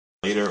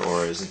later,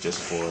 or is it just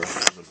for?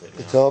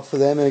 It's all up for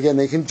them, and again,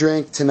 they can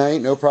drink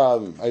tonight, no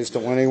problem. I just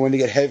don't want anyone to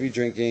get heavy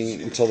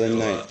drinking until the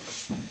night.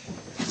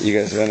 You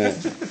guys want it?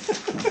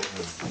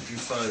 If you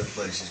find a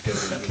place,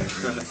 he's gonna be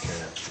really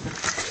good.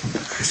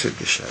 I should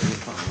be shy.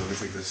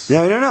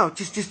 No.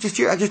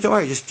 Just don't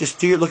worry. Just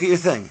do your look at your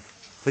thing.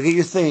 Look at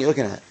your thing you're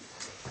looking at.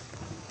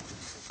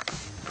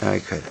 All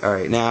right, good. All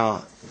right,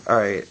 now, all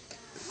right.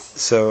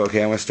 So,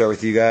 okay, I'm gonna start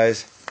with you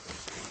guys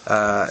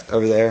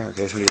over there.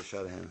 Okay, so we need a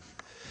shot of him.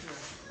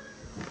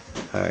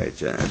 All right,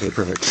 Jen. Okay,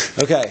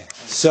 perfect. Okay,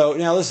 so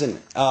now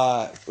listen.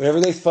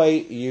 Whenever they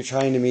fight, you're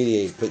trying to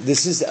mediate, but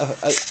this is.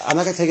 I'm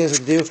not gonna tell you guys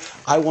what to do.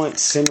 I want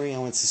simmering. I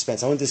want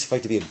suspense. I want this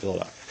fight to be a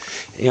build-up.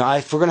 You know,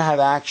 if we're gonna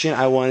have action,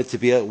 I want it to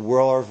be a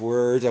whirl of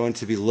words. I want it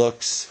to be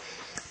looks.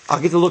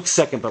 I'll get the looks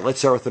second, but let's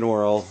start with an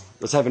oral.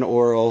 Let's have an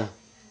oral.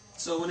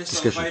 So when they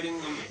start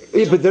fighting,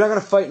 yeah, but they're not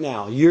gonna fight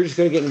now. You're just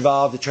gonna get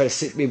involved to try to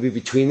sit maybe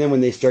between them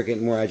when they start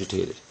getting more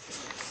agitated.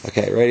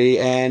 Okay, ready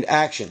and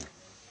action.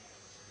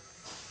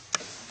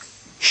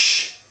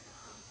 Shh.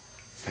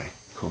 Okay,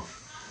 cool.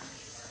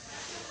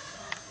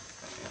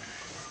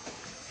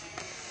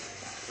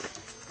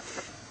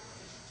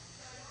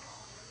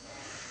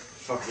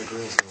 Fuck the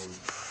girls doing.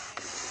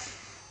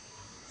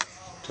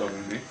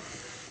 Talking to me?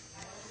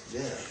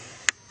 Yeah.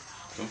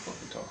 Don't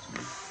fucking talk to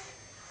me.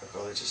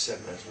 Well, they just said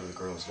that's where the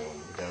girls doing.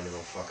 We're down there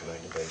all fucking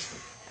night in the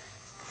basement.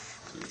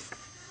 Dude.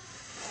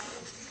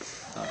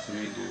 Not to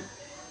me, dude.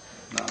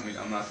 Not me.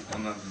 I'm not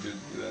the dude to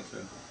do that to.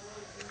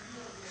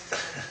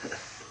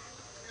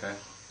 Okay?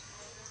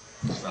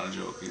 It's not a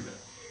joke either.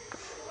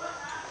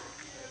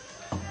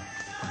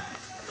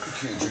 You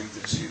can't drink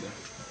this either.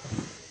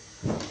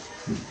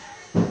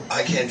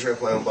 I can't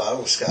drink my own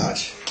bottle of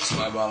scotch. It's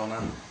my bottle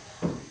now.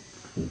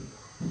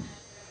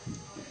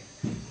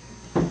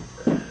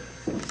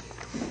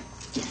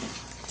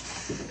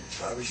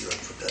 If I was you, I'd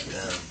put that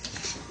down.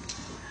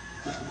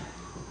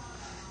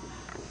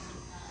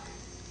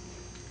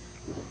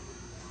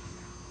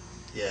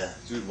 Yeah.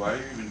 Dude, why are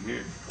you even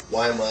here?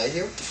 Why am I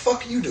here? What the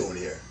fuck are you doing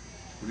here?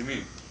 What do you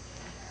mean?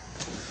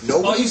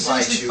 Nobody you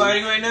invites seriously you.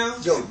 fighting right now?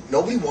 Yo,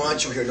 nobody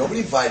wants you here. Nobody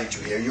invited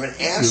you here. You're an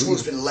asshole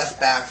who's been left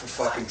back for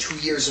fucking 2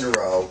 years in a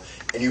row,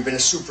 and you've been a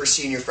super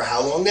senior for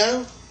how long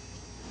now?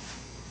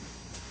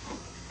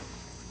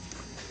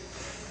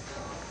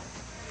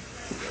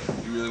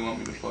 You really want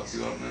me to fuck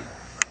you up, man?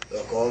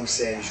 Look, all I'm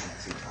saying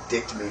is you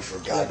dick to me for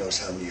God knows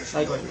how many years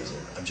for no reason.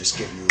 I'm just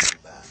giving you a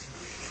little back.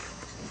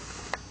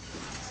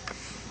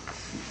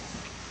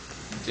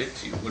 Dick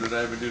to you? What did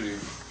I ever do to you?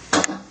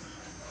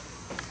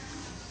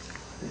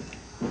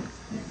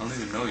 I don't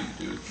even know you,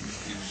 dude.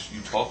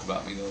 You talk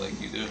about me though like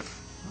you do.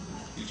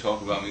 You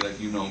talk about me like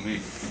you know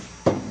me.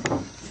 I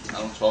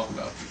don't talk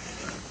about people,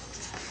 man.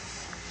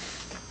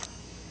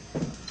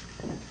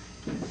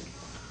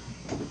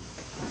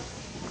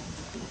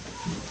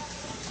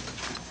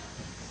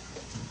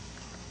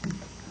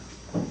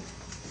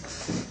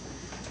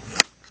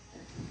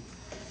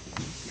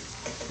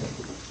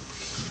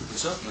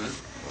 What's up, man?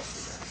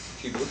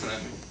 Keep looking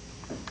at me.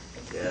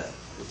 Yeah.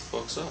 What the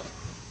fuck's up?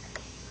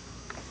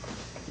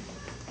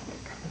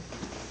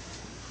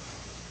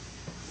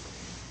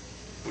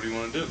 What do you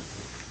want to do?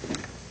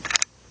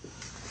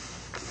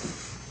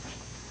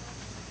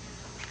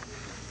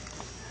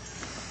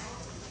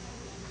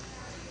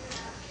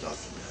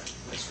 Nothing, man.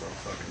 I just want to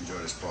fucking enjoy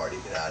this party,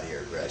 get out of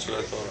here, That's what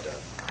I thought.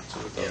 Done. That's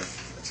what I thought. Yeah,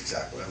 that's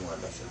exactly what I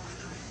want. Nothing.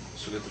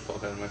 So get the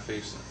fuck out of my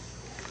face then.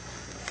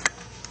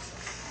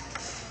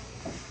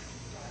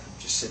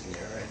 Just sitting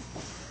here, right?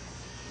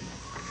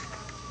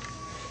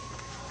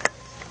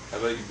 How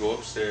about you go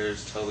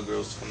upstairs, tell the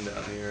girls to come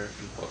down here,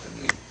 and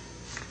fucking leave?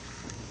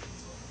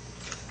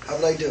 How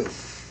would I do?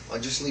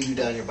 I'll just leave you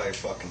down here by your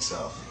fucking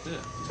self.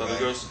 Yeah, tell the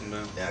girls to come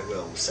down. Yeah, I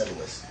will. We'll settle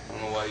this. I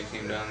don't know why you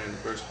came down here in the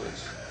first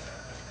place.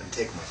 And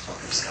take my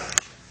fucking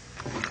scotch.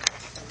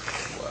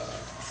 Wow.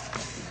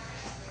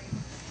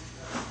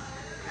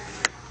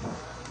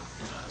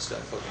 This guy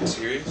fucking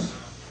serious?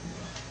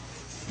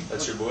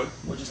 That's your boy?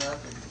 What just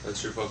happened?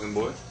 That's your fucking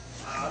boy?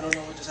 I don't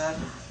know what just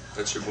happened.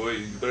 That's your boy?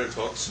 You better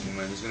talk to him,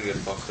 man. He's gonna get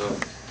fucked up.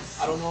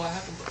 I don't know what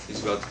happened.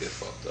 He's about to get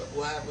fucked up.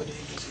 What happened? What did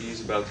he do? He's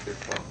about to get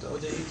fucked up.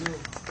 What did he do?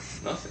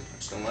 Nothing. I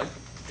just don't like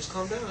him. Just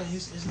calm down.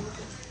 He's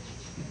nothing.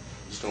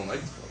 I just don't like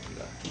the fucking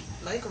guy.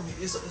 Like him.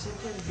 It's okay.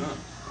 No,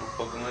 I don't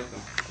fucking like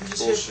him.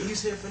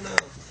 He's here for now.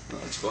 No,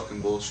 it's fucking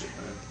bullshit,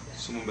 man.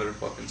 Someone better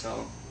fucking tell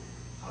him.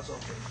 How's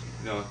all crazy?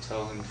 You know,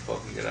 tell him to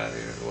fucking get out of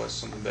here, otherwise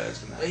something bad's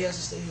gonna But he happen. has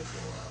to stay here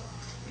for a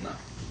while. No.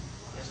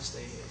 He has to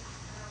stay here.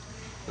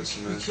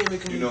 Listen, We man. can't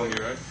make him You know leave.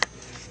 me, right?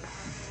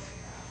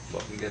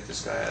 Fucking get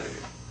this guy out of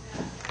here.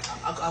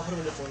 I'll put him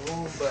in a different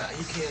room, but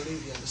he can't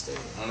leave. He has to stay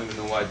here. I don't even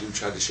know why dude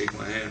tried to shake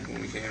my hand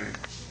when we came here.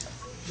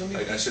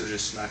 Like, I should have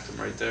just smacked him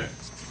right there.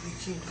 You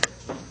can't do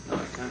that. No,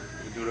 I can't.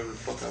 I can do whatever the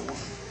fuck I want.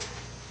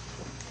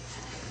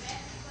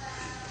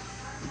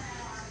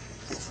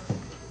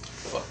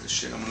 Fuck this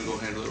shit. I'm gonna go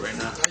handle it right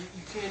now. No,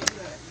 you can't do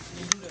that.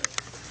 You can't do that.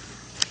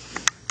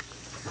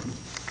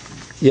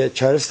 Yeah,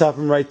 try to stop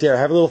him right there.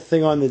 Have a little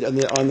thing on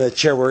the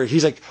chair where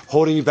he's like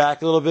holding you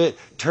back a little bit.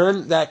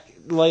 Turn that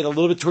light a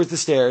little bit towards the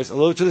stairs, a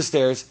little bit to the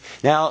stairs.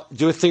 Now,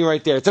 do a thing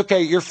right there. It's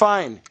okay, you're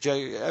fine.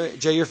 Jay,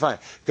 you're fine.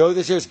 Go to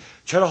the stairs.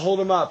 Try to hold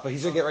him up, but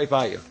he's going to get right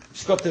by you.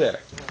 Just go up to there.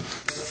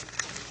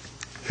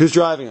 Who's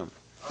driving him?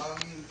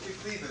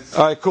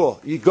 All right, cool.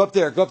 You go up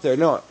there, go up there.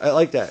 No, I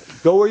like that.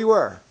 Go where you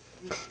were.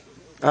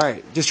 All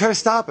right, just try to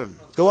stop him.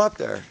 Go up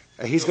there.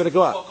 He's going to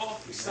go up.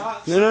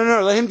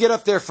 No. Let him get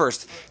up there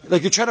first.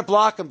 Like, you're trying to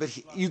block him, but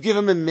you give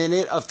him a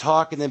minute of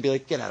talk and then be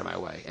like, get out of my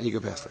way. And you go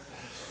past him.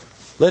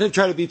 Let him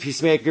try to be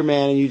peacemaker,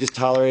 man, and you just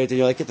tolerate it. And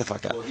you're like, get the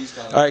fuck out. All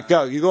right,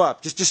 go. You go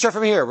up. Just start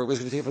from here. We're going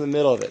to take it from the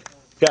middle of it.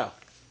 Go.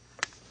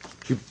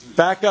 You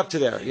back up to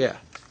there. Yeah.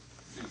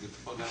 You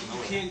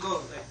can't go.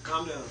 Like,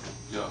 calm down.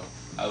 Yo,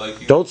 I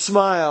like you. Don't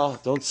smile.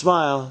 Don't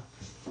smile.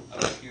 I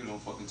like you.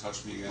 Don't fucking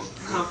touch me again.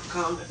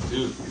 Calm down.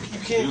 Dude, you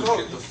can't go.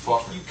 Get the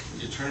fuck.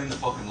 You're turning the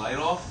fucking light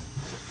off?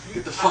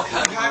 Get the fuck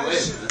out of my way,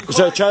 man.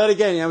 Sorry, try that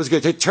again. That was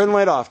good. Turn the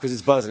light off because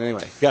it's buzzing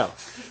anyway. Go.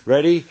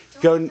 Ready?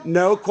 Go.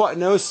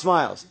 No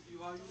smiles.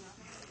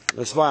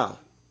 No smile.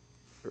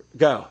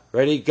 Go.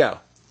 Ready? Go.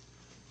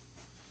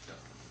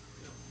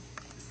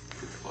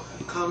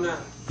 Calm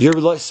down.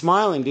 You're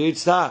smiling, dude.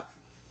 Stop.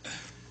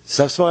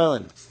 Stop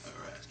smiling.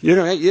 You're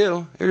doing great.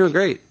 You're doing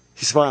great.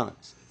 He's smiling.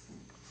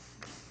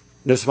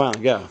 No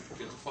smiling. Go.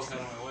 Get the fuck out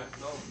of my way.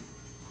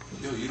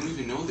 No. Yo, you don't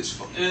even know this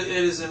fucking.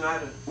 It doesn't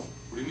matter.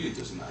 What do you mean it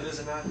doesn't matter? It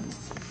doesn't matter.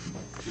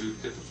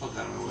 Dude, get the fuck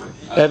out of my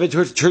way. Evan,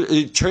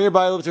 turn your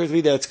body a little towards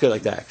me. That's good,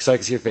 like that, so I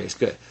can see your face.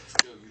 Good.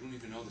 Yo, you don't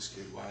even know this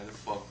kid. Why the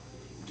fuck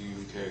do you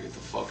even care? Get the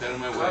fuck out of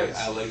my way.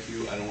 I like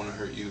you. I don't want to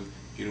hurt you.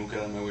 If you don't get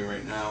out of my way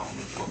right now, I'm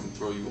gonna fucking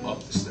throw you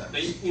up the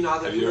steps. You know how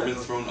to Have you ever been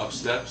thrown up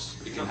steps?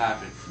 It can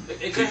happen.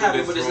 It can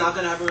happen, but it's not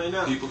gonna happen right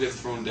now. People get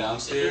thrown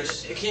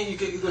downstairs. It can't. You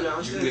go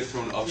downstairs. You can get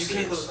thrown upstairs. You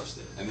can't go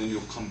upstairs. And then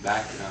you'll come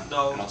back down.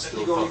 No. And I'll still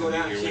you go fucking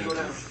down. be You here can't go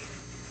down.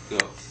 Go.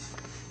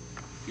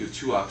 You have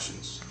two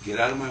options. Get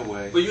out of my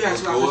way. But you have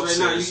two options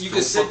right now. You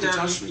can sit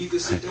down. You can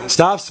sit down.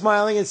 Stop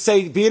smiling and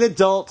say, be an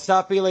adult.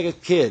 Stop being like a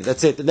kid.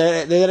 That's it.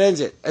 That ends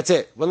it. That's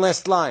it. One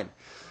last line.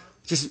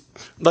 Just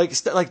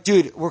like,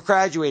 dude, we're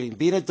graduating.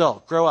 Be an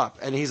adult. Grow up.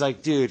 And he's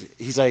like, dude.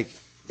 He's like,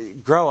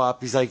 grow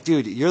up. He's like,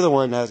 dude, you're the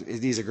one that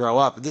needs to grow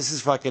up. This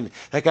is fucking.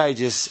 That guy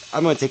just.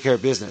 I'm gonna take care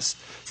of business.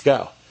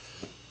 Go.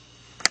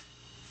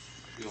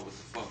 Yo, what the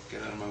fuck?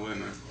 Get out of my way,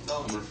 man.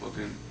 I'm gonna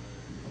fucking.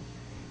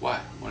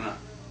 Why? Why not?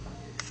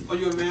 Are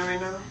you a man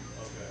right now?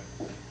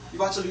 Okay. You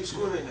about to leave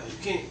school right now. You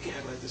can't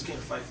act like this. Can't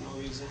fight for no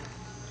reason.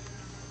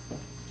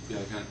 Yeah,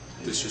 I can't.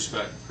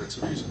 Disrespect. That's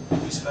a reason.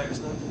 Respect is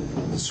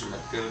nothing.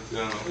 Disrespect. Get out of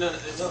my way. No.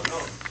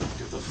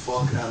 Get the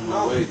fuck out of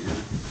my way,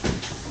 dude.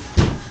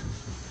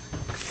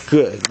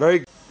 Good. Very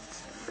good.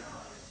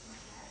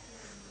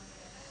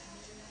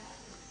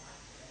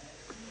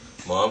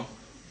 Mom?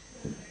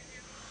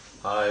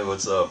 Hi,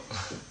 what's up?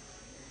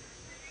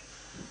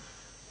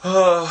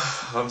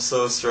 I'm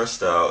so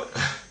stressed out.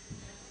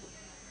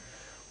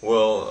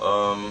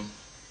 Well,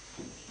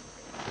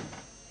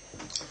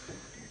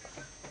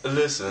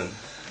 listen,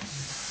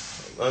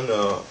 I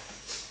know,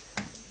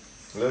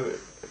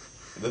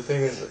 the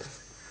thing is,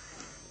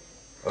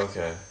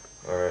 okay,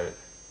 alright.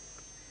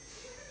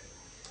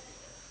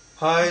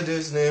 Hi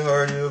Disney, how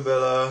are you,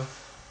 Bella?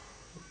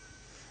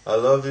 I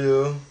love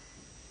you.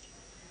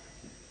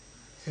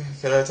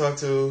 Can I talk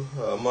to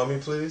mommy,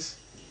 please?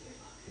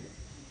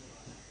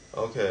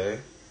 Okay.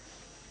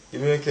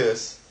 Give me a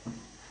kiss.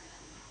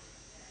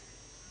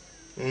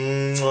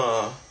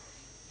 Mwah.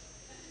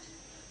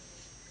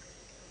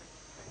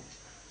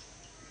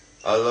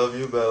 I love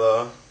you,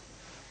 Bella.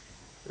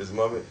 Is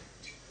mommy?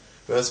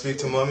 Can I speak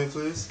to mommy,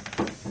 please?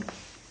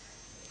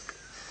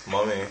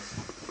 Mommy.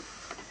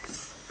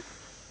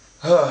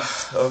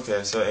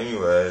 Okay, so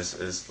anyways,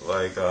 it's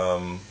like,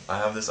 I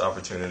have this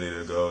opportunity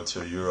to go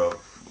to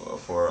Europe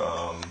for,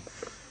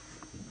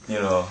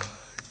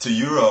 to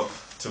Europe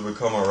to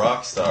become a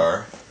rock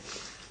star.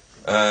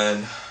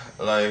 And,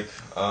 like,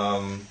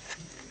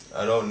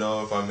 I don't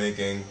know if I'm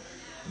making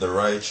the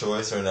right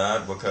choice or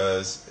not,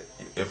 because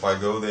if I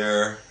go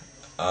there,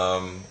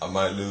 I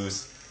might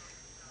lose.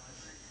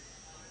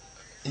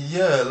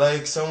 Yeah,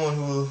 like someone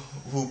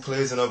who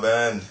plays in a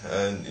band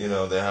and,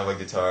 they have a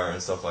guitar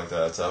and stuff like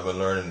that. So I've been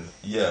learning,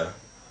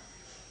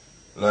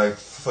 like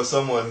for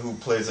someone who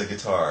plays a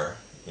guitar,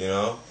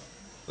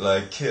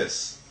 like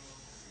Kiss.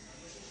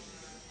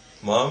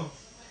 Mom?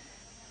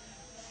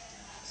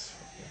 This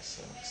fucking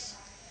sucks.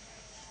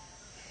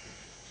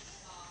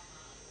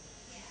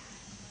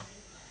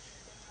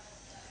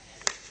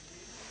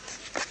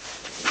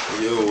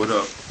 Yo, what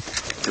up?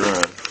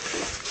 Duran.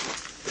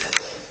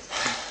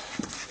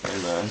 Hey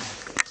man.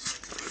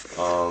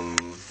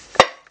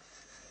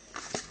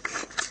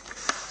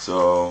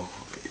 So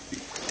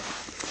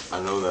I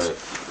know that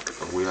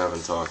we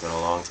haven't talked in a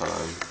long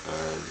time,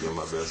 and you're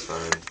my best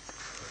friend.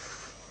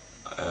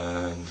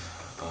 And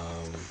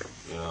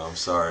I'm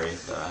sorry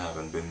that I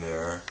haven't been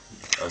there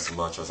as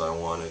much as I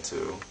wanted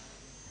to,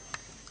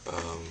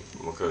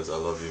 because I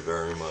love you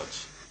very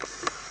much.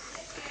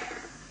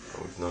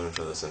 We've known each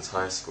other since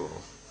high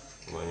school.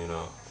 But,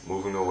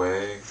 moving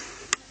away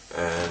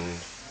and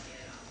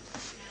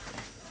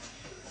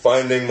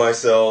finding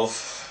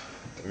myself,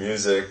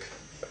 music,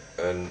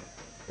 and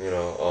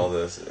all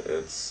this.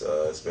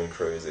 It's been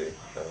crazy,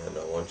 and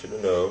I want you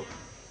to know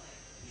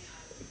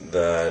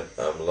that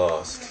I'm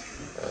lost,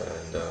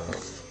 and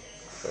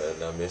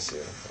I miss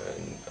you,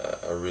 and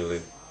I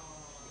really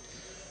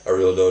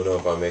don't know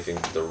if I'm making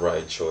the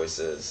right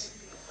choices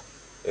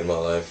in my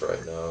life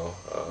right now.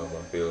 I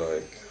feel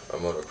like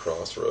I'm on a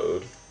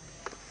crossroad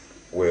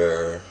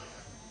where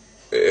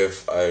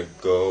if I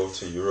go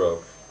to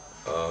Europe,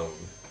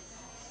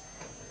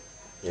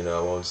 I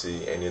won't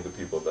see any of the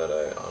people that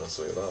I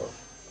honestly love.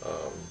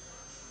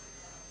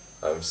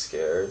 I'm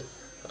scared.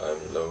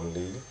 I'm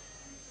lonely.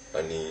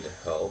 I need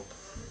help.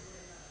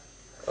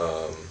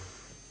 I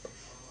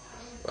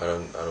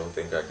don't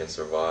think I can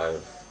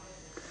survive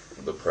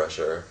the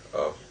pressure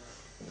of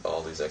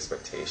all these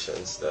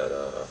expectations that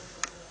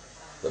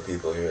the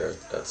people here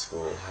at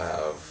school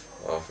have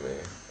of me.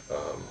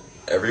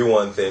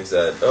 Everyone thinks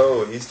that,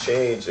 oh, he's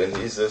changed and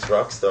he's this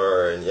rock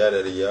star and yada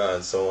yada yada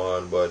and so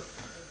on, but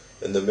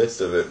in the midst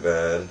of it,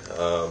 man,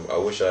 I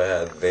wish I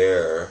had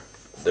their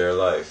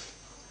life.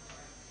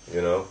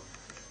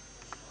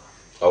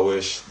 I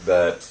wish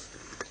that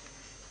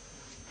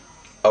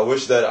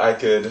I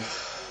could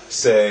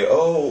say,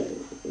 oh,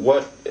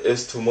 what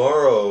is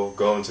tomorrow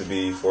going to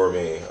be for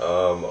me?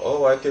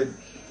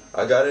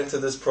 I got into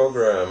this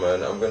program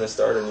and I'm going to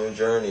start a new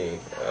journey.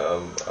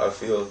 I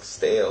feel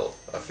stale.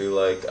 I feel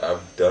like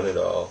I've done it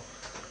all.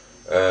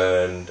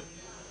 And,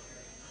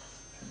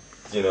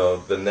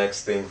 the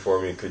next thing for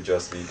me could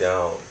just be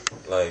down.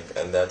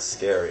 And that's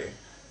scary.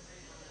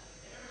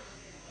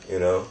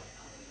 No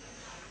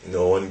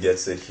one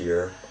gets it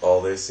here.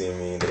 All they see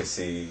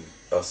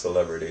a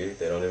celebrity.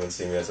 They don't even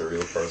see me as a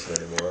real person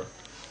anymore.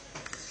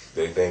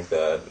 They think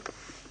that,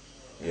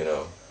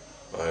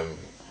 I'm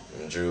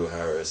Drew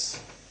Harris.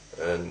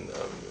 And,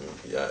 I'm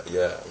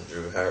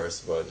Drew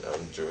Harris, but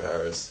I'm Drew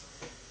Harris,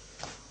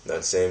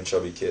 that same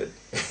chubby kid.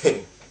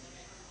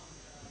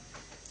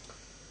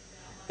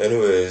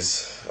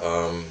 Anyways,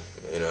 I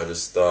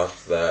just thought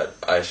that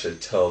I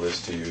should tell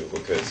this to you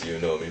because you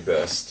know me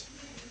best.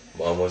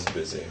 Mom was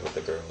busy with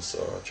the girls,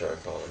 so I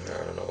tried calling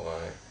her. I don't know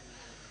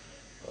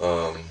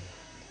why.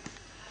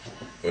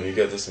 When you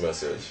get this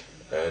message,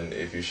 and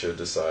if you should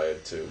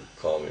decide to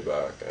call me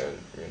back and,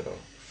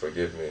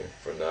 forgive me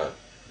for not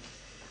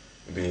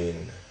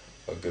being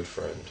a good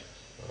friend,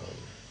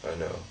 I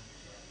know.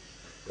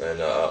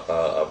 And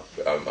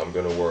I'm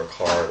going to work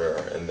harder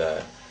in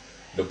that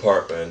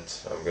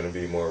department. I'm going to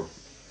be more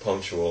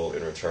punctual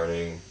in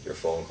returning your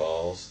phone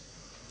calls.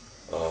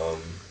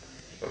 I'm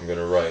going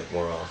to write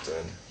more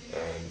often,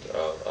 and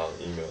I'll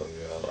email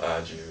you. I'll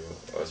add you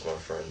as my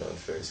friend on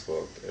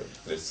Facebook.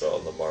 It's all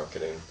the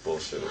marketing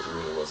bullshit. It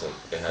really wasn't.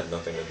 It had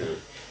nothing to do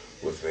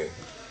with me.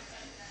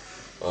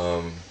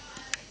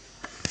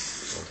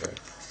 Okay.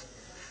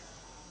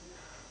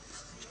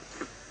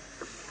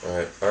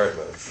 Alright,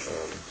 man.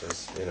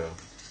 Just,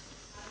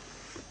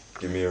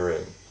 give me a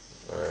ring.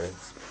 Alright?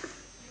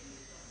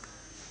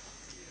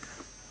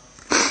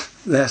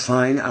 Last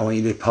line, I want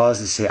you to pause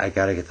and say, I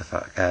gotta get the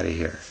fuck out of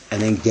here. And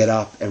then get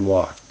up and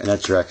walk. And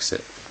that's your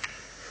exit.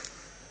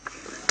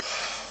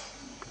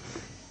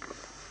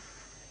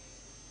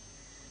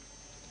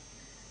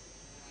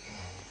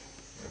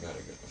 I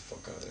gotta get the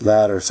fuck out of here.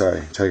 Louder,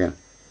 sorry. Try again.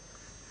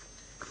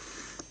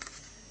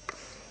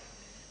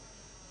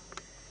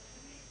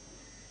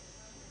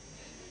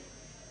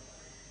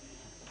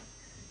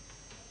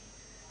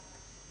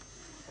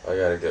 I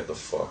gotta get the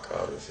fuck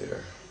out of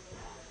here.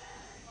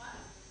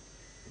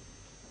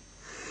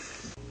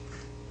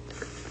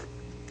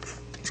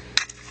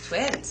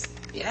 Twins.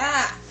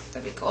 Yeah,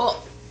 that'd be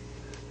cool.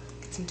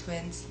 Get some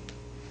twins.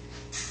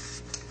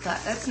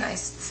 That's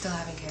nice, still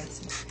having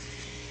kids.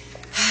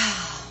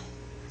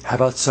 How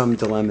about some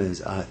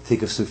dilemmas?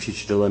 Think of some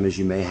future dilemmas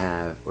you may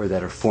have or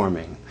that are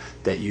forming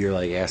that you're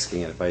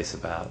asking advice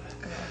about.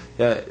 Okay.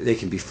 Yeah, they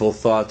can be full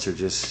thoughts or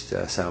just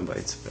sound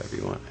bites, whatever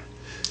you want.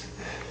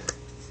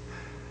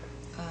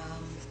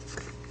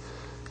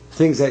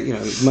 Things that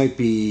might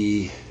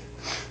be,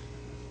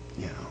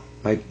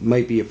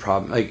 might be a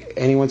problem, like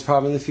anyone's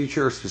problem in the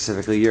future, or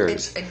specifically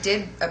yours. I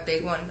did a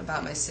big one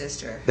about my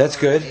sister. That's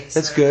good. Already,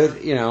 That's so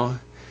good.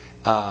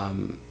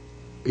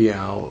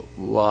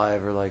 Will I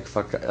ever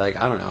fuck? I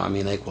don't know. I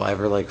mean, will I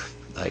ever in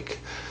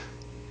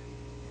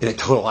a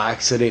total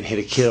accident hit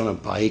a kid on a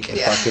bike and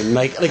fucking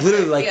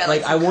literally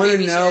I want to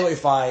know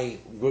if I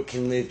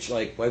can live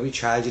why be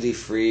tragedy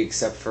free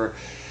except for.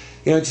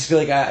 Just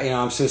be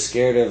I'm so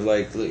scared of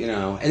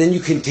and then you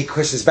can take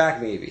questions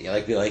back maybe,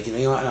 be what?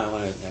 No, I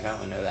want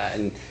to know that,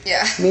 and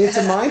I mean it's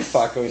a mind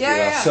fuck with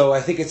you. So I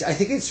think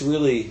it's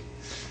really,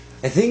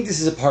 I think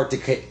this is a part to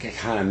get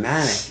kind of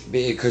manic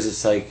because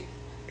it's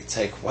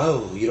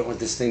whoa, you don't want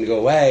this thing to go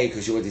away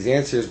because you want these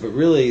answers, but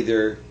really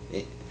they're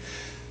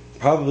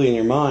probably in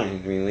your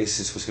mind. I mean, at least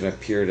it's what's going to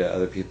appear to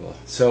other people.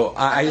 So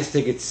I just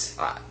think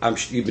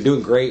you've been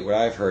doing great, what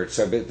I've heard.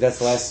 So that's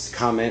the last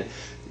comment.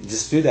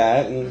 Just do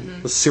that,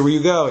 and let's see where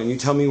you go. And you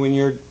tell me when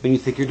you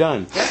think you're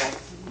done. Yeah.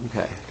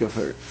 Okay, go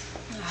for it.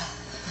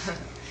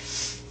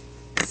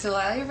 So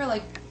I ever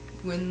like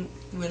win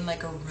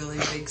like a really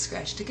big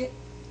scratch ticket?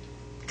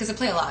 Because I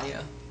play a lot,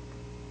 yeah.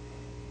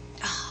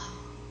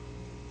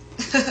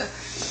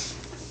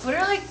 What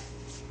are like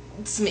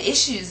some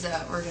issues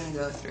that we're gonna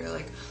go through?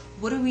 Like,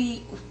 what do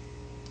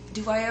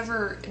I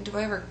ever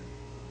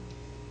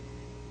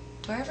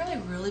like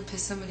really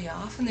piss somebody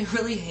off and they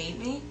really hate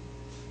me?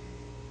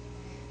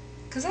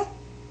 Cause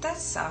that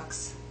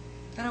sucks.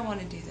 I don't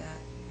want to do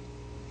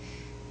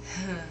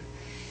that.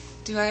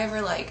 Do I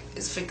ever like,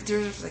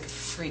 there's like a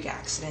freak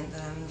accident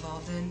that I'm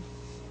involved in?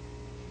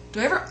 Do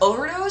I ever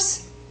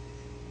overdose?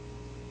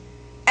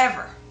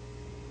 Ever?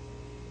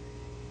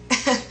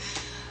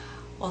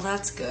 Well,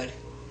 that's good.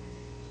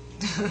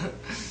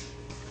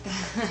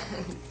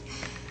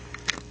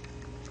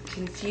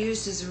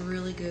 Confused is a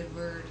really good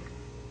word.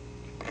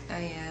 I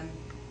am.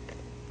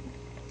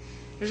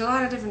 There's a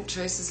lot of different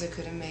choices I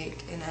could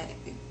make, and I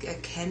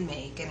can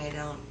make, and I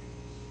don't.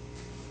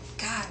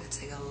 God,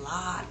 it's like a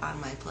lot on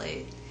my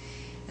plate.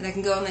 And I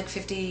can go in like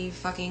 50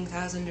 fucking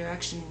thousand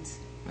directions,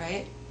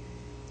 right?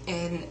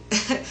 And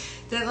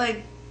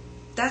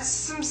that's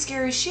some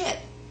scary shit.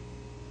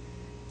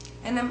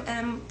 And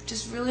I'm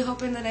just really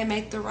hoping that I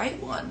make the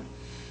right one.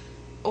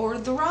 Or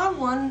the wrong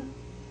one,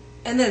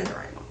 and then the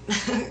right one.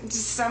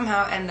 Just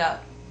somehow end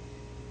up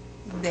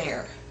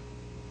there.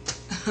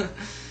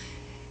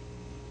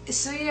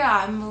 So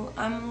yeah, I'm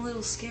a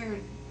little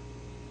scared.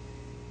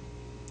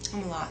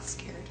 I'm a lot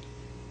scared.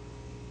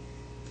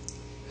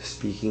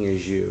 Speaking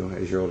as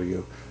your older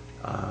you,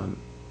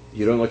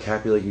 you don't look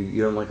happy. Like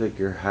you don't look like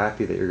you're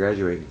happy that you're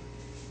graduating.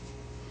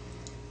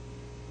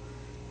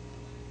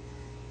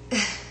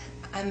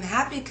 I'm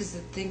happy because I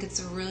think it's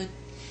a really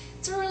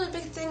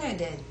big thing I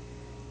did.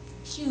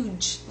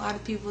 Huge. A lot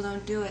of people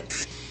don't do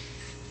it.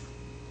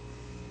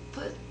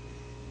 But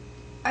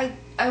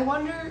I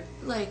wonder,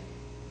 like,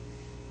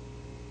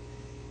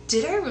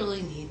 did I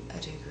really need a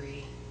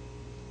degree?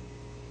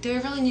 Do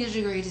I really need a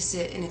degree to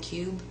sit in a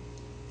cube?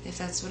 If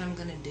that's what I'm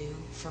gonna do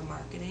for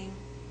marketing?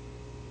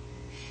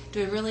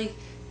 Did I really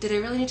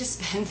need to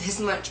spend this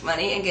much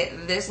money and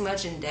get this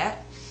much in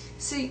debt?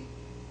 See,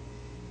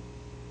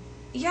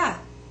 yeah,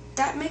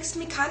 that makes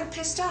me kind of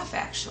pissed off,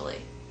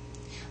 actually.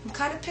 I'm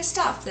kind of pissed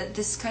off that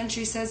this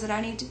country says that I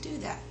need to do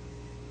that,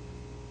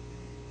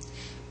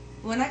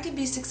 when I could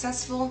be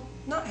successful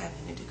not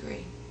having a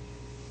degree.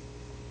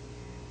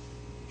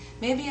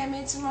 Maybe I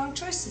made some wrong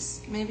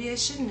choices. Maybe I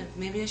shouldn't have.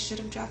 Maybe I should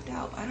have dropped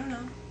out. I don't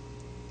know.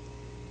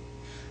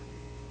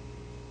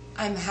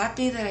 I'm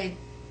happy that I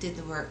did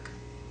the work.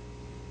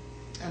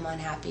 I'm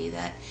unhappy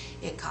that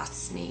it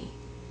costs me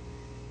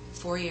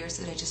 4 years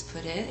that I just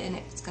put in, and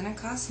it's going to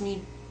cost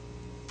me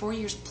 4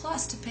 years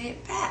plus to pay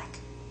it back.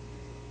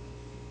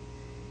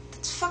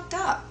 That's fucked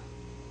up.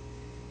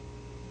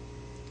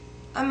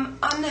 I'm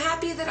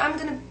unhappy that I'm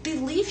going to be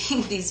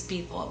leaving these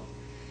people.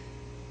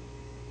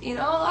 You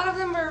know, a lot of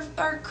them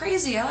are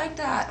crazy. I like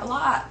that a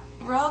lot.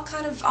 We're all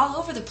kind of all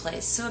over the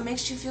place, so it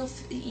makes you feel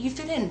you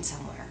fit in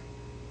somewhere.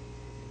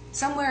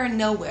 Somewhere and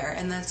nowhere,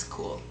 and that's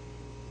cool.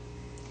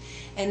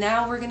 And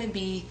now we're going to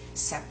be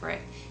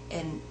separate,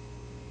 and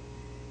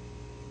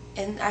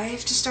I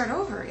have to start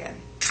over again.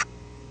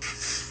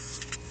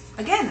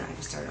 Again, I have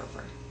to start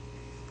over.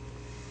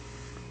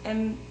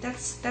 And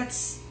that's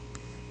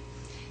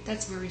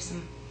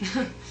worrisome.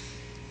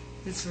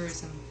 That's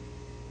worrisome.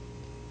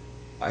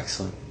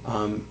 Excellent.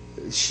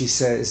 She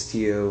says to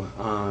you,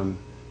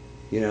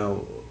 you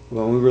know,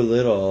 when we were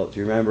little, do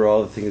you remember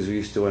all the things we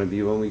used to want to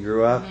be when we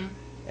grew up? Mm-hmm.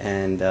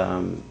 And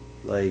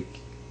like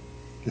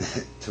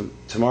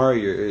tomorrow,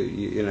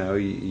 you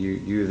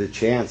have the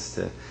chance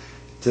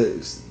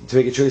to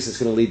make a choice that's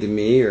going to lead to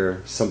me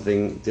or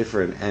something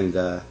different, and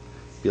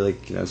be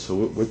like, you know, so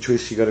what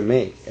choice are you going to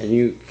make? And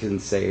you can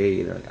say,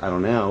 you know, I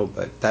don't know,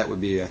 but that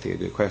would be, I think, a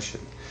good question.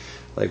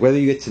 Like whether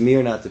you get to me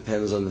or not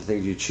depends on the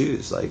things you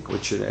choose. Like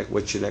what's your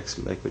next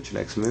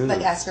move? Like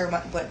ask her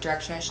what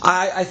direction I should.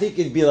 I think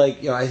it'd be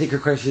like, you know, I think her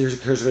question is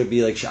going to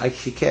be like,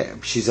 she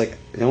can't. She's like,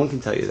 no one can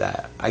tell you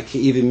that. I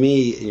can't. Even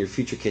me in your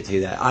future can't tell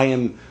you that. I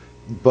am,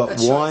 but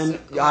one.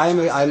 I'm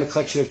a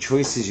collection of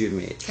choices you've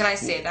made. Can I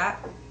say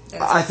that?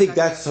 I think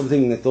that's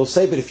something that they'll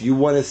say. But if you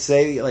want to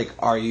say, like,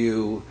 are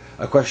you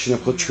a question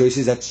of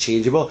choices that's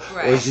changeable,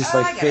 right. Or it's just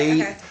like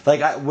fate? Okay.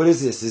 Like, what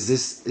is this? Is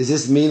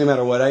this me no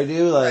matter what I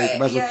do? Like, right. I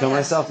might as well kill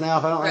myself now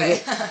if I don't like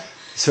it.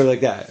 Sort of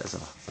like that. That's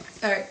all.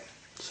 All right.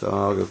 So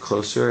I'll go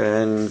closer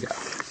and go.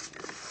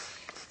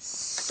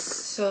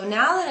 So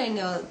now that I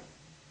know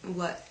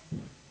what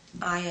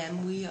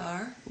we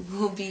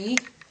will be,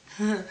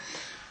 do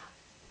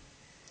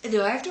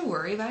I have to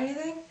worry about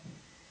anything?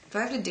 Do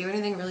I have to do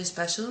anything really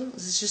special?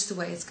 Is this just the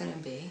way it's going to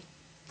be?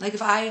 Like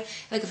if I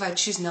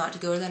choose not to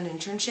go to that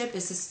internship,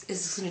 is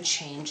this going to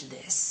change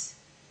this?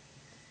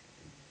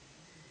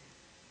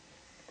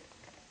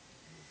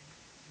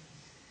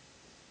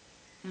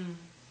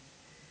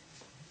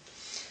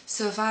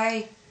 So if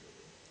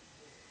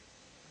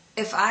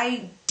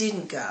I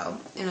didn't go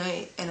and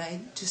I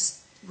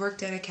just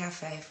worked at a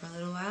cafe for a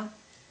little while,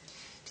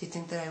 do you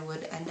think that I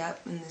would end up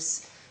in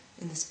this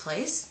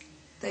place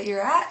that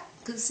you're at?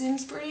 Because it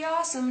seems pretty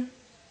awesome.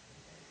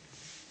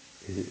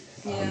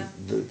 Yeah.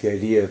 The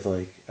idea of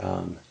like,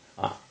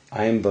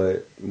 I'm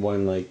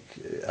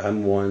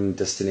one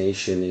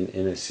destination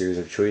in a series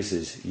of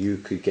choices. You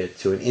could get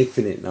to an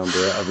infinite number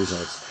of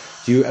results.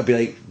 I'd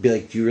be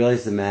like, do you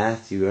realize the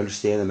math? Do you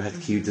understand the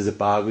math? Does it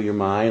boggle your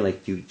mind?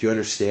 Like, do you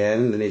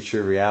understand the nature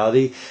of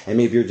reality? And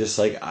maybe you're just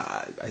like,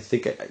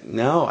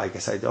 no, I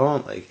guess I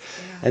don't. Like,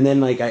 and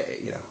then like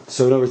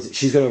so in other words,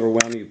 she's gonna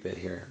overwhelm you a bit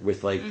here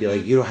with like, be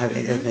like, you don't have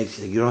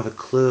you don't have a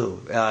clue,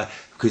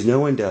 because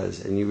no one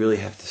does, and you really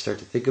have to start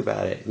to think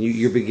about it. And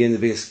you're beginning the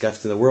biggest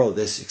gift in the world,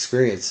 this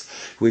experience,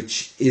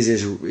 which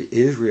is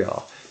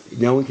real.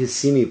 No one can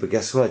see me, but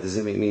guess what? It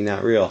doesn't make me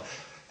not real.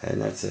 And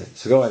that's it.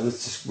 So go ahead,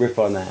 let's just riff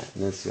on that,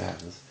 and let's see what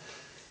happens.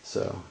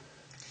 So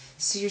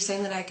you're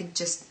saying that I could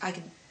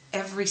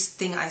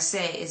everything I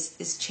say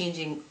is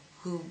changing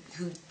who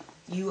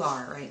you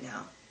are right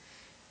now.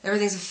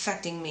 Everything's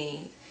affecting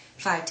me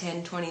 5,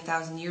 10,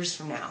 20,000 years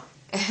from now.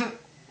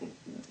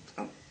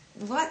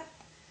 What?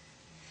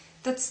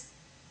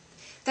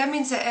 That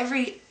means that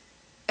every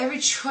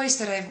choice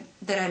that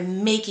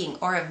I'm making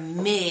or I've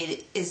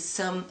made is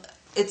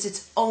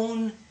its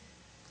own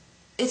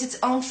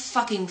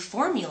fucking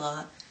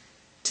formula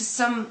to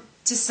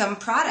some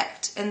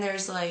product, and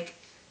there's like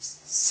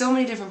so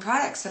many different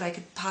products that I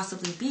could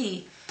possibly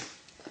be.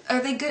 Are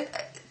they good?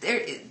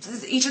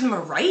 Each of them are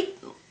right.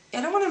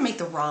 I don't want to make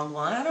the wrong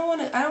one. I don't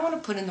want to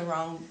put in the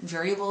wrong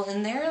variable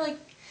in there. Like,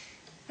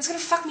 that's gonna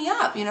fuck me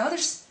up.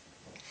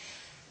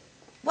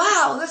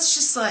 Wow, that's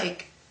just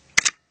like,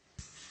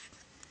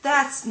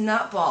 that's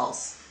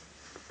nutballs.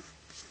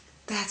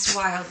 That's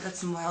wild. That's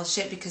some wild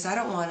shit, because I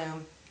don't want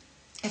to.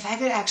 If I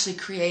could actually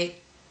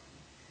create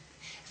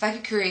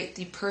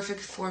the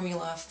perfect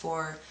formula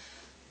for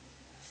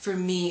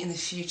me in the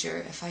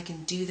future, if I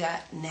can do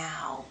that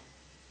now,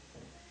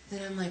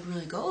 then I'm like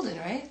really golden,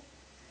 right?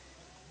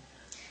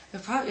 We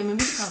could probably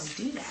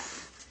do that.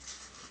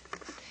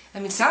 I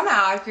mean,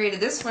 somehow I've created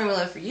this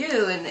formula for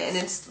you, and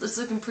it's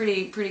looking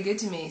pretty good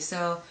to me.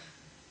 So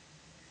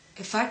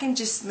if I can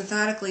just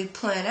methodically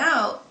plan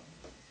out,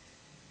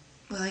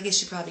 well, I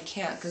guess you probably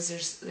can't, because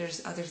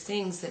there's other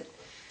things that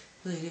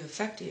really do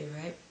affect you,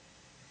 right?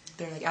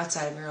 They're like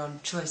outside of your own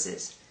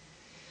choices.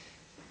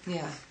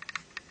 Yeah.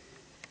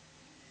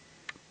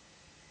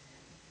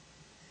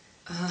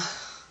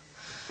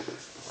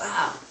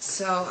 Wow.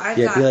 So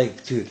be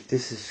like, dude,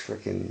 this is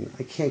freaking.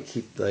 I can't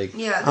keep like.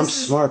 Yeah. I'm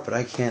smart, but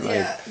I can't like.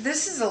 Yeah.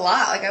 This is a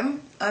lot. Like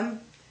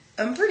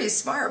I'm pretty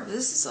smart, but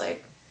this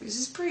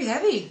is pretty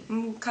heavy.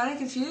 I'm kind of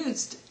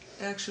confused.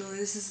 Actually,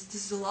 this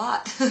is a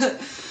lot.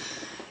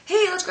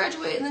 Hey, let's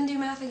graduate and then do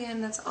math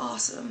again. That's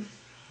awesome.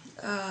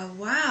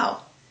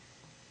 Wow.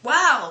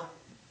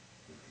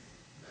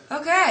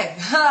 Okay.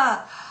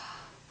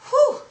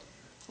 Whew.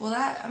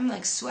 Well, I'm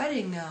like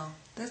sweating now.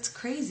 That's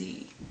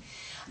crazy.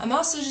 I'm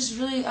also just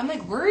I'm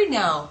like worried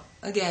now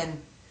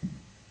again.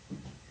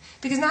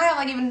 Because now I have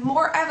like even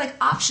more, I have like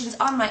options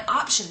on my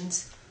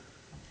options.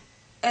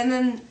 And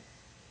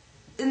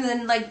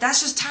then like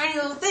that's just a tiny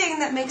little thing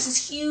that makes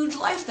this huge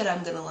life that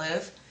I'm gonna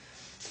live.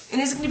 And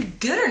is it gonna be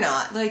good or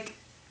not? Like,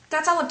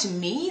 that's all up to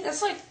me?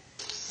 That's like,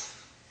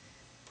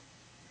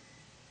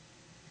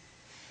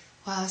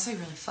 wow, that's like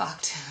really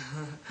fucked.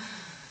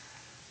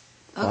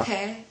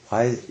 Okay.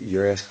 Why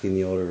you're asking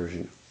the older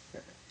version?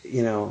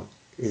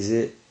 Is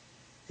it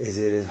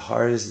as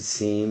hard as it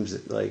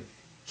seems? Like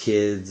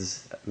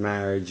kids,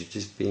 marriage,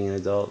 just being an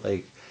adult.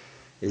 Like,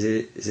 is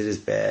it as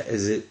bad?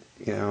 Is it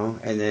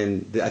And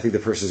then I think the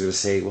person's going to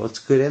say, well, it's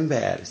good and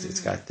bad.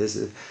 It's got this,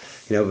 but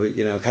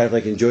kind of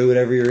like enjoy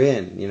whatever you're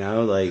in.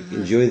 Like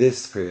enjoy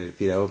this period.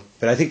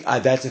 But I think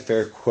that's a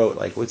fair quote.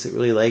 Like, what's it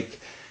really like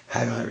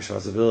having that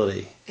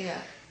responsibility?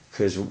 Yeah.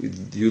 Because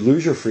you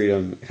lose your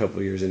freedom a couple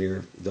of years into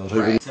your adulthood.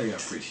 Right. I tell you, I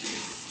appreciate it.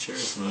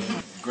 Cheers,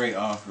 man. Great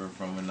offer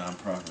from a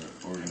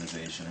nonprofit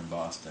organization in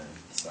Boston.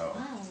 So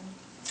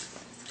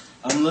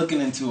I'm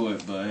looking into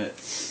it, but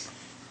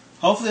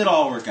hopefully it'll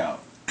all work out.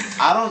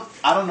 I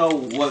don't know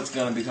what's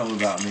gonna become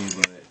about me,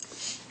 but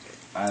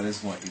I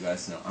just want you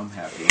guys to know I'm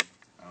happy.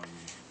 I'm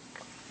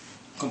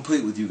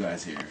complete with you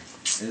guys here.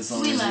 As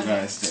long as you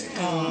guys stay.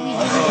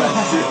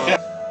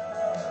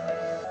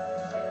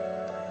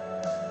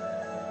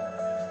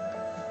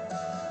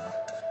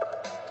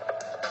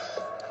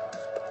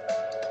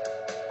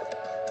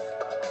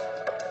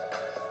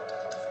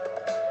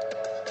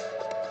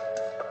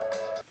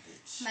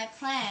 My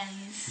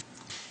plans.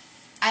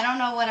 I don't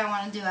know what I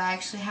want to do. I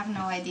actually have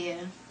no idea.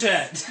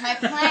 My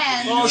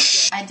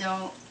plans. I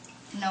don't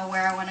know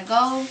where I want to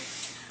go.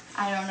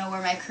 I don't know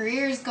where my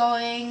career is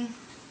going.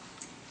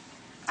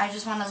 I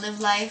just want to live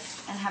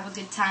life and have a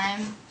good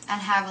time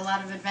and have a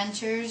lot of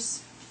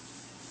adventures.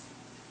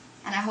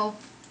 And I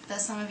hope that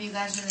some of you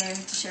guys are there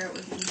to share it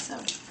with me. So.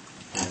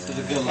 For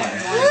the good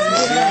life.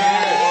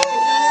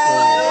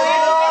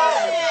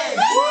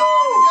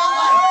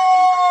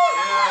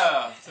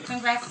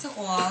 Congrats to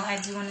all. I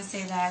do want to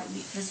say that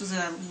this was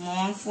a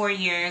long 4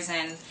 years,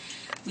 and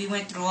we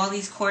went through all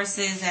these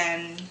courses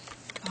and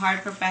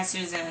hard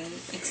professors and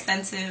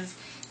extensive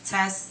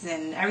tests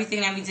and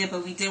everything that we did,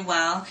 but we did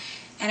well.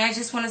 And I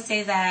just want to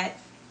say that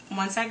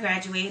once I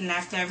graduate and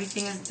after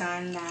everything is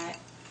done, that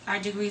our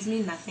degrees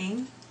mean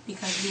nothing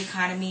because the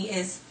economy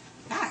is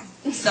bad.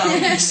 So,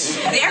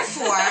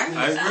 therefore,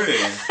 I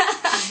agree.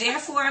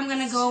 Therefore, I'm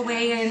going to go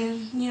away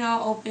and,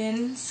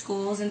 open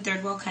schools in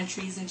third world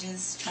countries and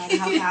just try to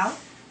help out.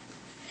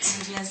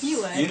 And just,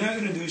 You're not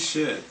gonna do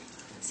shit.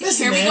 See,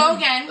 here we go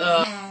again.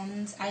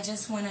 And I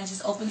just want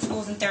to open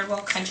schools in third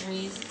world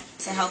countries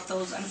to help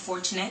those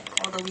unfortunate.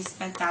 Although we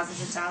spent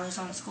thousands of dollars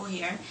on school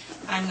here,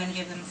 I'm going to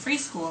give them free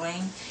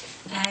schooling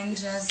and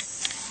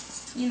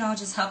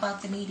just help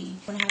out the needy.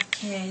 I want to have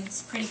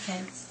kids, pretty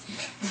kids.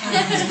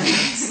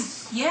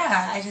 And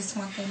yeah, I just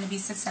want them to be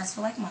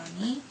successful like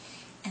mommy.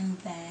 And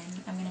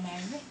then I'm going to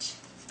marry rich.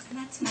 And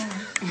that's all.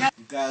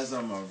 You guys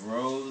are my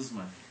bros,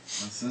 my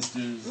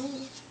sisters.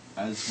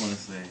 I just want to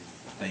say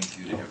thank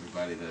you to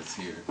everybody that's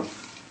here.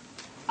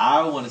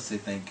 I want to say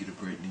thank you to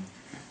Brittany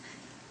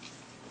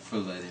for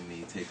letting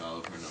me take all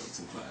of her notes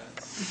in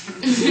class.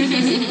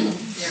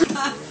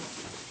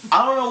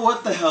 I don't know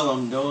what the hell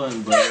I'm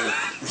doing, but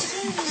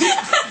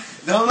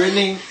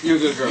Brittany, you're a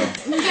good girl.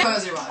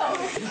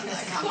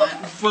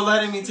 For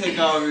letting me take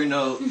all of your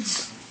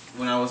notes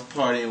when I was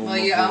partying with my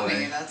boy. Well, you owe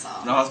me, that's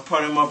all. When I was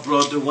partying with my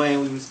bro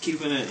Dwayne, we was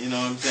keeping it, you know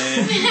what I'm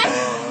saying?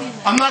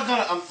 I'm not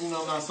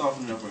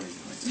softening up or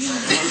anything like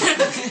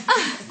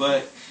that.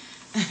 But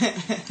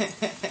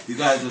you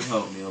guys have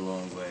helped me a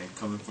long way,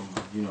 coming from,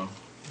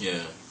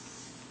 Yeah.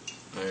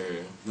 I hear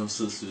you. No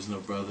sisters, no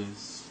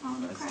brothers.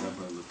 That's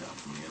definitely looked out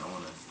for me, and I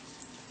want to.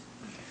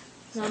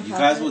 So you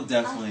guys will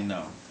definitely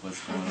know what's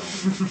going on.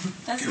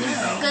 That's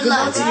Good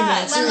luck.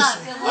 Good luck.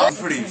 I'm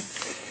pretty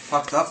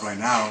fucked up right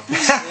now.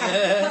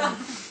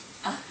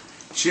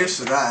 Cheers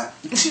to that.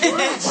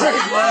 Cheers.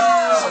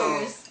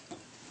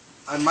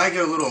 I might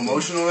get a little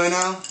emotional right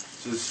now.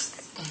 Just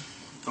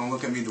don't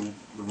look at me the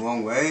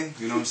wrong way.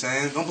 You know what I'm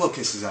saying? Don't blow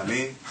kisses at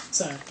me.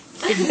 Sorry.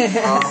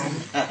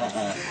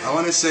 I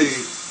want to say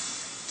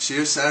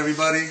cheers to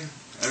everybody.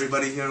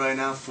 Everybody here right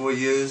now, 4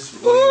 years.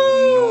 All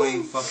you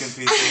annoying fucking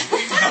people.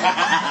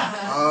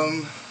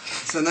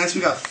 So nights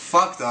we got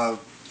fucked up.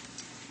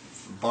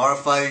 Bar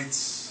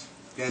fights,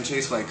 getting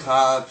chased by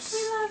cops. We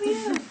love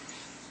you.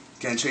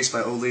 Getting chased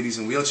by old ladies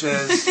in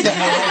wheelchairs.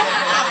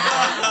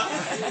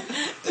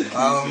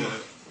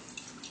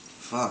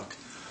 Fuck.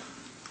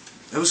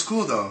 It was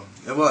cool though.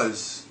 It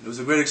was. It was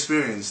a great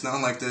experience.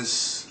 Nothing like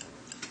this.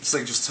 It's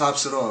like just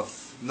tops it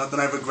off.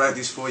 Nothing I regret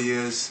these 4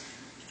 years.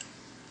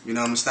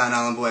 I'm a Staten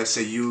Island boy. I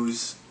say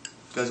use.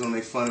 You guys want to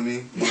make fun of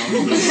me?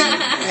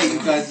 Hey, you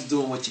guys are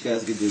doing what you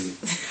guys can do.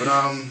 But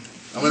I'm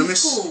gonna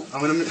miss. I'm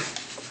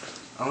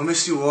gonna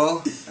miss you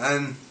all,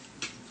 and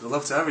good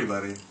luck to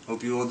everybody.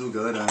 Hope you all do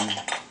good, and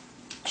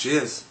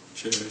cheers.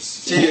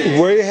 Cheers. Cheers.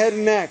 Where are you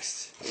heading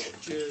next?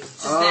 Cheers.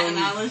 Staten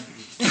Island.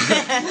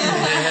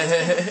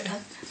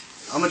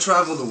 I'm gonna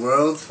travel the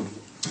world,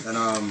 and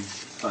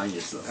Find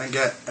yourself. and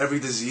get every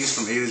disease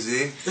from A to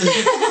Z.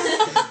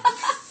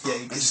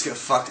 And just get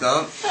fucked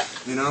up,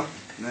 And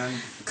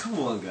then, Come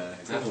on, guys.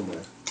 Come on,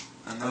 man.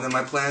 and then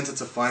my plans are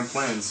to find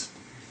plans.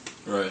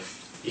 Right.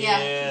 Yeah,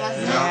 that's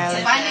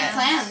it. Finding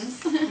plans.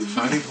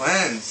 Finding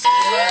plans.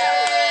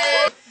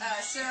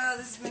 So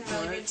this has been a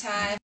really good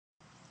time.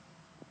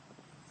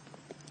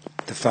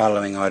 The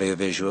following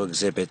audiovisual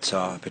exhibits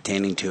are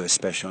pertaining to a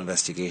special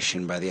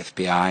investigation by the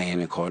FBI,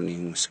 and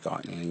according to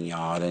Scotland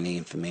Yard, any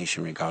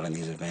information regarding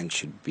these events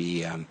should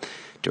be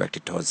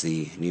directed towards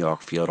the New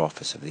York field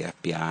office of the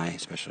FBI,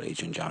 Special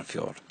Agent John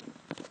Field.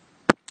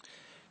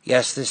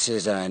 Yes, this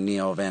is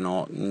Neil Van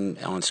Alten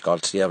on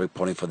Scottsdale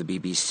reporting for the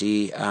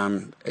BBC.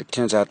 It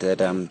turns out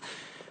that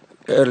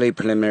early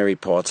preliminary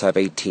reports have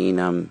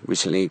 18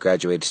 recently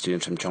graduated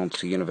students from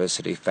Chelmsford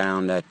University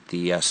found at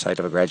the site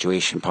of a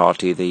graduation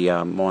party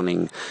the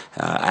morning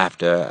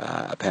after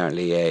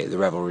apparently the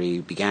revelry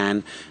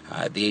began.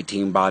 The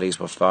 18 bodies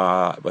were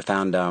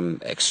found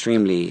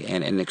extremely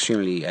in an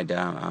extremely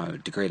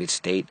degraded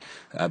state,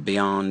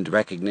 beyond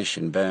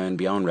recognition, burned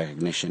beyond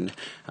recognition.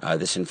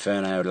 This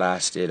inferno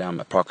lasted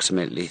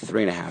approximately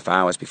 3.5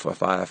 hours before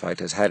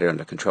firefighters had it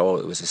under control.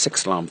 It was a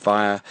 6-alarm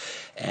fire,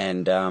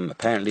 and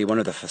apparently one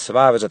of the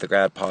survivors of the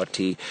grad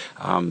party,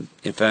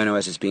 inferno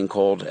as it's being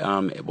called,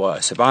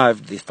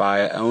 survived the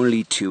fire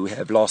only to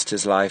have lost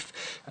his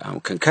life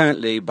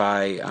concurrently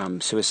by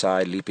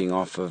suicide, leaping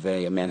off of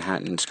a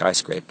Manhattan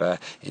skyscraper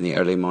in the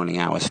early morning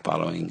hours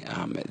following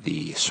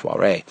the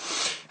soiree.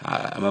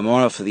 A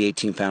memorial for the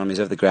 18 families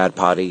of the grad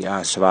party,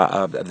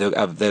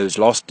 of those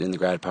lost in the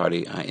grad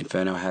party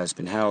inferno, has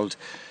been held.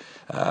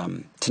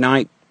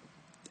 Tonight,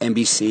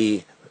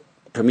 NBC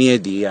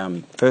premiered the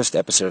first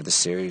episode of the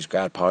series,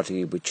 Grad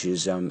Party, which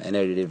is an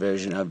edited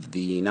version of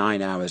the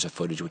 9 hours of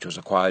footage which was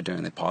acquired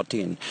during the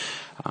party. And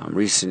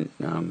recent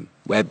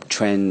web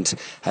trends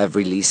have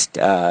released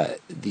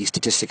the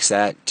statistics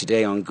that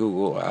today on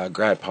Google,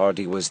 Grad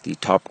Party was the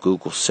top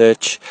Google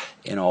search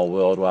in all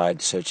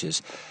worldwide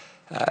searches.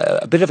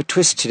 A bit of a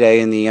twist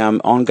today in the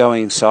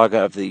ongoing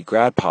saga of the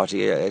grad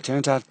party. It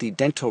turns out the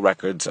dental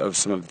records of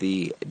some of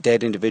the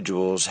dead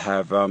individuals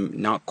have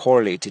not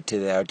correlated to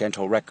their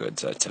dental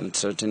records. It's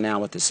uncertain now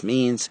what this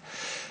means.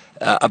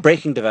 A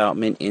breaking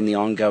development in the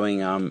ongoing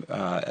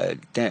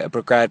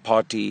grad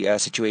party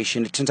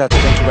situation. It turns out the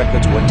dental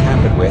records were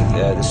tampered with.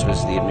 This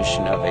was the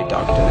admission of a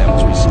doctor that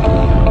was recently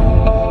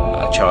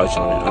charged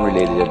on an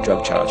unrelated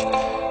drug charge.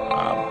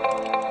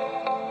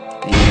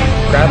 The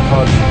grad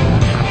party,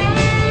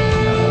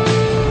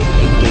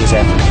 8 days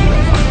after the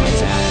final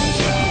exams,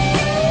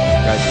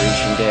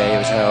 graduation day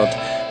was held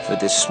for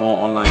this small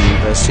online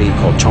university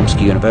called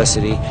Chomsky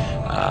University.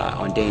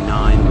 On day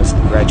 9 was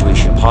the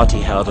graduation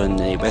party held in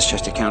the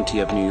Westchester County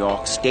of New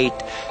York State,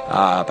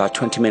 about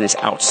 20 minutes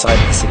outside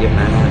of the city of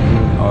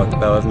Manhattan, or the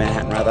borough of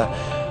Manhattan rather.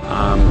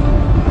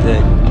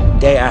 The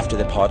day after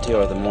the party,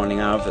 or the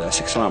morning of, a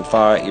 6-alarm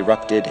fire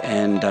erupted,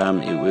 and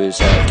it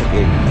took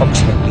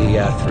approximately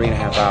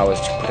 3.5 hours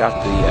to put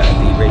out the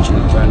raging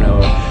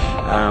inferno.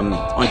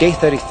 On day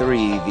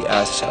 33,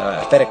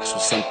 FedEx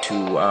was sent to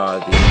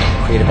the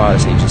Creative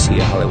Artists Agency,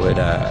 a Hollywood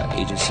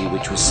agency,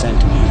 which was sent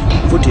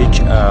footage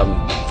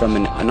from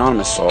an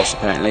anonymous source,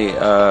 apparently,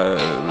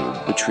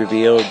 which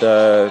revealed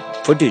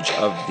footage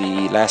of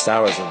the last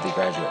hours of the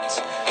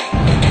graduates.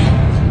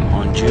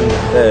 On June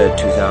 3rd,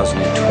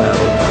 2012,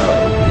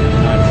 the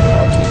night of the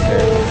party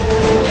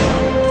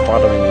occurred.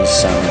 Following is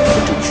some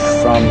footage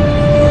from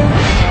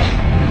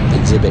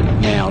exhibit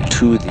mailed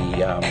to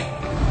the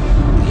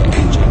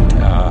agent.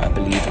 I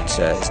believe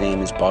his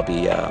name is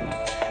Bobby.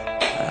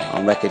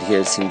 On record here,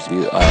 it seems to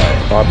be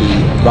Bobby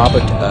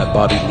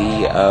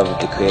Lee of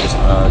the Creative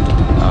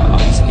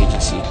Artists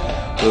Agency,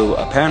 who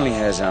apparently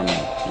has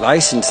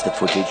licensed the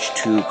footage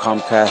to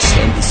Comcast,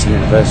 NBC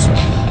Universal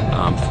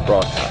for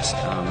broadcast.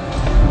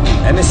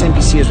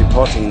 MSNBC is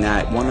reporting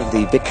that one of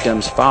the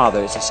victims'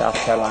 father is a South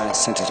Carolina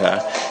senator,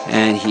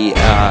 and he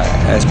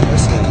has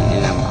personally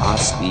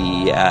asked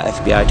the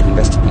FBI to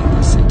investigate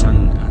this. It's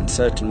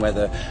uncertain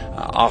whether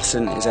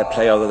arson is at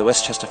play, although the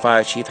Westchester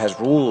Fire Chief has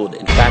ruled,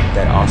 in fact,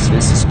 that arson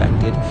is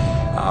suspected.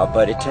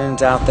 But it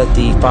turns out that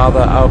the father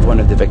of one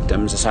of the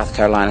victims, a South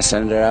Carolina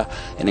senator,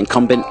 an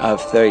incumbent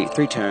of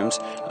 33 terms,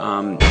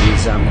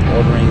 is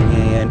ordering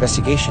an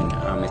investigation.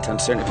 It's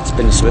uncertain if it's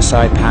been a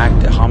suicide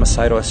pact, a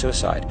homicide, or a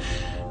suicide.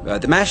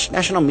 The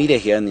national media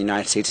here in the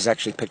United States has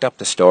actually picked up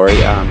the story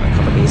a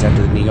couple of days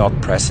after the New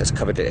York press has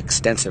covered it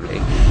extensively.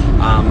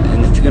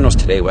 And the funerals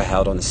today were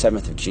held on the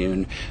 7th of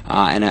June,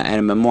 and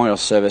a memorial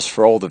service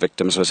for all the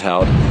victims was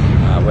held,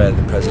 where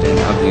the president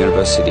of the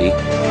university,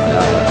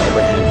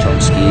 Abraham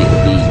Chomsky,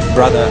 the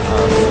brother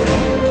of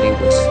the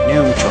linguist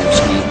Noam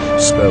Chomsky,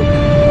 spoke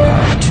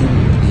to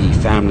the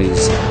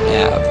families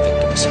of the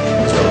victims,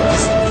 as well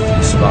as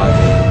the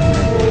surviving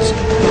members who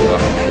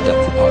headed up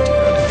the party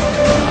earlier.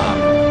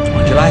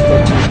 July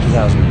 13,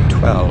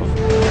 2012,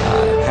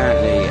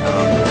 apparently the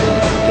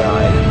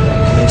FBI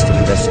commenced an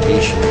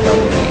investigation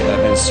regarding the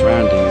events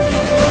surrounding the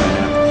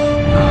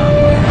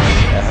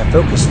have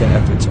focused their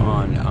efforts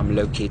on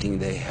locating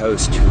the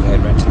host who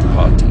had rented the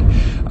party.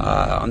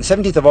 On the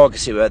 17th of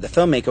August, the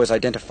filmmaker was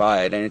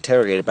identified and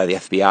interrogated by the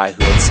FBI,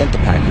 who had sent the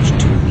package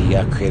to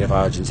the Creative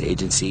Artists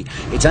Agency.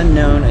 It's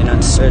unknown and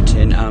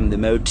uncertain the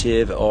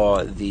motive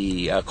or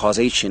the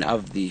causation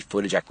of the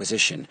footage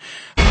acquisition.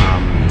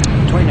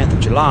 29th of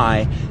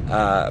July,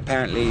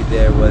 apparently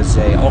there was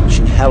an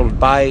auction held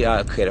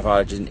by Creative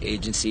Artists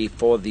Agency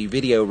for the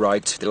video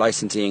rights, the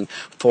licensing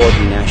for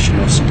the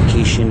national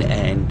syndication,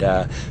 and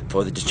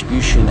for the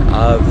distribution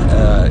of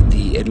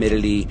the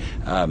admittedly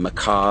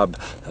macabre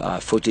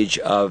footage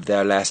of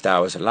their last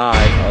hours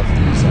alive of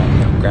these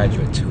young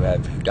graduates who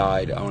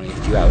died only a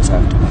few hours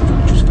after the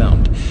footage was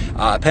filmed.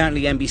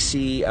 Apparently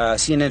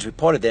CNN has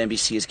reported that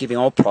NBC is giving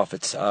all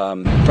profits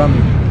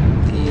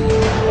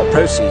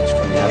proceeds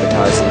from the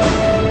advertising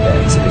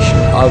and exhibition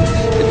of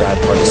the grad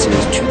party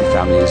series to the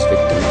families of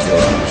victims.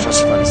 There's a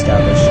trust fund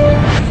established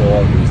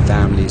for the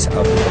families of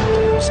the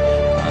victims who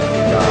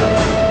died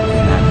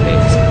in that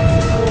phase.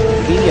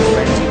 The media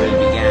frenzy really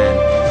began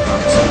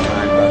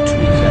sometime about 2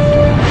 weeks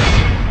after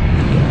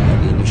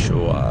the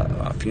initial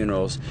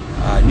funerals.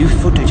 New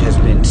footage has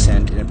been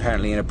sent, and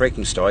apparently in a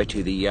breaking story,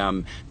 to the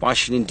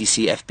Washington,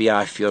 D.C.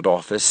 FBI field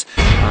office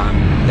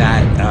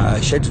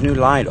that sheds new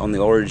light on the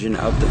origin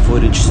of the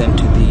footage sent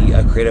to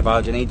the Creative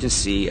Artists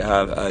Agency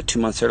 2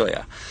 months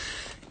earlier.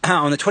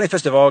 On the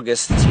 21st of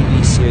August, the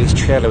TV series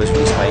trailer was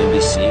released by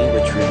NBC,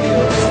 which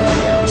reveals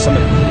some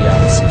of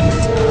the scenes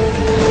of the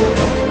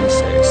upcoming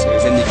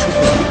series. And the truth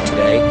was leaked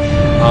today.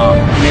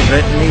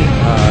 Inadvertently,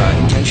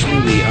 intentionally,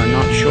 we are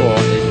not sure.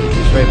 It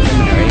is very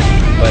preliminary,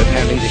 but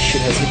apparently the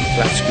shit has hit the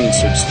flat screen,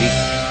 so to speak.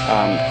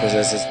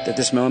 Because at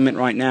this moment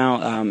right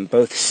now,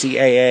 both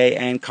CAA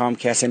and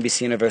Comcast,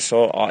 NBC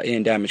Universal are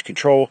in damage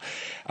control.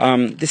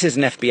 This is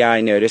an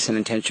FBI notice and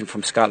intention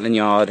from Scotland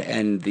Yard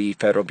and the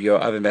Federal Bureau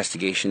of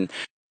Investigation.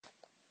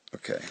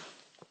 Okay.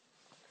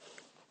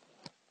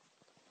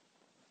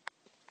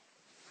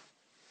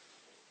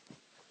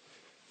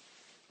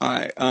 All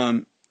right.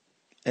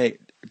 Hey,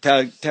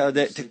 tell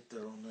that.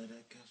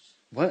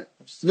 What?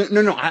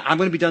 No. I'm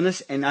going to be done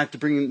this, and I have to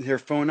bring her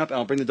phone up, and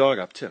I'll bring the dog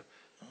up too.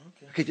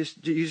 Okay,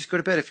 you just go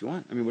to bed if you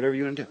want. I mean, whatever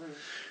you want to do.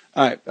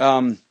 All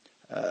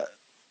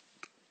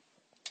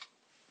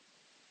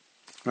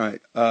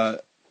right.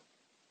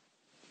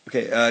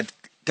 Okay.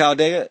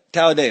 Talladega.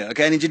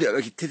 Okay, I need you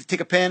to take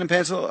a pen and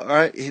pencil. All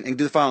right, and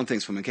do the following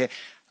things for me. Okay.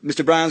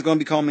 Mr. Brown's going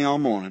to be calling me all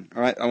morning.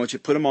 All right. I want you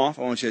to put him off.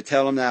 I want you to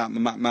tell him that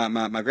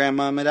my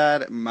grandmama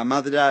died, my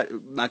mother died,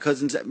 my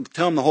cousins.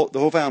 Tell him the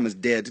whole family's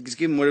dead. Just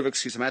give him whatever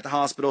excuse. I'm at the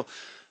hospital.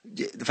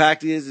 The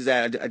fact is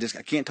that I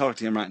can't talk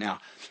to him right now.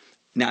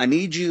 Now I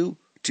need you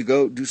to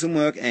go do some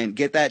work and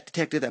get that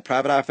detective, that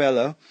private eye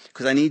fellow,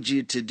 because I need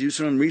you to do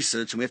some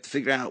research, and we have to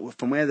figure out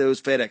from where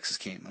those FedExes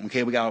came.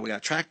 Okay, we got to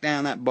track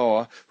down that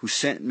bar who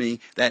sent me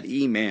that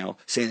email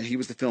saying that he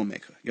was the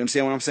filmmaker. You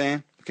understand what I'm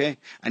saying? Okay,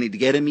 I need to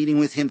get a meeting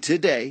with him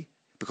today,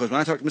 because when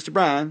I talk to Mr.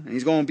 Brown, and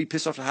he's going to be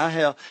pissed off to high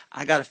hell,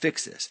 I got to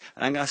fix this,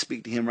 and I got to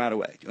speak to him right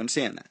away. Do you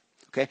understand that?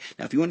 Okay,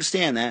 now if you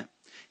understand that,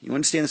 you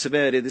understand the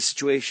severity of this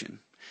situation,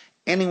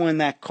 anyone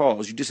that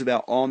calls, you disavow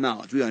all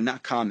knowledge. We are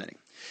not commenting,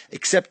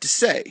 except to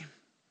say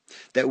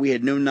that we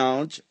had no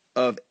knowledge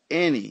of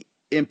any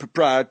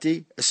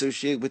impropriety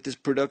associated with this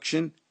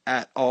production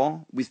at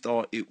all. We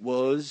thought it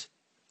was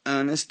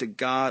honest to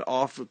God,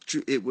 awful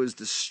truth. It was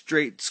the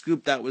straight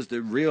scoop. That was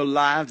the real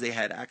lives. They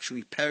had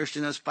actually perished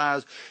in those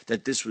fires.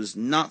 That this was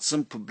not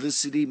some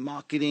publicity,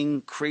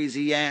 marketing,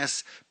 crazy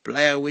ass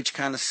Blair Witch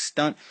kind of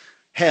stunt.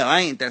 Hell,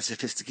 I ain't that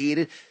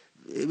sophisticated.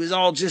 It was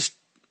all just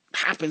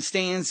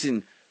happenstance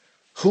and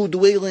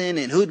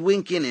hoodwinkling and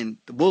hoodwinking and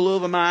the wool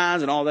over my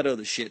eyes and all that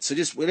other shit. So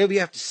just whatever you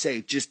have to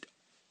say, just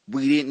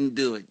we didn't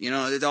do it. You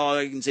know, that's all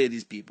I can say to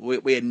these people.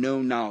 We had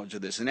no knowledge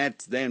of this, and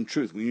that's the damn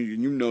truth. You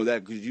know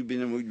that because you've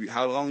been.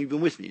 How long you been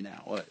with me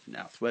now? What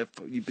now?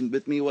 You've been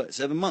with me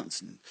 7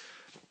 months? And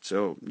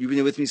so you've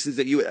been with me since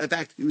that. In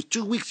fact, it was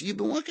 2 weeks you've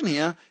been working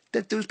here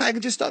that those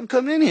packages started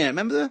coming in here.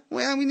 Remember?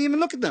 Well, we didn't even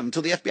look at them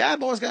until the FBI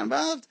boys got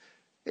involved,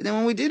 and then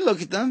when we did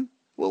look at them.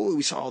 Well,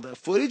 we saw the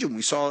footage,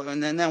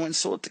 and then I went and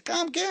sold it to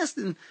Comcast,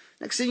 and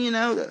next thing you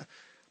know, the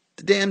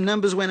damn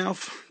numbers went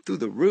off through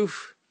the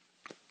roof.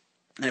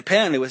 And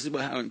apparently this is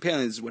what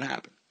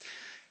happened.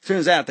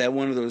 Turns out that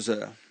one of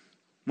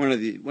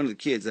the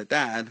kids that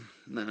died,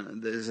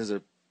 this is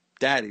a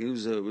daddy who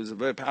was a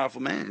very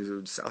powerful man. He was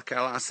a South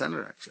Carolina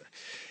senator actually,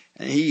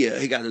 and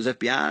he got those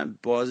FBI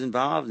boys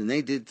involved, and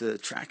they did the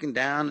tracking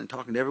down and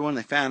talking to everyone.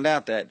 They found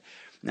out that.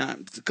 Now,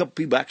 a couple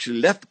people actually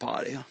left the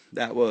party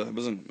that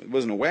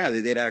wasn't aware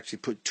that they'd actually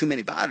put too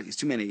many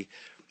bodies,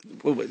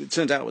 well, it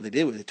turns out what they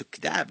did was they took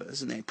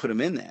cadavers and they put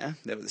them in there.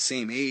 They were the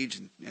same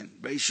age and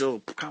racial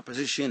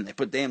composition. They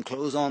put damn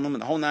clothes on them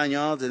and the whole 9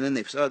 yards, and then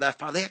they saw that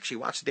fire. They actually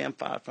watched the damn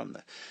fire from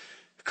the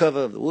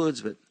cover of the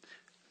woods, but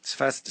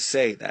suffice it to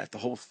say that the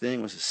whole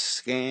thing was a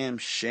scam,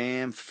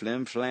 sham,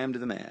 flim-flam to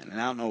the man. And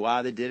I don't know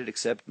why they did it,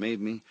 except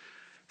made me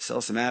sell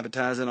some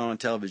advertising on a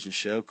television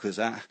show, because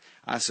I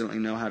certainly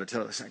know how to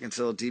tell us. I can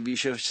sell a TV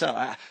show. So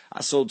I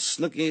sold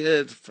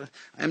Snooky for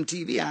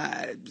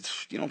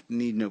MTV. You don't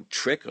need no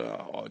trick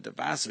or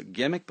device or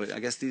gimmick, but I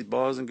guess these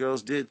boys and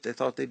girls did. They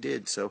thought they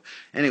did. So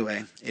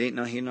anyway, it ain't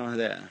no here nor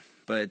there.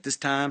 But at this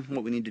time,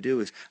 what we need to do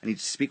is I need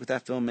to speak with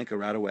that filmmaker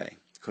right away,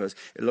 because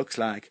it looks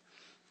like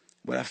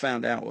what I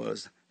found out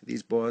was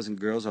these boys and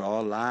girls are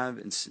all alive,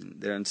 and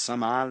they're in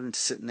some island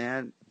sitting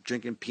there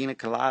drinking pina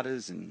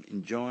coladas and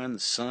enjoying the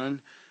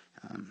sun.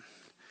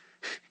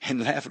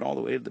 And laughing all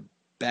the way to the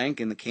bank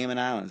in the Cayman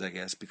Islands, I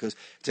guess, because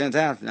it turns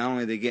out not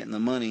only are they getting the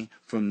money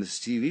from this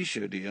TV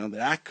show deal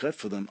that I cut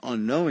for them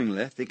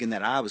unknowingly, thinking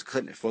that I was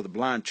cutting it for the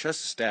blind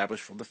trust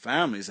established for the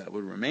families that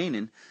were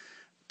remaining,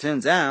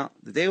 turns out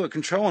that they were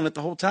controlling it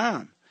the whole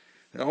time.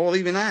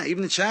 Even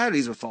the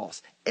charities were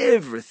false.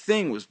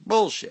 Everything was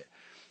bullshit.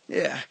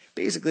 Yeah,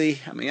 basically,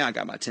 I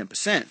got my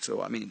 10%,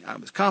 so, I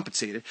was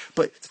compensated,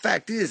 but the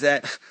fact is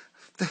that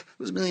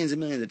those millions and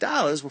millions of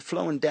dollars were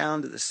flowing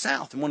down to the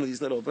south in one of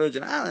these little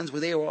Virgin Islands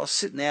where they were all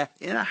sitting there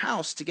in a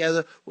house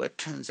together, where it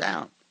turns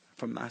out,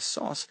 from my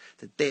source,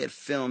 that they had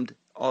filmed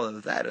all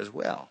of that as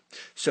well.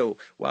 So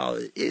while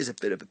it is a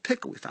bit of a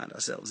pickle we find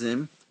ourselves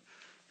in,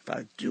 if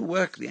I do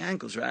work the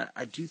angles right,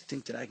 I do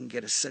think that I can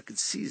get a second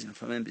season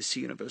from NBC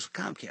Universal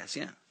Comcast,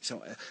 yeah.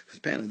 So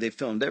apparently they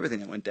filmed everything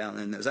that went down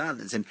in those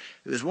islands, and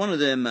it was one of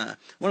them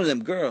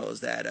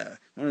girls that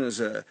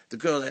the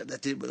girl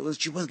that did,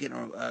 she wasn't getting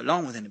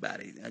along with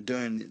anybody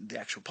during the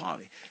actual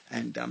party,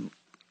 and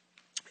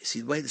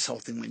see the way this whole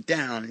thing went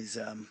down is.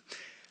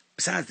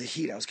 Besides the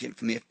heat I was getting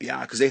from the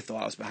FBI, because they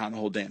thought I was behind the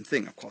whole damn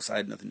thing. Of course, I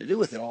had nothing to do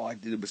with it. All I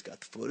did was got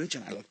the footage,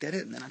 and I looked at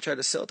it, and then I tried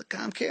to sell it to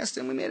Comcast,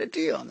 and we made a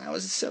deal. And that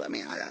was so.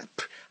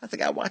 I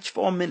think I watched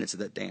 4 minutes of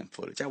that damn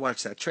footage. I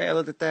watched that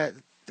trailer that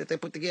they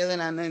put together,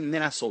 and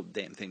then I sold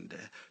the damn thing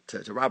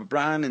to Robert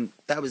Bryan, and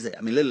that was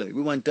it. Literally,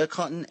 we went duck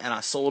hunting, and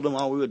I sold them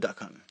while we were duck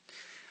hunting.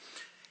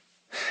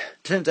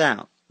 Turns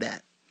out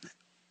that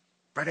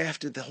right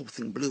after the whole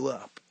thing blew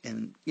up,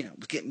 and it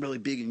was getting really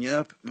big in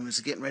Europe, and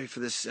was getting ready for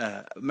this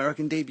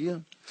American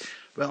debut,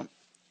 well,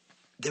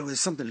 there was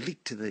something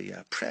leaked to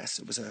the press.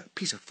 It was a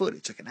piece of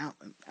footage, like an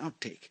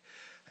outtake,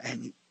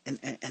 and and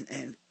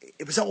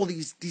it was all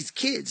these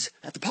kids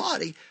at the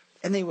party,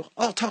 and they were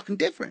all talking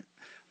different.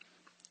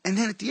 And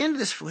then at the end of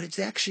this footage,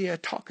 they actually are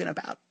talking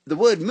about, the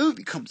word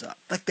movie comes up,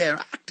 like they're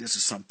actors or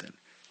something.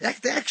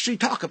 They actually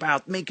talk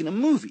about making a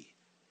movie.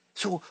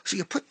 So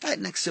you put that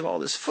next to all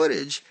this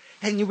footage,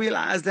 and you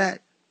realize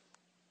that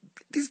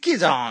these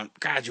kids aren't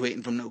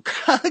graduating from no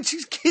college.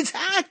 These kids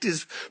are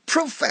actors,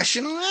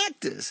 professional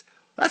actors.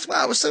 That's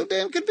why it was so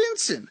damn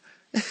convincing.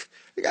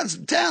 They got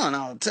some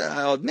talent,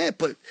 I'll admit,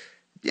 but,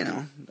 you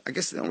know, I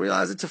guess they don't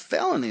realize it's a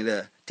felony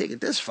to take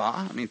it this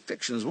far. I mean,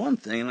 fiction is one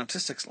thing, and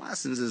artistic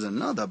license is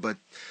another, but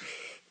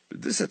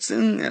this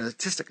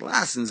artistic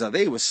license,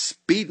 they were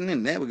speeding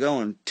and they were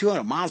going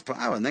 200 miles per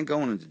hour and then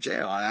going into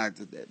jail. I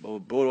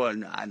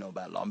know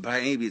about law,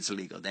 but maybe it's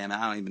illegal. Damn,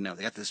 I don't even know.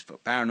 They got this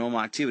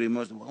paranormal activity,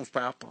 most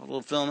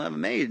powerful film ever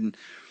made, and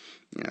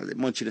you know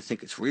they want you to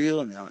think it's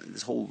real, and you know,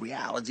 this whole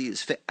reality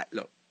is fake.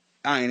 Look,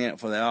 I ain't in it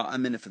for that.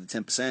 I'm in it for the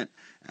 10%.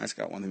 I just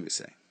got one thing to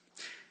say.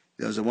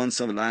 There's a one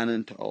silver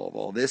lining to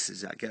all this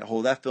is I get a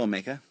hold of that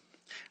filmmaker,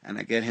 and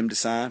I get him to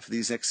sign for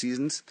these next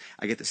seasons.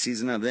 I get the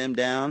season of them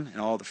down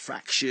and all the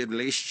fractured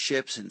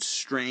relationships and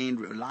strained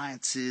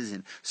reliances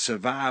and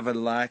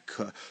survivor-like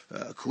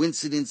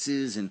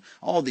coincidences and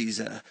all these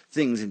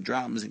things and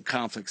dramas and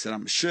conflicts that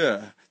I'm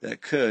sure that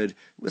occurred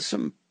with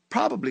some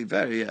probably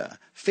very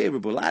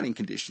favorable lighting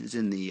conditions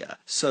in the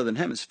southern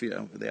hemisphere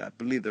where I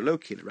believe they're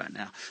located right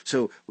now.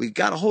 So we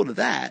got a hold of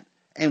that.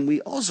 And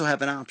we also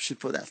have an option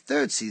for that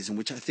third season,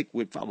 which I think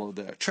would follow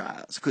the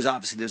trials, because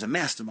obviously there's a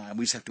mastermind.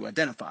 We just have to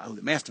identify who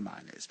the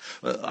mastermind is.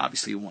 Well,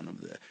 obviously, one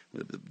of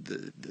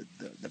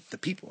the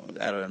people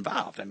that are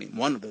involved. I mean,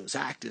 one of those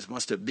actors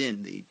must have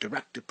been the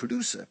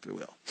director-producer, if you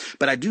will.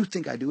 But I do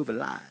think I do have a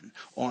line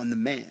on the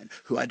man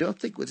who I don't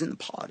think was in the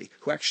party,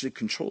 who actually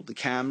controlled the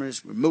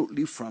cameras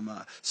remotely from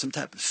some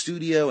type of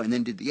studio and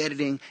then did the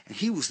editing, and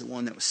he was the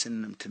one that was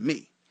sending them to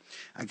me.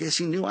 I guess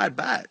he knew I'd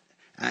buy it.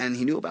 And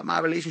he knew about my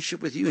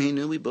relationship with you. He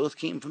knew we both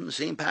came from the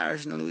same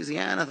parish in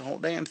Louisiana, the whole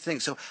damn thing.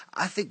 So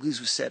I think these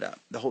were set up,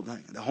 the whole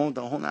thing, the whole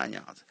 9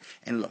 yards.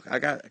 And look, I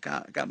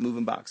got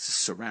moving boxes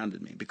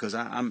surrounded me because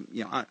I'm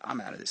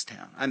out of this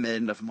town. I made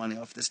enough money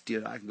off this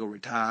deal. I can go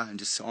retire and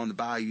just sit on the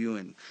bayou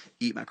and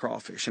eat my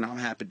crawfish, and I'm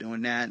happy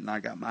doing that. And I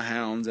got my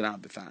hounds, and I'll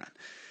be fine.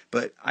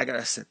 But I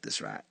gotta set this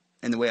right.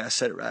 And the way I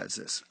set it right is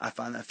this: I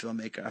find that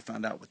filmmaker. I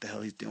found out what the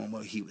hell he's doing,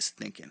 what he was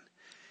thinking.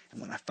 And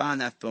when I find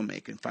that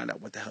filmmaker and find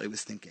out what the hell he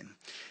was thinking,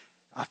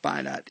 I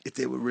find out if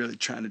they were really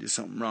trying to do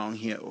something wrong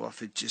here or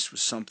if it just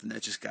was something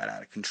that just got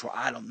out of control.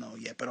 I don't know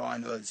yet, but all I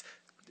know is,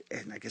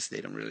 and I guess they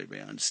don't really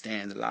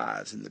understand the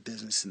lives and the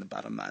business and the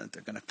bottom line that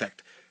they're going to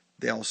affect.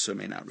 They also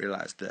may not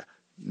realize the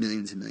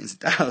millions and millions of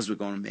dollars we're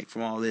going to make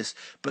from all this.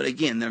 But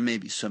again, there may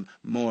be some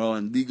moral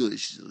and legal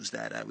issues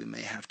that we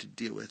may have to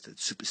deal with that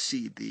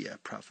supersede the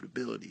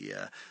profitability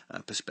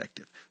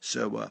perspective.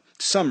 So to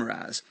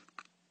summarize,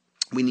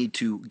 we need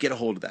to get a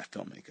hold of that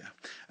filmmaker.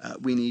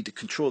 We need to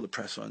control the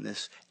press on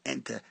this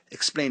and to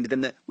explain to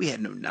them that we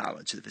had no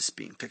knowledge of this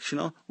being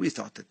fictional. We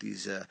thought that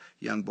these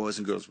young boys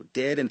and girls were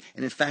dead, and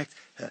in fact,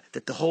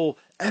 that the whole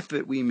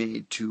effort we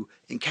made to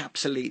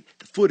encapsulate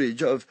the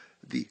footage of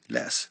the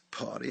last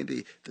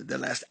party, the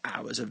last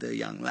hours of their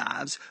young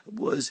lives,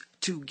 was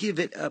to give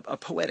it a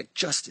poetic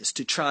justice,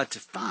 to try to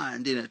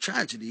find in a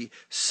tragedy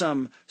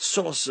some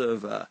source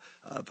of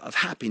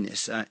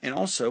happiness, and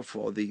also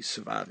for the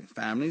surviving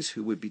families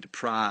who would be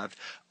deprived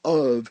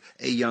of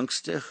a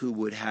youngster who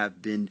would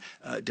have been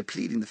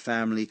depleting the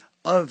family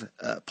of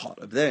part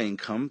of their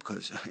income,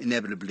 because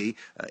inevitably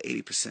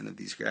 80% of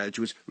these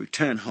graduates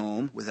return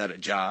home without a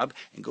job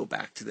and go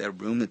back to their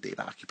room that they've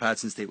occupied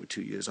since they were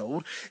 2 years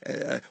old.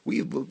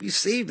 We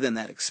saved them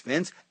that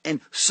expense and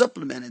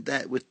supplemented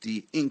that with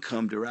the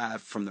income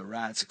derived from the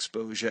rights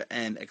exposure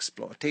and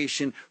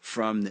exploitation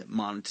from the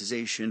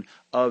monetization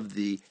of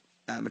the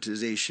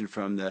amortization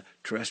from the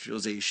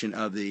terrestrialization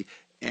of the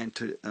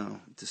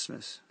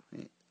dismiss.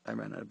 I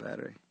ran out of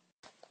battery.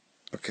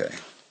 Okay.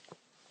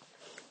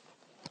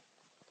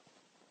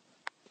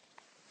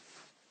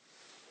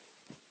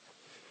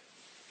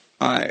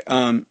 All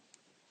right.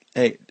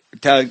 Hey,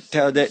 tell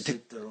that.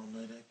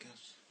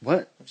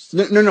 What?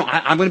 No.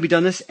 I'm going to be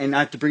done this, and I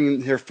have to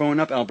bring her phone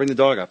up, and I'll bring the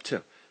dog up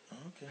too.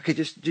 Okay.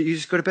 You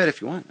just go to bed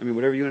if you want. I mean,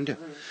 whatever you want to do.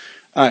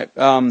 All right.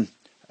 All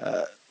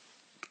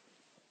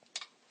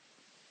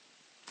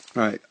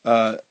right.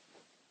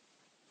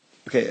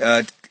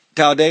 Okay.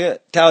 Talladega.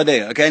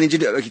 Okay, I need you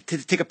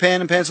to take a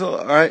pen and pencil.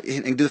 All right,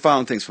 and do the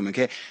following things for me.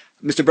 Okay.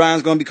 Mr.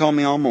 Brown's going to be calling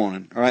me all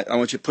morning, all right? I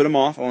want you to put him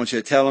off. I want you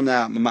to tell him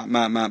that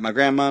my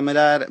grandmama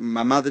died,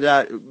 my mother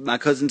died, my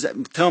cousins,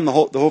 tell him the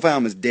whole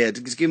family's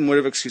dead. Just give him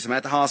whatever excuse. I'm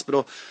at the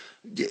hospital.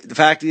 The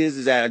fact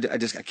is that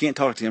I can't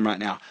talk to him right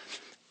now.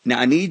 Now,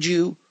 I need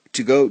you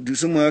to go do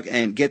some work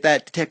and get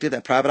that detective,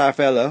 that private eye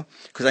fellow,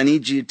 because I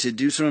need you to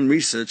do some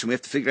research, and we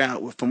have to figure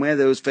out from where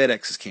those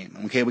FedExes came.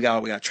 Okay, we got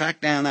to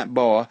track down that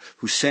boy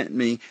who sent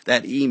me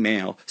that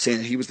email saying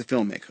that he was the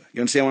filmmaker.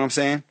 You understand what I'm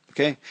saying?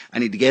 Okay, I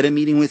need to get a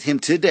meeting with him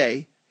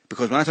today,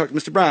 because when I talk to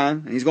Mr.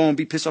 Brown, and he's going to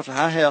be pissed off to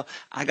high hell,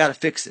 I got to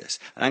fix this,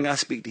 and I got to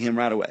speak to him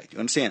right away. Do you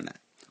understand that?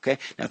 Okay?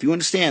 Now, if you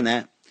understand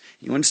that,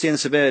 you understand the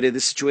severity of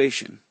this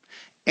situation,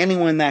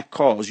 anyone that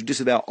calls, you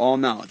disavow all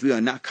knowledge. We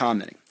are not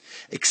commenting,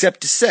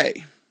 except to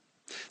say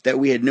that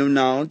we had no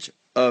knowledge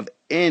of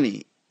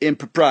any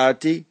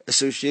impropriety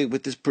associated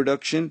with this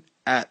production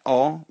at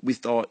all. We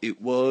thought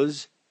it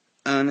was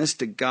honest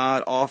to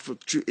God awful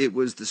truth. It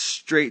was the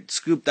straight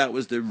scoop. That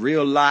was the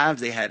real lives.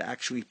 They had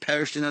actually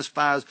perished in those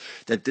fires.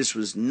 That this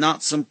was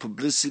not some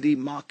publicity,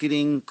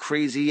 marketing,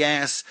 crazy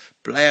ass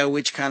Blair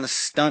Witch kind of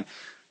stunt.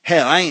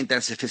 Hell, I ain't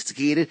that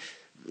sophisticated.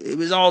 It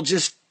was all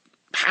just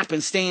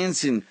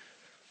happenstance and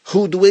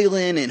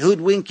hoodwinkling and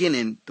hoodwinking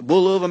and the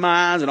wool over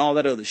my eyes and all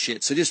that other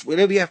shit. So just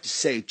whatever you have to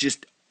say,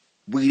 just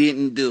we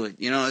didn't do it.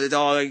 You know, that's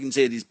all I can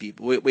say to these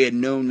people. We had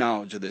no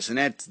knowledge of this, and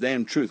that's the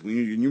damn truth.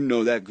 You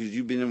know that because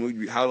you've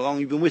been. How long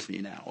you been with me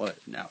now? What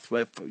now?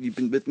 You've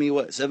been with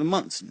me 7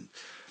 months? And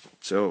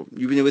so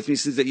you've been with me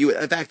since that.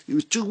 In fact, it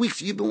was 2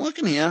 weeks you've been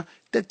working here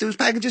that those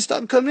packages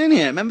started coming in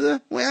here. Remember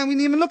that? Well, we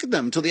didn't even look at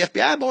them until the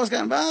FBI boys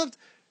got involved,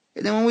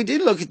 and then when we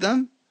did look at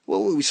them,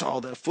 well, we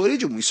saw the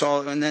footage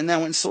and then I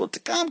went and sold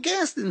it to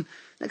Comcast, and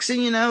next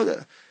thing you know,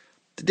 the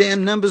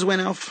damn numbers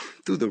went off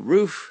through the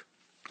roof.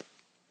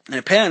 And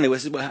apparently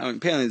this is what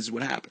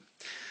happened.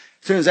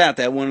 Turns out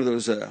that one of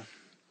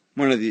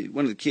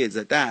the kids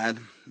that died,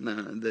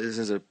 this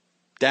is a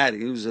daddy.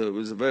 He was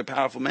a very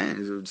powerful man.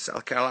 He was a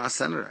South Carolina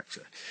senator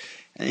actually,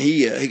 and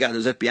he got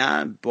those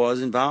FBI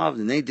boys involved,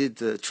 and they did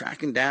the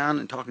tracking down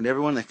and talking to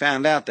everyone. They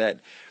found out that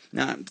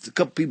now a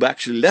couple people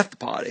actually left the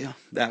party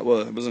that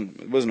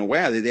wasn't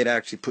aware that they'd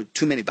actually put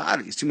too many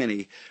bodies,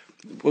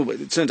 Well,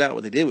 it turns out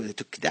what they did was they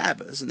took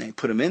cadavers and they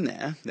put them in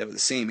there. They were the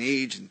same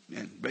age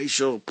and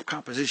racial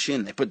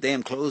composition. They put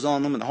damn clothes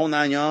on them and the whole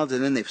 9 yards.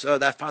 And then they saw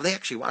that fire. They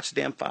actually watched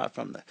the damn fire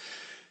from the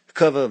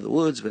cover of the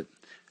woods. But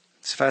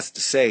suffice it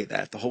to say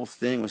that the whole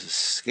thing was a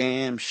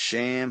scam,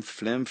 sham,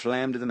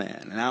 flim-flam to the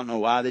man. And I don't know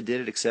why they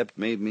did it except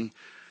made me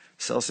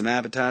sell some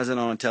advertising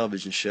on a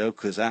television show,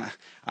 because I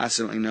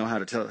certainly know how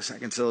to tell. I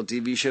can sell a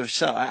TV show.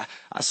 So I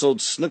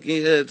sold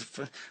Snooky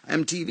for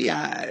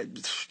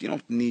MTV. You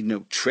don't need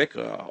no trick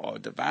or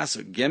device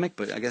or gimmick,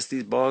 but I guess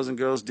these boys and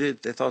girls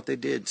did. They thought they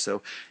did.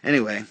 So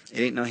anyway,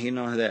 it ain't no here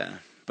nor there.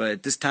 But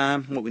at this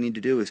time, what we need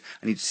to do is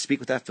I need to speak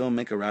with that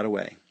filmmaker right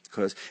away,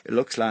 because it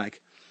looks like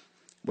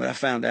what I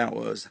found out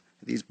was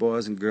these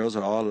boys and girls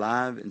are all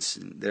alive, and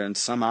they're in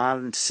some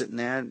island sitting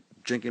there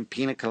drinking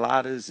pina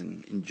coladas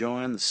and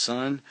enjoying the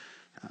sun.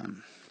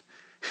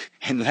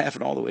 And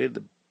laughing all the way to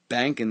the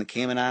bank in the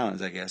Cayman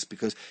Islands, I guess,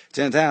 because it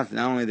turns out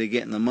not only are they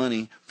getting the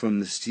money from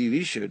this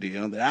TV show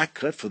deal that I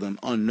cut for them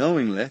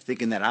unknowingly,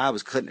 thinking that I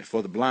was cutting it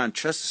for the blind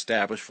trust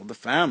established for the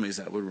families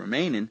that were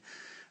remaining,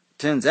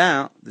 turns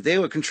out that they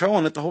were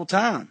controlling it the whole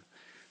time.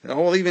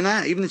 Even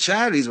the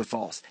charities were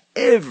false.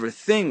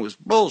 Everything was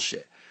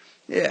bullshit.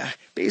 Yeah,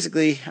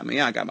 basically,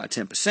 I got my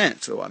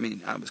 10%, so,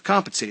 I was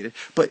compensated,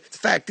 but the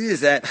fact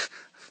is that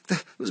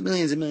those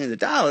millions and millions of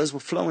dollars were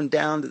flowing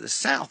down to the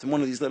south in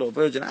one of these little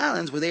Virgin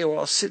Islands where they were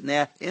all sitting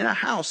there in a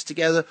house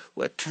together,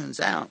 where it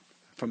turns out,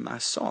 from my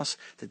source,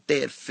 that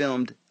they had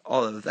filmed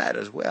all of that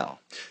as well.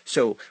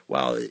 So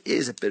while it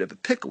is a bit of a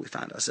pickle we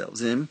find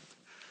ourselves in,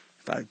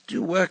 if I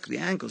do work the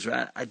angles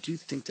right, I do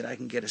think that I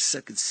can get a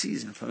second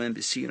season from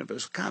NBC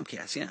Universal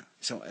Comcast, yeah.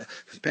 So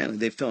apparently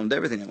they filmed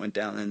everything that went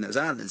down in those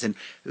islands, and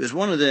it was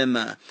one of them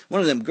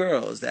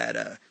girls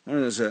that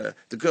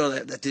the girl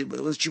that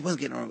did, she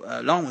wasn't getting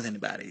along with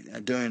anybody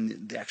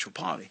during the actual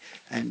party,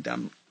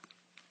 and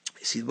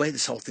see the way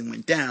this whole thing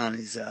went down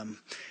is.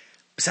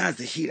 Besides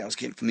the heat I was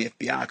getting from the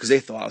FBI, because they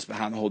thought I was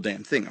behind the whole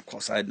damn thing. Of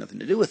course, I had nothing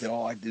to do with it.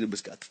 All I did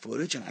was got the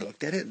footage, and I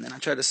looked at it, and then I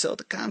tried to sell it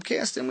to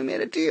Comcast, and we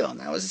made a deal.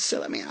 And that was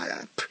silly.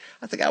 I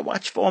think I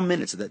watched 4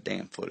 minutes of that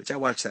damn footage. I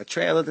watched that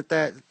trailer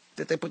that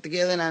they put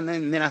together, and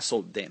then I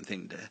sold the damn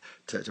thing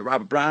to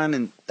Robert Bryan,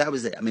 and that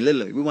was it.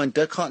 Literally, we went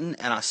duck hunting,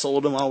 and I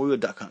sold them while we were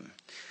duck hunting.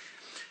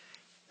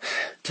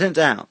 Turns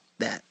out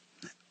that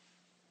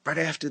right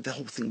after the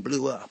whole thing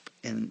blew up,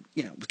 and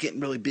it was getting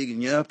really big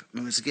in Europe,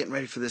 and it was getting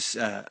ready for this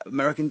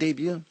American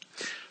debut.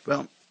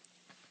 Well,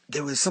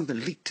 there was something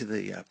leaked to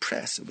the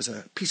press. It was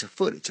a piece of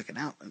footage, like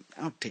an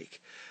outtake,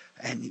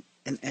 and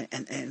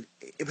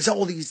it was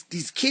all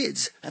these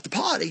kids at the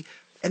party,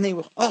 and they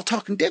were all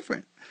talking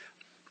different.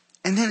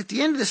 And then at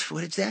the end of this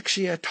footage, they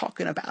actually are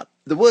talking about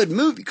the word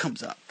movie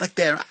comes up, like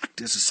they're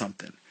actors or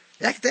something.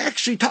 They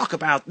actually talk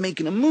about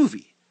making a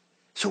movie.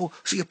 So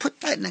you put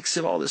that next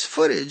to all this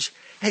footage,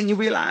 and you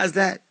realize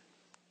that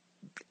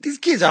these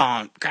kids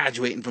aren't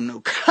graduating from no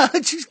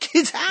college. These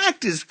kids are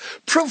actors,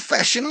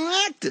 professional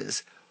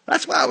actors.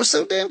 That's why I was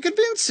so damn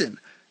convincing.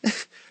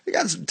 They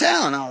got some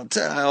talent,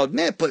 I'll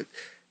admit, but,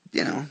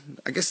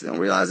 I guess they don't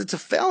realize it's a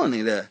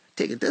felony to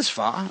take it this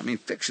far.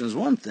 Fiction is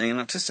one thing, and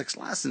artistic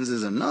license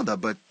is another,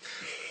 but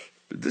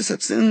this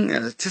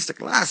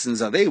artistic license,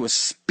 they were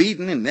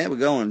speeding and they were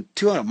going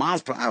 200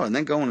 miles per hour and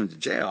then going into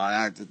jail.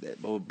 I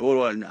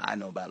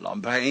know about law,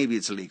 but maybe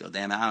it's illegal.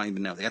 Damn, I don't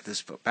even know. They got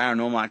this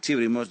Paranormal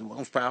Activity, most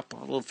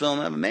powerful film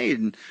ever made,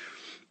 and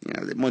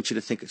they want you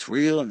to think it's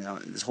real, and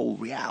this whole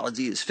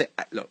reality is fake.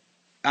 Look,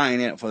 I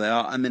ain't in it for that.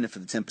 I'm in it for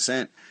the 10%.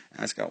 And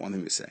I just got one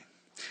thing to say.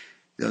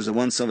 there's a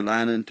one silver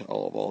lining to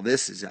all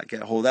this is I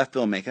get a hold of that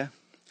filmmaker,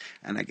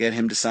 and I get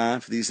him to sign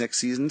for these next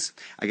seasons.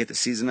 I get the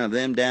season of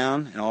them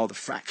down and all the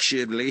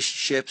fractured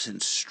relationships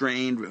and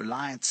strained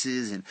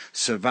reliances and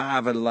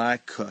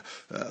survivor-like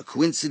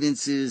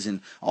coincidences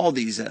and all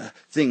these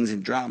things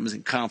and dramas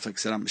and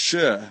conflicts that I'm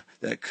sure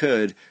that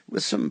occurred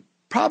with some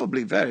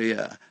probably very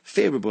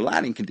favorable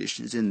lighting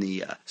conditions in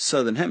the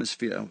southern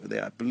hemisphere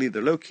where I believe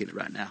they're located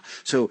right now.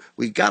 So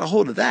we got a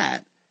hold of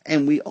that.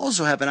 And we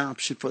also have an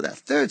option for that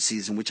third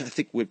season, which I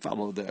think would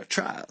follow their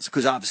trials,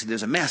 because obviously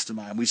there's a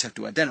mastermind. We just have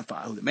to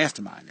identify who the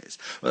mastermind is.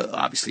 Well,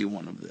 obviously,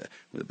 one of the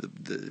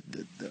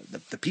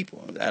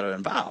people that are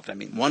involved. I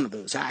mean, one of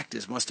those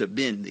actors must have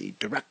been the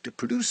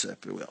director-producer,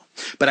 if you will.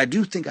 But I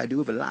do think I do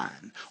have a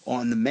line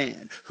on the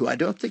man who I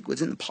don't think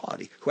was in the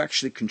party, who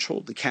actually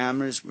controlled the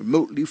cameras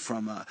remotely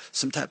from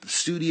some type of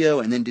studio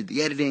and then did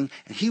the editing,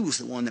 and he was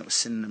the one that was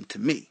sending them to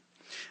me.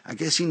 I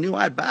guess he knew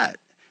I'd buy it.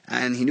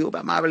 And he knew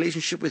about my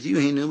relationship with you.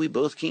 He knew we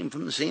both came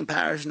from the same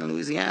parish in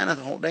Louisiana,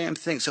 the whole damn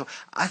thing. So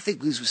I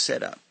think these was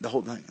set up, the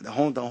whole thing, the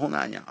whole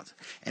 9 yards.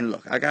 And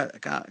look, I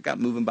got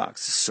moving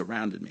boxes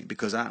surrounded me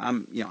because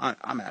I'm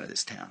out of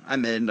this town. I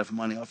made enough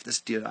money off this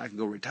deal. I can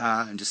go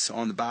retire and just sit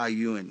on the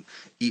bayou and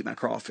eat my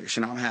crawfish,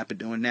 and I'm happy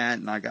doing that.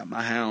 And I got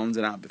my hounds,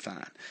 and I'll be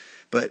fine.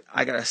 But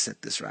I gotta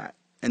set this right.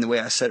 And the way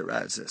I set it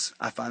right is this: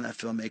 I find that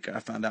filmmaker.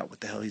 I found out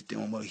what the hell he's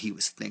doing, what he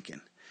was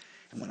thinking.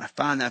 And when I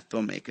find that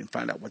filmmaker and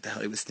find out what the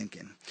hell he was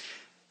thinking,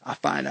 I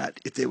find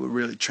out if they were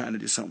really trying to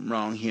do something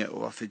wrong here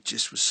or if it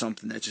just was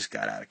something that just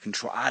got out of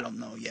control. I don't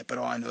know yet, but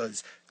all I know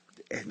is,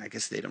 and I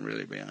guess they don't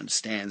really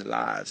understand the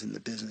lives and the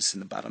business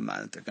and the bottom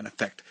line that they're going to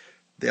affect.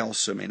 They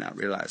also may not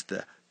realize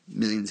the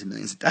millions and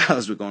millions of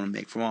dollars we're going to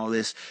make from all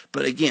this.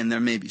 But again, there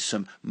may be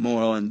some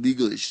moral and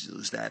legal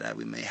issues that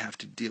we may have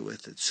to deal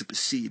with that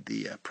supersede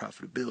the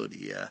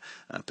profitability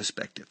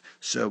perspective.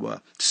 So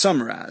to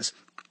summarize,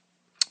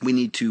 we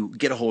need to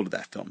get a hold of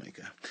that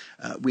filmmaker.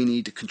 We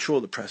need to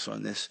control the press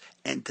on this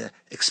and to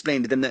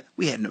explain to them that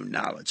we had no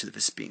knowledge of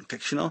this being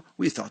fictional.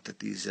 We thought that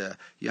these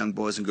young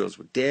boys and girls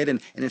were dead, and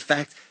in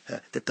fact,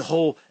 that the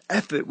whole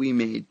effort we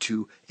made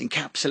to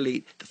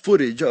encapsulate the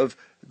footage of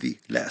the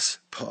last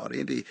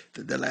party,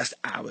 the last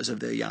hours of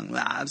their young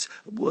lives,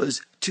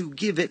 was to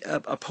give it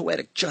a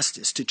poetic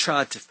justice, to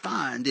try to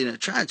find in a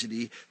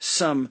tragedy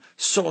some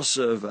source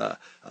of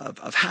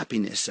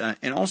happiness,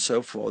 and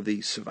also for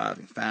the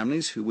surviving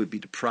families who would be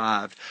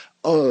deprived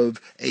of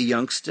a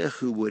youngster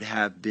who would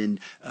have been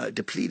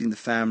depleting the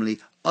family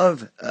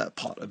of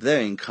part of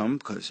their income,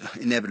 because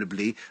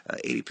inevitably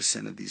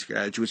 80% of these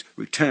graduates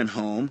return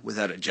home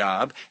without a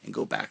job and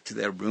go back to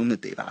their room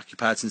that they've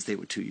occupied since they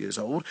were 2 years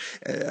old.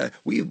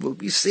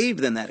 We saved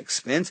them that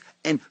expense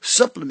and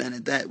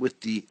supplemented that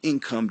with the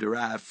income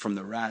derived from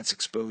the rights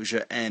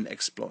exposure and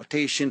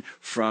exploitation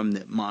from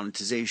the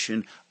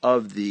monetization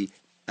of the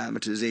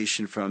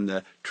amortization from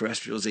the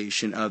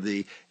terrestrialization of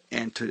the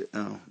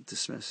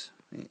dismiss.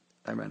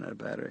 I ran out of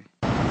battery.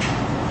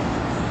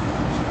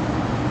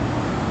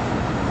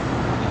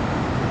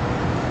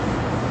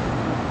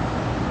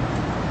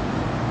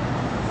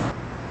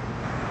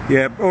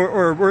 Yeah,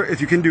 or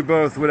if you can do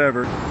both,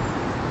 whatever.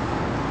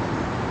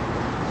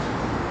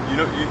 You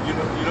know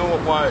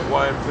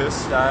why I'm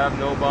pissed? I have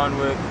no bond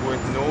with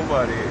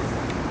nobody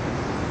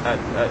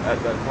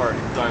at that party.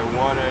 I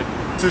wanted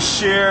to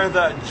share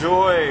that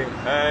joy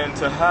and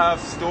to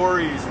have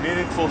stories,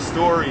 meaningful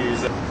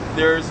stories.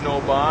 There's no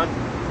bond.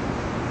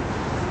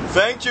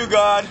 Thank you,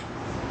 God.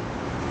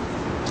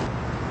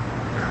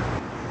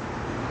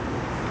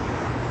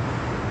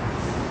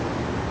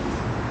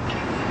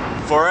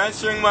 For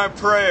answering my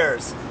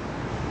prayers.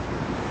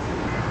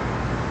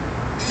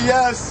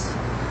 Yes,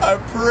 I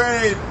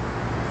prayed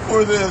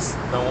for this.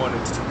 I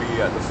wanted to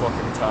be at the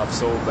fucking top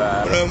so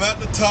bad. But I'm at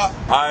the top.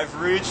 I've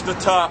reached the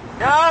top.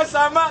 Yes,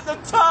 I'm at the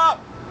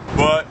top.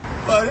 But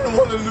I didn't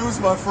want to lose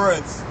my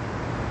friends.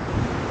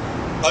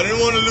 I didn't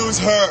want to lose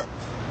her.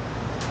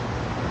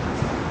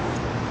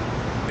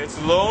 It's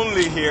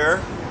lonely here.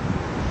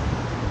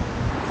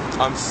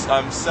 I'm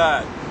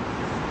sad.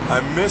 I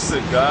miss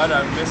it, God.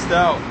 I missed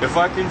out. If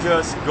I can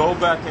just go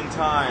back in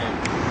time,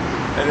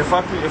 and if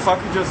I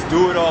could just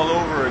do it all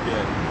over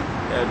again,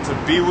 and to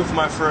be with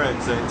my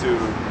friends, and to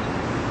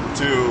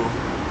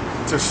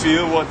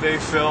feel what they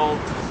felt.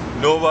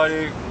 No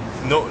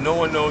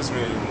one knows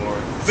me anymore.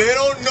 They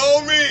don't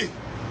know me.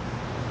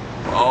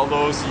 All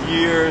those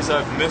years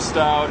I've missed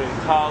out in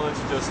college,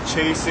 just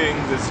chasing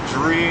this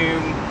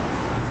dream.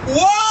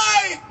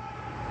 Why?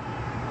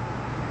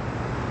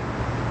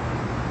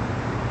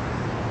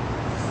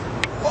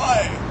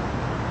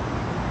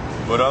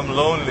 But I'm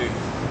lonely.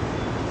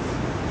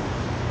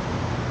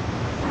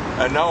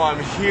 And now I'm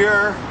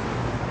here.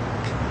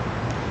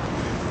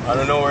 I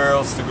don't know where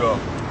else to go.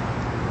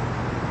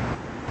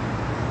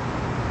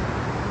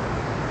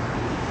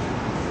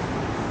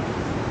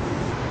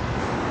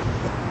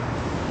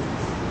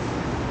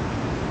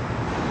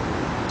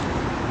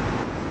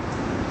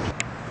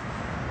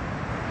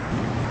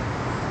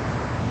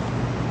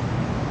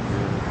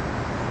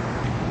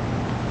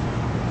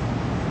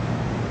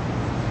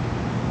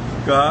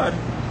 God,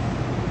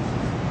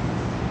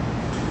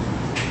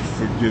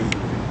 forgive me.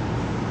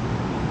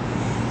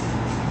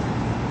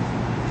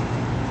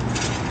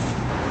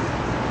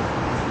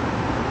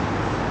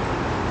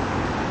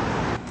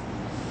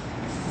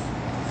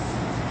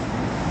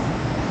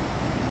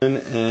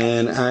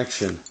 And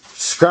action.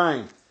 She's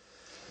crying.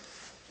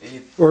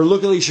 Or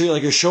look at you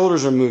like your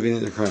shoulders are moving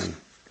and they're crying.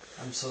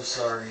 I'm so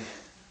sorry.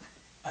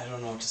 I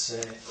don't know what to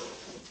say.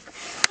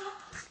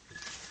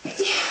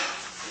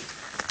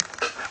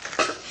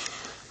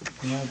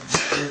 You know,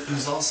 it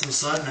was all so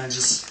sudden. I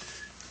just...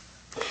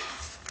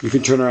 You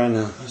can turn around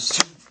now. I was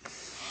too...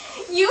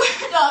 You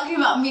were talking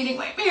about meeting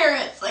my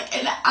parents like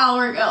an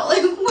hour ago.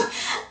 Like, what?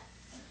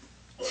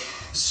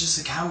 It's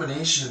just a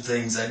combination of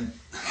things. I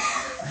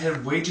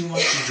had way too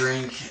much to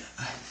drink.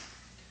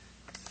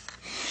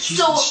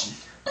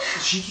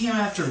 She came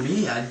after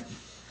me. I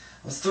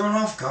was thrown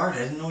off guard. I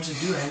didn't know what to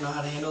do. I didn't know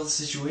how to handle the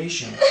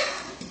situation.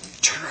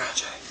 Turn around,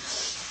 Jay.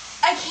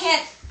 I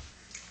can't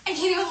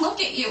even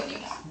look at you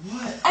anymore.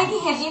 What? I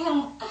can't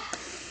even...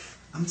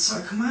 I'm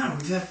sorry. Come on.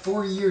 We've had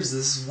 4 years.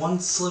 This is one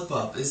slip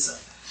up. It's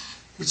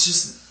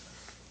just...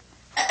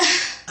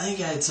 I think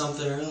I had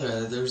something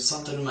earlier. There was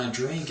something in my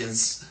drink. I'm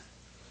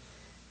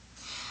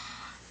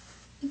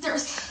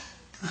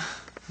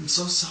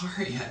so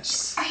sorry.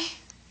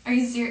 Are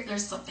you serious?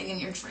 There's something in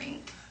your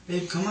drink.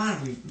 Babe, come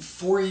on.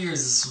 4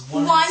 years. This is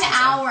 1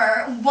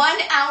 hour.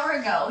 1 hour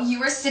ago, you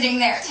were sitting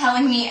there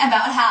telling me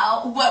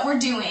about what we're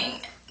doing,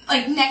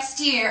 like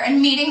next year,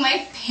 and meeting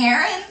my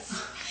parents.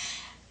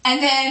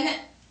 And then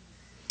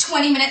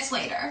 20 minutes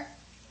later.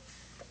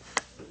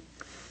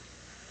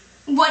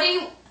 What do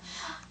you...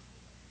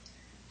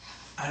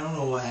 I don't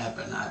know what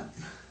happened. I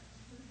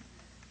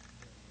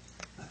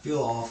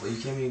feel awful.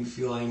 You can't make me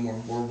feel any more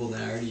horrible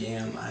than I already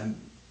am.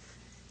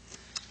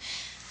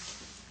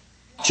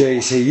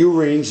 Jay, say you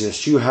arranged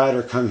this. You had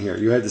her come here.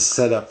 You had this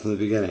set up from the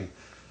beginning.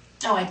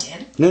 Oh, I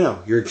did?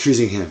 No, you're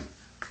accusing him.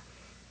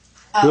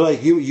 Oh. You're like,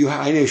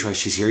 I know why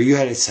she's here. You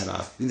had it set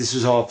up. This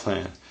was all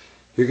planned.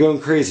 You're going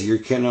crazy. You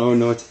can't know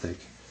what to think.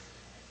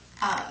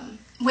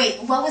 Wait,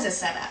 what was it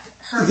set up?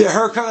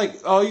 Her kind of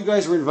like, all you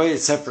guys were invited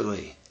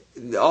separately.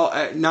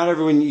 Not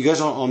everyone, you guys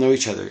don't all know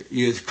each other.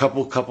 You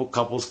couples.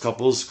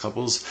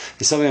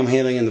 It's something I'm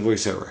handling in the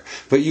voiceover.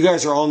 But you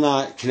guys are all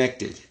not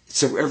connected.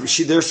 So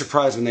they're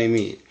surprised when they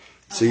meet.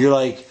 So you're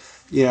like,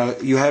 you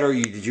had her,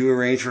 did you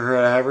arrange for her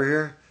to have her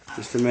here?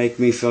 Just to make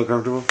me feel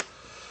comfortable?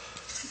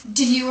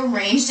 Did you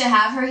arrange to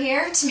have her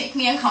here to make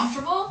me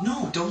uncomfortable?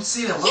 No, don't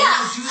say that. Yeah,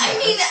 I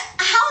mean,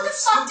 how the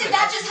fuck did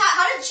that just happen?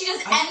 How did she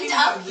just end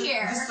up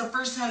here? This is the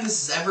first time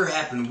this has ever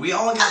happened. We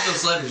all got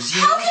those letters.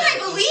 How can I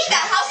believe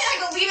that? How can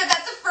I believe that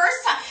that's the first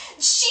time?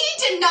 She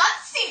did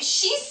not see...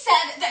 She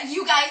said that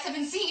you guys have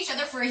been seeing each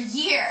other for a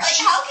year.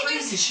 Like, how can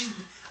you...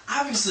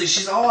 Obviously,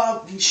 she's all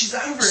out. She's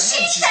out of her head.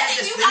 She said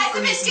that you guys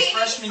have been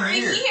dating for a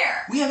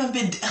year. We haven't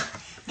been...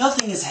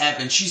 Nothing has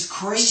happened. She's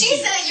crazy. She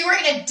said that you were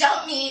going to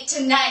dump me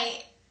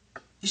tonight.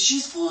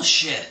 She's full of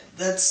shit.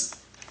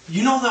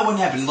 You know that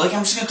wouldn't happen. Like,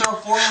 I'm just gonna throw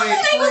 4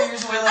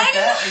 years away like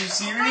that? Are you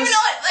serious?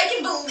 I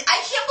don't know. I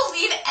can't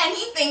believe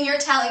anything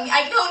you're telling me.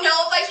 I don't know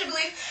if I should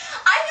believe.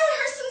 I've known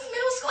her since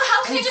middle school.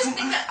 How can I just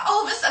think that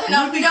all of a sudden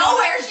out of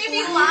nowhere she'd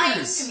be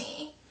lying to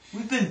me?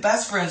 We've been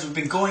best friends. We've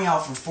been going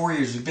out for 4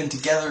 years. We've been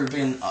together. We've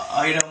been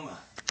item.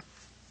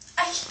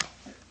 I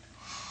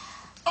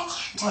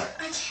can't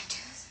do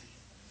this.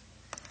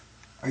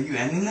 Are you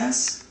ending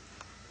this?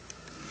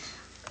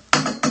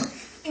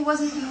 It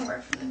wasn't going to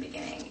work from the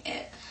beginning.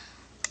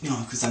 No,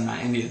 because I'm not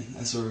Indian.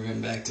 That's what we're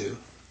getting back to.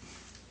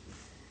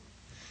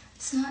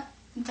 It's not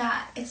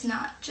that. It's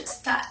not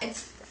just that.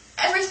 It's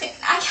everything.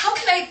 How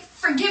can I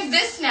forgive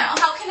this now?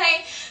 How can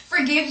I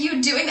forgive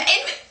you doing that?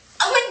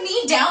 With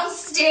me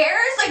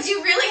downstairs? Like, do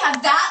you really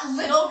have that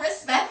little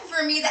respect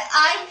for me that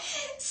I'm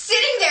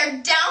sitting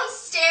there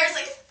downstairs,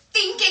 like,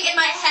 thinking in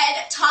my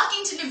head,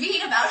 talking to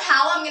Naveed about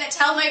how I'm going to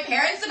tell my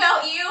parents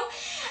about you?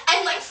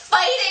 And like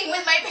fighting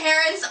with my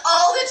parents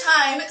all the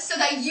time so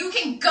that you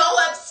can go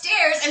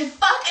upstairs and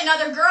fuck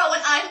another girl when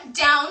I'm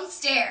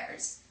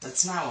downstairs.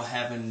 That's not what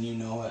happened, and you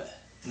know it.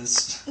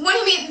 What do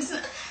you mean? That's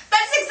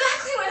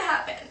exactly what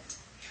happened.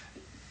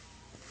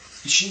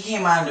 She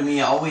came on to me.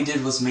 All we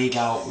did was make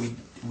out.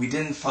 We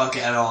didn't fuck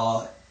at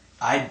all.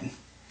 I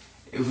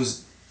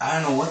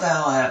don't know what the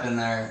hell happened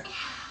there.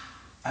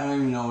 I don't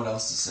even know what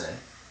else to say.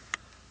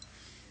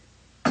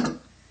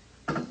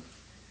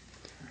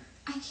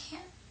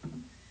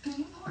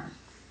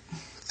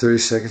 30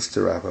 seconds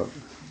to wrap up.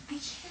 I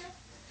can't.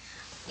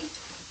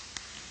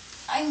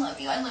 I love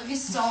you. I love you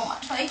so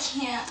much, but I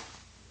can't.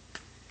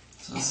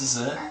 So this is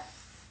it?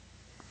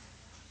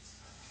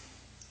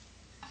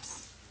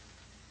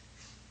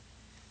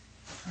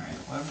 Alright,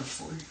 whatever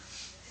for you.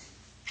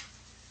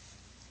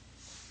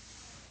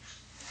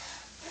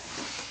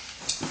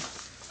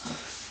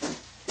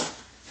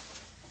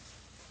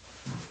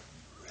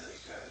 Really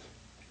good.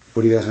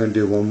 What do you guys want to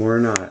do? One more or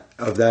not?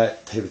 Of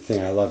that type of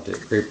thing, I loved it.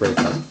 Great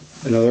breakup.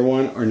 Another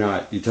one or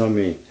not? You tell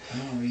me. I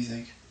don't know what you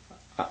think.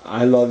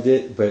 I loved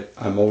it, but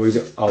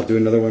I'll do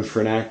another one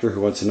for an actor who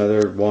wants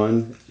another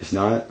one. If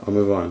not, I'll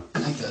move on. I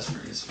think that's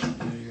pretty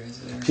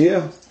good. Up to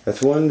you.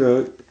 That's one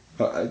vote.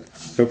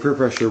 No peer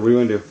pressure. What do you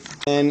want to do?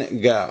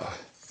 And go.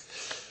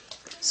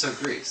 So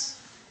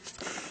Greece.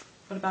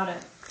 What about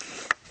it?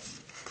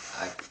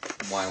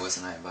 Why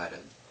wasn't I invited?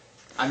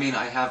 I mean,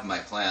 I have my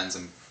plans.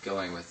 I'm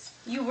going with...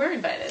 You were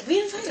invited.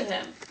 We invited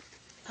him.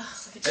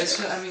 Oh, look at you. It's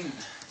just, I mean,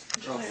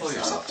 girl, pull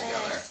yourself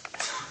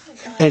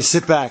together. And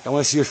sit back. I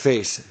want to see your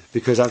face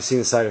because I'm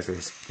seeing the side of your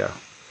face. Go.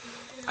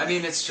 I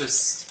mean, it's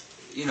just,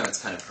 you know,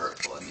 it's kind of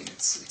hurtful. I mean,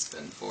 it's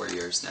been 4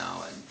 years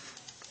now, and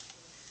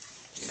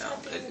you know,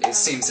 it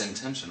seems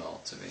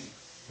intentional to me.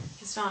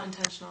 It's not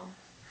intentional.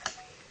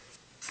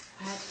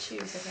 I had to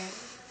choose, okay?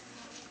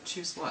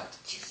 Choose what?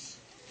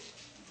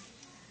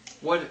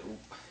 What?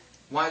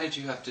 Why did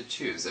you have to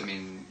choose? I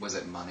mean, was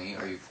it money?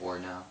 Are you poor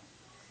now?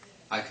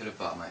 I could have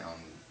bought my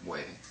own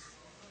way.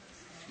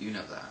 You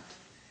know that.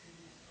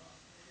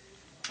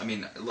 I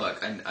mean,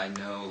 look, I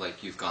know,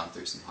 like, you've gone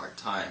through some hard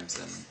times,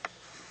 and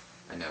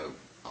I know,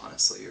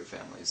 honestly, your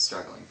family's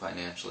struggling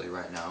financially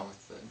right now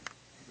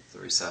with the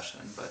recession,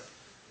 but,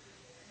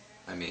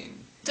 I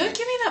mean... Don't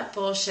give me that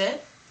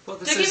bullshit. Well,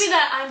 don't give me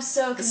that I'm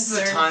so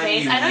concerned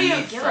face. I know you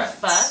don't give a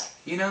fuck.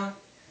 You know?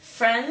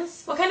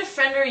 Friends? What kind of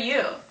friend are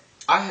you?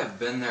 I have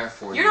been there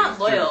for you. You're not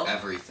loyal. Through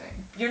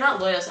everything. You're not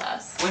loyal to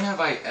us. When have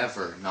I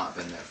ever not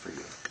been there for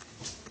you?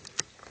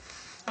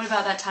 What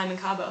about that time in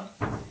Cabo?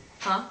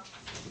 Huh?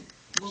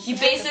 You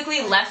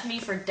basically left me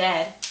for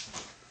dead.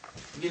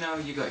 You know,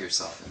 you got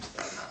yourself into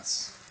that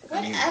mess.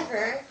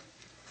 Whatever.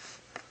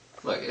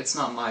 Look, it's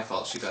not my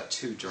fault she got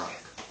too drunk.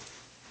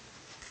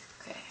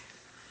 Okay.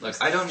 Look,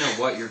 I don't know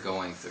what you're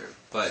going through,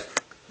 but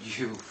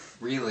you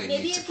really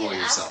need to pull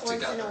yourself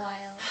together. Maybe in a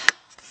while.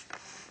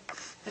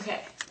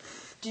 Okay.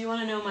 Do you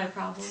want to know my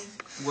problem?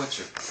 What's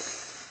your...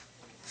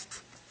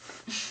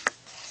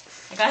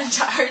 I got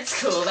into art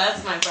school.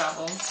 That's my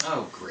problem.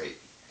 Oh, great.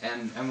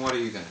 And what are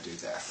you going to do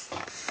there?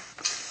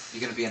 You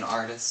going to be an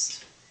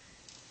artist?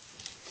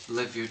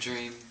 Live your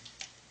dream?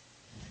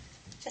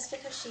 Just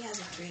because she has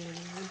a dream,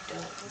 you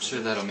don't. I'm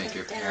sure that'll make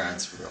your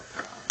parents real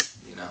proud,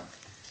 you know?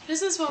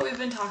 Isn't this what we've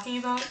been talking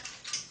about?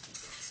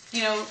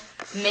 You know,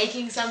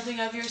 making something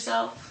of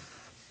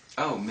yourself?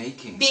 Oh,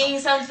 making being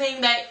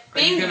something that...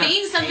 Being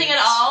something at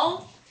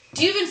all?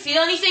 Do you even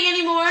feel anything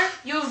anymore?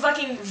 You have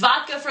fucking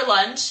vodka for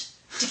lunch,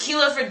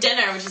 tequila for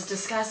dinner, which is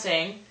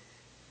disgusting.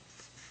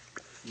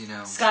 You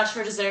know... Scotch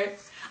for dessert.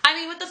 I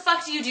mean, what the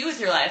fuck do you do with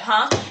your life,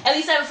 huh? At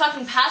least I have a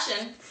fucking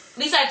passion. At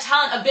least I have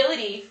talent,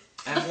 ability.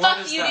 And what the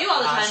fuck do you do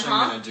all the time, huh? what is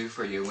that going to do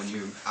for you when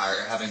you are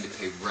having to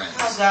pay rent?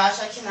 Oh gosh,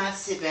 I cannot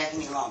sit back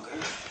any longer.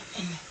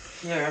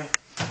 You're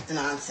the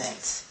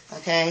nonsense,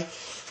 okay?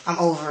 I'm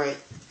over it.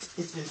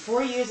 It's been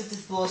 4 years of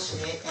this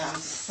bullshit, and I'm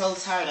so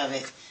tired of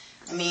it.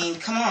 I mean,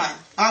 come on.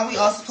 Aren't we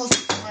all supposed to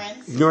be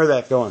friends? Ignore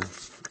that. Go on.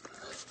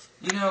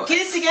 You know...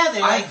 Get it together.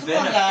 Like, come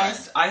on,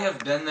 guys. Friend. I have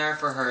been there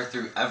for her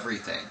through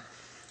everything.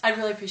 I'd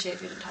really appreciate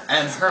if you didn't talk about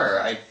And her,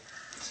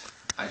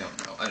 I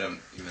don't know. I don't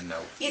even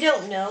know. You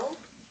don't know?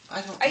 I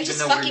don't Are you even just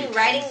know where fucking you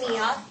writing came me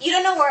from. off? You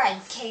don't know where I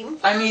came from?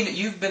 I mean,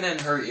 you've been in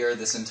her ear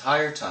this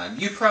entire time.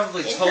 You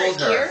probably told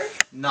her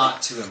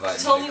not to invite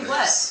me Told to me Greece.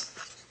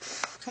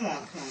 what? Come on,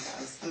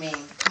 guys. I mean,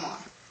 come on.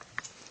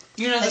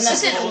 You know,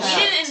 listen, we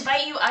didn't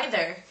invite you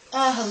either.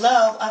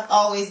 Hello, I've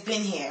always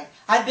been here.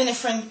 I've been a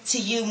friend to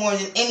you more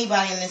than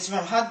anybody in this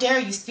room. How dare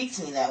you speak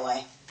to me that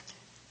way?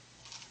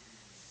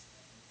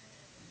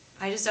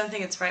 I just don't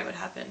think it's right what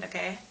happened,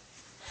 okay?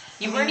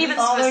 You weren't even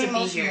supposed to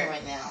be here.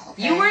 Right now,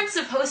 okay? You weren't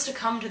supposed to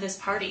come to this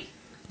party.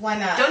 Why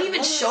not? Don't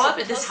even show up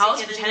at this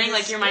house pretending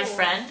like you're my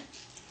friend.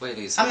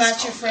 Ladies, I'm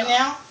not your friend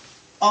now.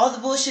 All the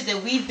bullshit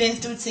that we've been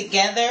through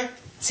together,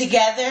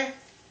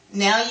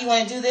 now you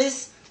want to do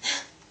this?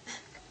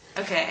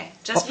 Okay,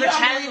 just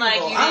pretend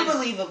like you didn't.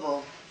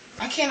 Unbelievable.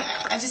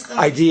 I just don't...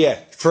 Idea.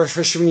 First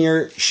freshman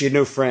year, she had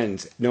no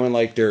friends. No one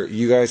liked her.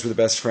 You guys were the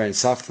best friends.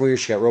 Sophomore year,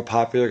 she got real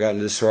popular, got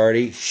into the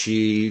sorority.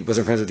 She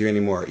wasn't friends with you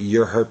anymore.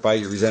 You're hurt by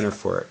it. You resent her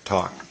for it.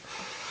 Talk.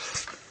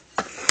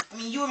 I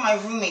mean, you were my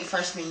roommate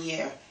freshman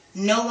year.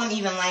 No one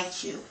even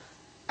liked you.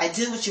 I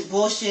deal with your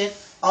bullshit.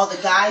 All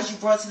the guys you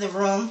brought to the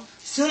room.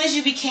 Soon as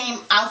you became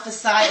Alpha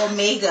Psi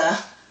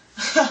Omega...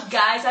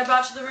 Guys I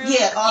brought to the room?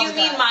 Yeah, all You the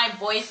mean guys. my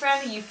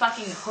boyfriend who you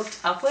fucking hooked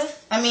up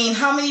with? I mean,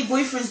 how many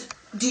boyfriends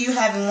do you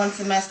have in one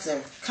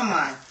semester? Come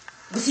on.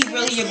 Was he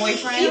really your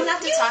boyfriend? You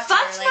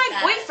fucked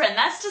my boyfriend.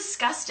 That's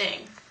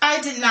disgusting.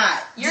 I did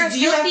not. You're a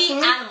filthy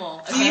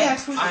animal. Do you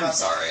have proof of I'm that?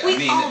 sorry. We I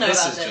mean, all know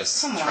this about is this.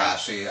 just Come on.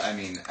 trashy. I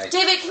mean,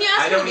 David, can you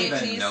ask I me don't to leave, even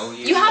please? know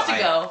you. You have to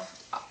go.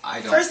 I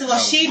don't First of all,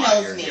 know she why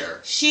knows you're me. here.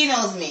 She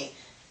knows me.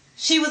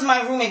 She was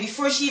my roommate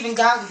before she even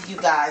got with you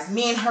guys.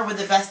 Me and her were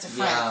the best of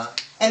friends. Yeah.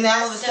 And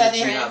now all of a Did you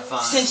sudden, have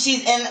fun? since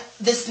she's in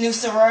this new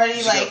sorority,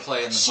 Did you go like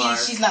play in the park?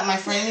 she's not my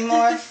friend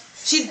anymore.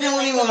 She's been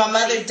with me when my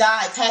mother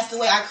died, passed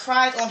away. I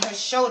cried on her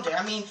shoulder.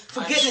 I mean,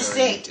 for goodness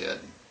sake. You did.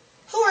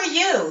 Who are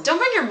you? Don't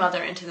bring your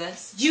mother into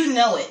this. You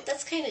know it.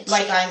 That's kind of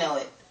like I know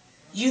it.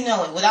 You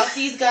know it. Without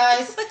these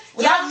guys,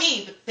 without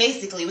me,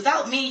 basically,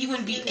 without me, you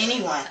wouldn't be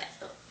anyone.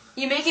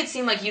 You make it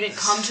seem like you didn't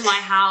come to my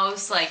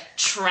house, like,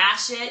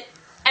 trash it.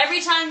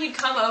 every time you'd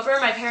come over,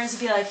 my parents would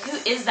be like, "Who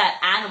is that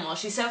animal?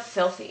 She's so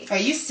filthy." Are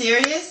you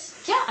serious?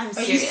 Yeah, I'm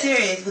serious. Are you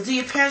serious? Well, do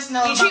your parents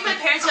know You about treat my the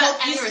parents coke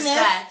with you any sniff?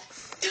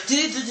 respect.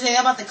 Do they know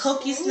about the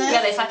coke you sniff?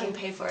 Yeah, they fucking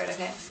pay for it,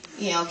 okay?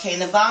 Yeah, okay.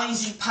 And the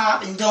volumes you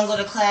pop and don't go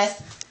to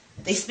class,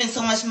 they spend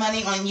so much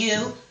money on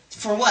you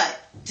for what?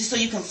 Just so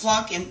you can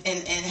flunk and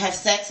have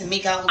sex and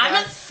make out with I'm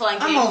her? not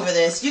flunking. I'm over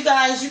this. You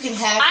guys, you can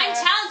have her. I'm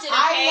talented, okay?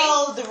 I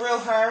know the real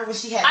her when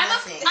she had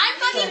nothing. I'm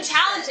fucking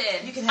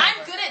talented. You can have I'm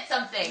her. good at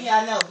something. Yeah,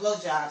 I know.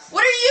 Blowjobs.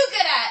 What are you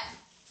good at?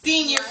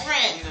 Being your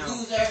friend, You know,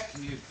 loser.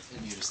 Can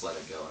you just let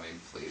it go? I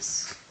mean,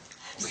 please.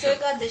 I'm We so have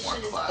glad this more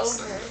shit is class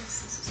than over.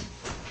 this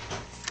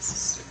is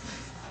stupid.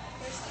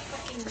 Where's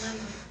the fucking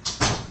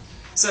lemon?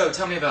 So,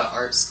 tell me about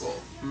art school.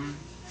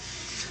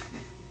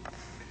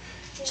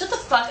 Shut the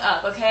fuck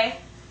up, okay?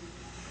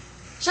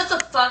 Shut the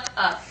fuck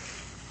up.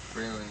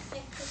 Really?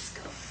 Let's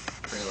go.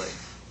 Really?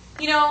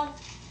 You know,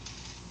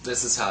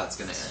 This is how it's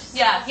gonna end.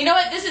 yeah, you know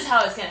what? This is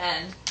how it's gonna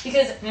end.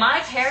 Because my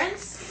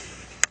parents...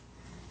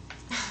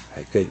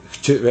 Alright,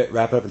 good.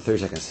 Wrap it up in 30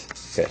 seconds.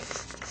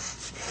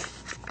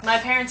 Good. My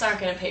parents aren't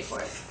gonna pay for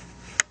it.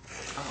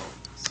 Oh,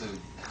 so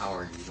how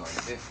are you going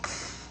to pay for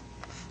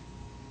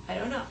it? I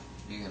don't know.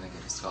 You're gonna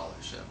get a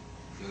scholarship.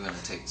 You're gonna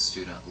take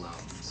student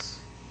loans.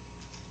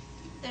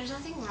 There's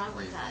nothing wrong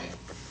Where with you that.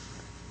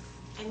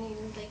 pay. I mean,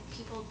 like,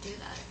 people do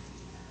that.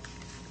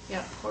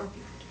 Yeah, poor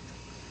people do.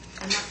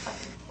 I'm not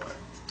fucking poor.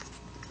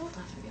 Don't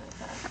laugh at me like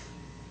that.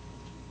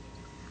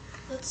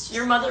 Let's just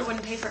Your mother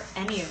wouldn't pay for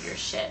any of your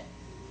shit.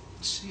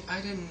 I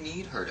didn't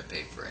need her to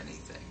pay for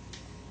anything.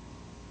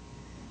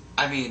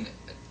 I mean,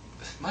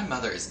 my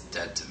mother is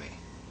dead to me.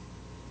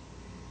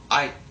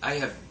 I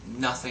have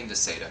nothing to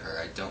say to her.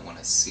 I don't want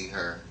to see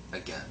her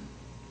again.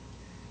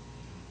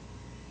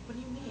 What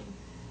do you mean?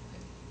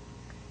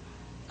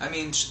 I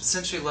mean,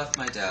 since she left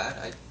my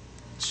dad,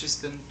 she's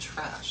been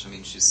trash. I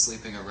mean, she's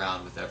sleeping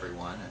around with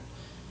everyone, and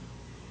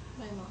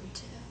My mom,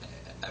 too.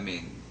 I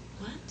mean,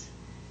 What?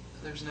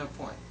 there's no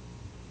point.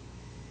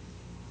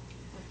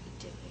 What are you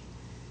doing?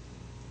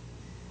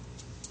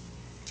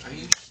 Are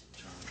you,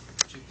 John?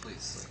 Would you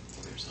please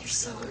pull yourself You're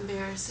so together?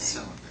 embarrassing. So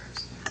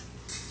embarrassing.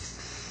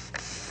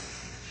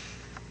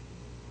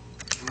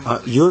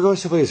 You were going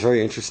someplace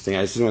very interesting.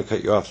 I just didn't want to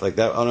cut you off like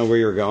that. I don't know where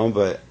you were going,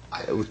 but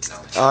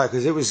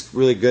because it was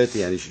really good at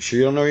the end. You sure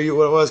you don't know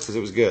what it was? Because it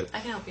was good. I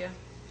can help you.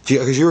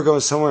 Because you were going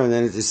somewhere and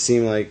then it just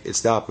seemed like it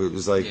stopped. It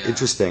was like Yeah.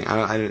 interesting.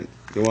 I didn't.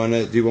 You want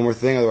to do one more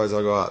thing? Otherwise,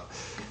 I'll go up.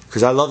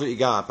 Because I loved what you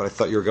got, but I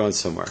thought you were going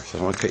somewhere, so I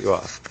don't want to cut you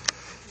off.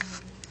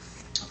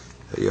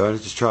 You ought to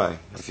just try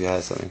if you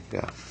had something.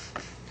 Yeah.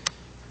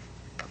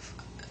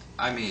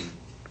 I mean,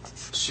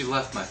 she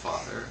left my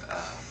father.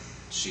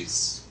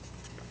 She's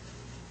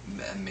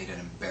made an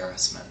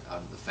embarrassment out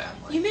of the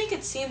family. You make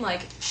it seem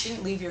like she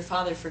didn't leave your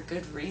father for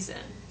good reason.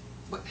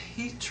 But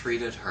he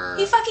treated her.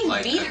 He fucking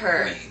like beat a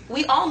her. queen.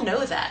 We all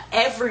know that.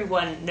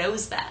 Everyone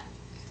knows that.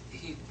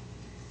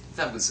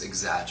 That was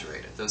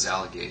exaggerated. Those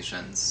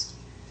allegations.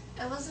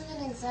 It wasn't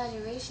an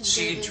exaggeration.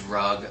 She David.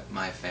 drug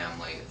my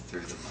family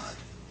through the mud.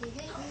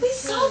 We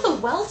saw the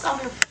welts on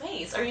her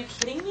face. Are you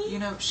kidding me? You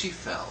know, she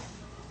fell.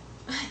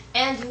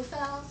 And you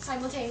fell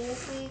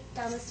simultaneously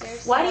down the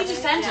stairs. Why do you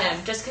together? defend Yeah.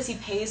 him? Just because he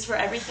pays for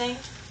everything?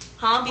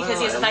 Huh? Because Well,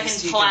 he has a at least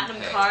fucking he can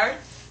platinum pay. card?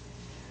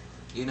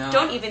 You know?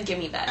 Don't even give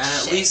me that And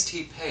shit. at least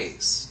he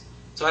pays.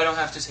 So I don't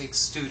have to take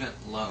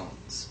student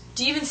loans.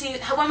 Do you even see...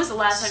 When was the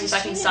last time you She's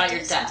fucking trying saw to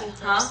your do dad? something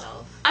for Huh?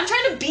 herself. I'm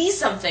trying to be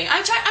something.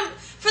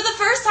 For the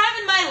first time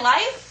in my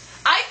life,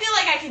 I feel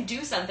like I can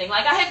do something.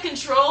 Like I have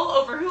control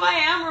over who I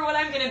am or what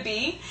I'm going to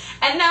be.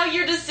 And now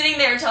you're just sitting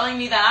there telling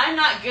me that I'm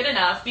not good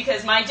enough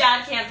because my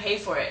dad can't pay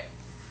for it.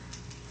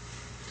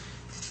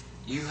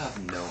 You have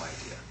no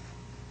idea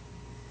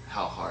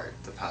how hard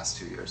the past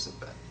 2 years have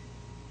been.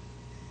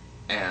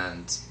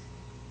 And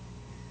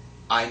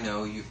I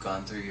know you've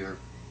gone through your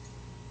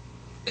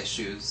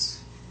issues,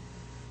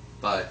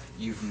 but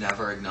you've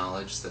never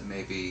acknowledged that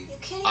maybe You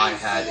can't I even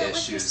had say it with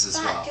issues as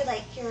respect. well. You're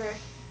like your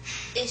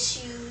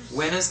issues.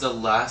 When is the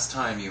last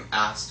time you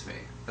asked me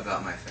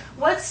about my family?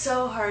 What's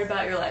so hard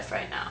about your life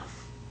right now?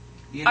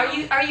 You Are know,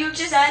 you upset?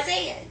 Just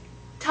say it.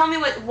 Tell me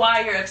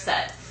why you're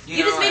upset. You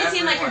You just know, made it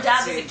seem like your everyone-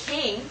 dad see- was a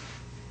king.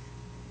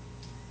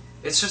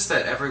 It's just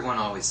that everyone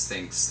always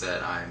thinks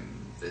that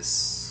I'm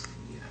this,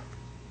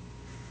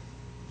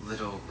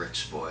 little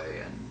rich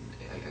boy and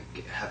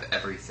I have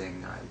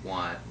everything I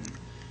want. And,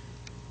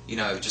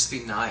 it would just be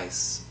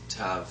nice to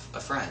have a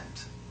friend.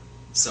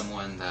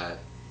 Someone that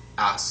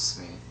asks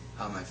me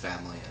how my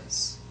family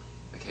is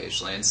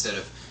occasionally, instead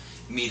of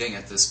meeting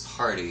at this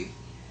party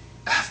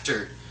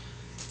after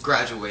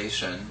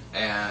graduation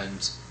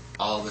and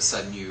all of a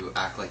sudden you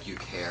act like you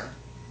care.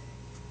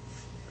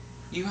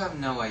 You have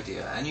no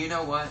idea. And you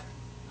know what?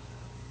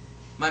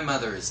 My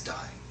mother is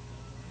dying.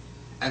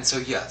 And so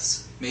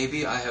yes,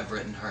 maybe I have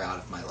written her out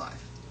of my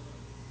life.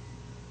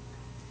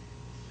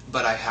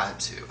 But I had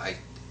to.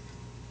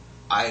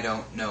 I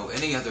don't know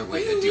any other way What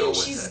do you to deal mean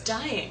with she's it.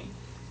 dying?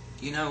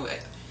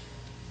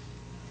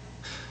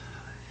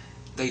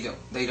 They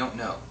don't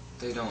know.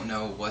 They don't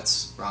know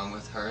what's wrong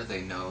with her.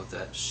 They know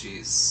that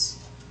she's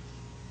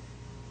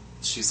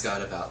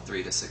got about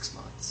 3 to 6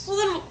 months. Well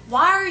then,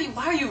 why are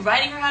you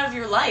writing her out of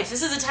your life?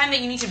 This is the time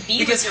that you need to be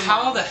Because with your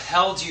how mom. the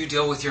hell do you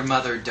deal with your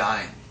mother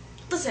dying?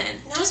 Listen,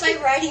 Not just by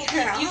writing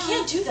her You off.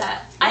 can't do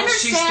that. Well,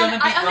 she's gonna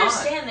be I gone.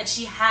 understand that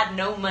she had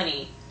no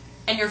money,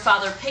 and your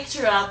father picked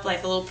her up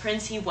like the little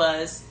prince he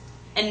was,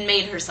 and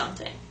made her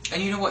something.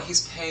 And you know what?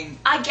 He's paying.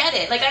 I get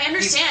it. Like I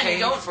understand. He's paying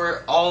Don't.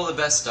 for all the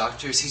best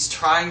doctors. He's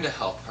trying to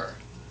help her.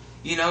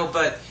 You know,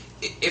 but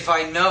if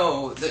I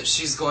know that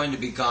she's going to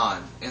be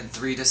gone in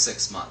 3 to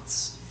 6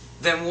 months,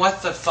 then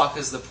what the fuck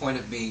is the point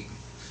of me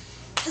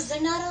Because they're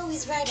not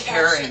always right about shit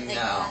caring like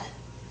now? that.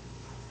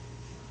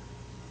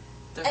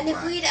 They're And if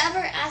right. we'd ever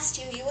asked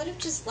you, you would have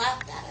just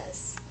laughed at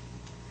us.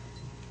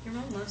 Your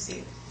mom loves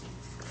you.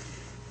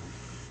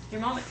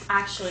 Your mom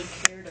actually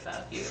cared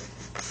about you.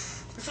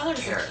 Your father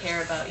doesn't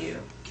care about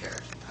you.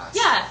 Cared.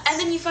 Yeah, and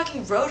then you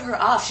fucking wrote her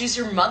off. She's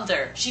your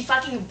mother. She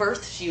fucking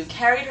birthed you,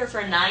 carried her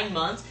for 9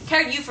 months,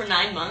 carried you for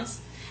 9 months,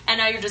 and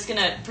now you're just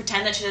gonna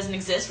pretend that she doesn't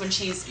exist when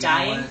she's You know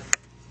dying? what?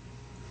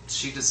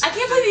 She deserves I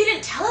can't believe you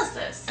didn't tell us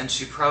this. And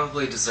she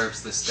probably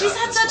deserves this death She's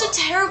had as such well. a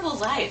terrible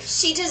life.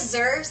 She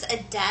deserves a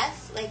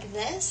death like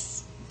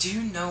this? Do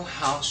you know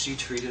how she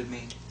treated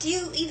me? Do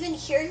you even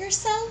hear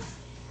yourself?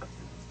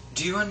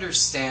 Do you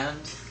understand?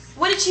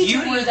 What did she You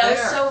do to were you that was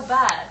there. so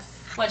bad?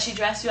 What, she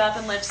dressed you up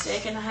in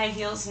lipstick and high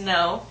heels?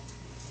 No.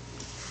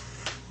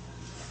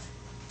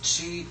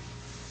 She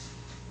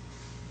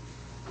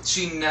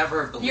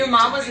never believed Your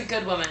mom in was me. a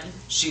good woman.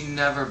 She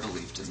never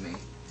believed in me.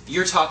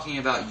 You're talking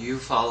about you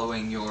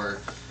following your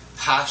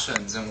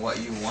passions and what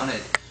you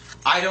wanted.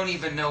 I don't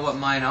even know what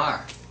mine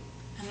are.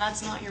 And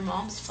that's not your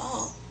mom's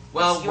fault.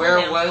 Well, It's your where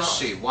damn was fault.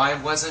 she? Why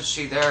wasn't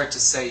she there to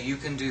say you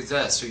can do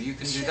this or you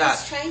can do She that?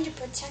 was trying to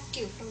protect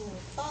you from your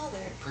father.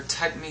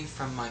 Protect me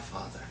from my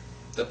father.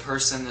 The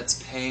person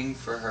that's paying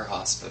for her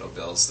hospital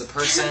bills. The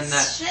person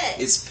that Shit.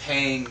 is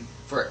paying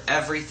for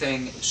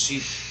everything she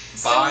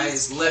So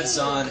buys, he's lives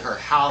paying. on, her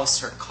house,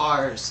 her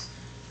cars,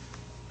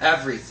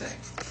 everything.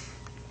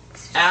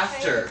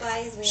 After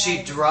buy his way she out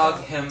of the drug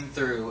bill. him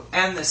through,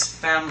 and this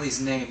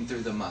family's name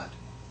through the mud.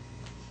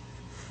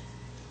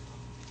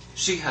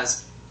 She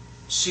has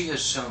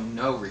shown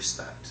no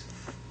respect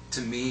to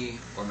me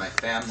or my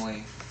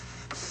family.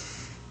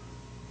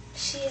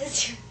 She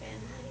is your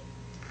family.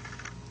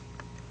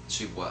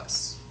 She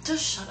was.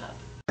 Just shut up.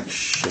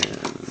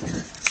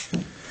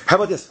 How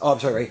about this? Oh, I'm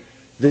sorry,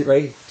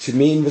 right? Should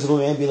me, Invisible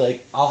Man, be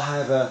like, I'll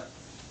have a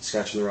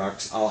scratch in the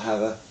rocks, I'll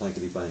have a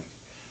blankety blank.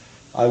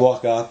 I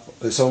walk up,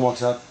 if someone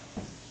walks up,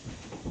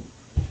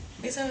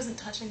 At least I wasn't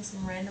touching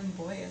some random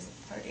boy at the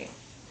party.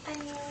 I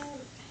mean, it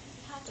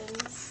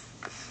happens.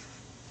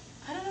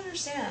 I don't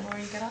understand where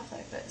you get off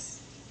like this.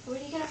 Where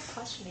do you get off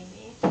questioning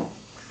me?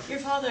 Your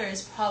father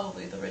is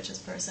probably the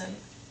richest person.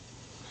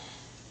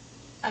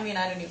 I mean,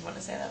 I don't even want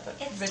to say that, but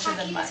It's richer talking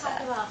than to my talk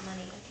dad. about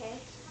money, okay?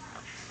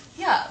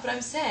 Yeah, but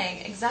I'm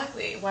saying,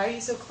 exactly, why are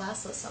you so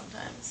classless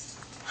sometimes?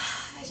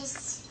 I'm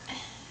just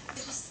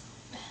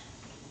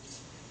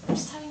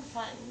having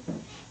fun.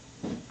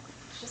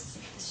 It's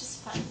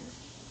just fun.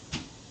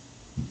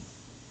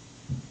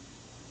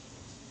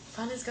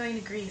 Fun is going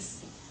to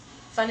Greece.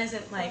 Fun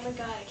isn't like Oh my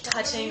God, I can't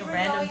touching believe we're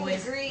random going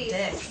to boys' Greece.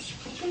 dicks.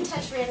 You can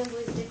touch random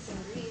boys' dicks in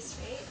Greece,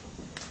 right?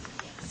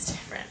 It's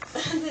different.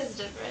 It's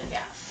different.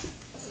 Yeah.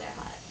 They're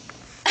hot.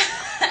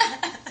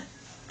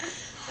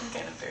 I'm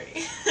kind of dirty.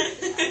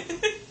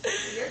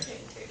 You're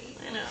turning 30.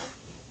 I know.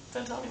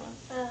 Don't tell anyone.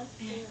 I know.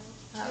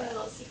 All right. A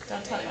little secret.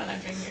 Don't tell anyone I'm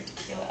drinking your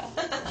tequila.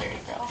 Dirty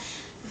girl.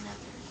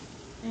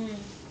 Never.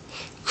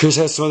 Chris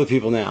has some other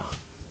people now.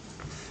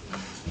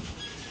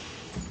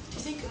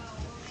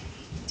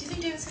 Do you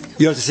think David's gonna come?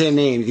 You don't have to say a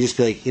name, you can just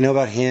be like, you know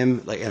about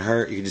him, like, and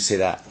her, you can just say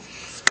that.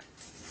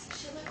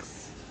 She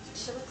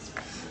looks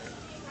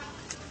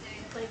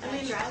like I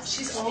mean, that dress.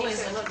 she's makes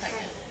always her looked look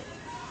pregnant.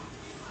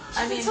 She's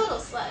I mean, a total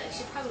slut.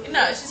 She probably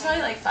no, is. she's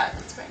probably like 5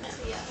 months pregnant.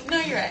 Yeah. No,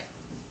 you're right.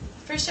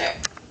 For sure.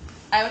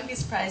 I wouldn't be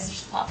surprised if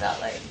she popped out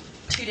like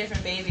 2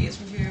 different babies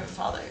from 2 different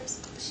fathers.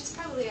 She's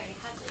probably already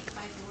had like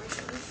 5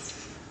 abortions.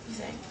 You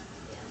think?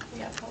 Yeah.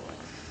 Yeah, probably.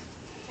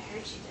 I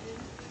heard she did.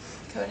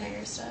 Coat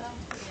hanger style.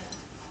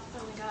 Yeah.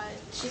 Oh my god.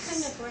 She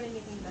couldn't afford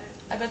anything better.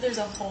 I bet there's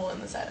a hole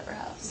in the side of her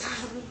house.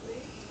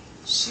 Probably.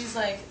 She's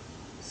like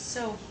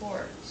so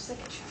poor. She's like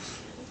a trash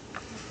can.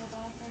 Can I feel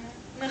bad for her?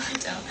 No, I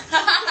don't.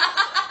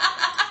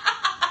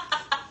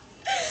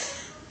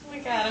 Oh my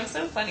god, I'm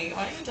so funny.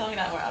 Why don't you tell me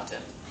that more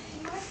often?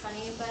 You are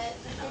funny, but I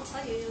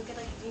tell you, you'll get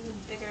like an even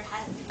bigger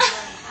head than you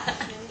already have.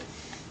 You know?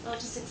 It'll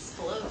just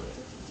explode.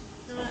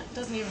 You know what? It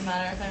doesn't even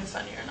matter if I'm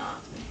funny or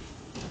not.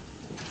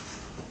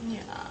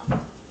 Yeah.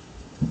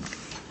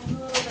 I'm a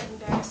little bit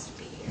embarrassed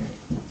to be here.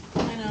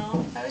 I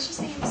know. I was just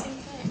thinking the same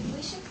thing.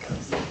 We should go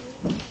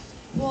soon.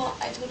 Well,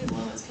 I told you the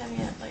one was coming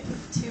at like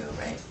 2,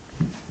 right?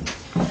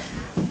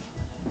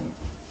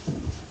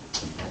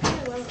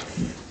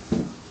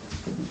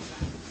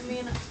 I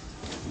mean,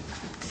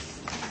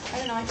 I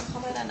don't know, I can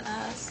call by then and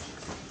ask.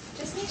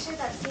 Just make sure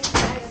that same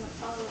guy doesn't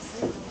follow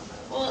us in the limo.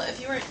 Well, if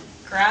you weren't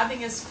grabbing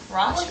his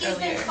crotch Well, he's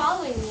earlier. been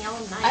following me all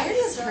night. I heard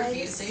he has so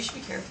herpes, so you should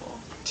be careful.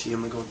 T,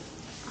 I'm gonna go.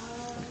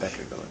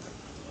 Better go.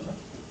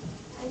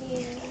 I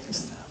mean,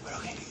 herpes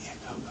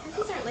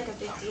aren't like a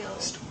big deal.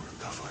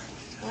 Go for it.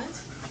 What?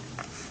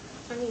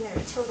 I mean, they're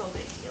a total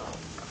big deal.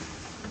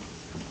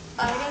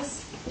 I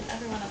guess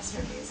everyone has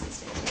herpes these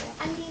days, right?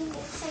 I mean,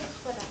 it's like,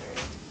 whatever.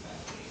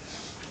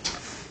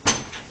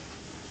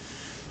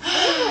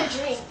 What are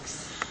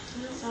drinks?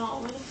 No,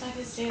 where the fuck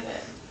is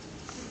David?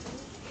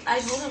 I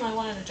told him I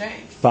wanted a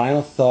drink.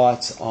 Final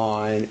thoughts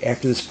on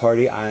after this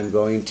party. I'm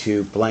going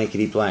to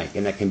blankety blank,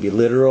 and that can be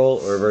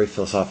literal or very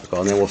philosophical,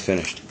 and then we'll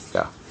finish.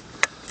 Go.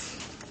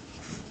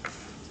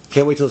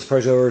 Can't wait till this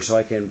party's over so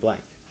I can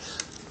blank.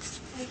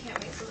 I can't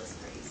wait till this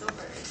party's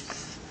over.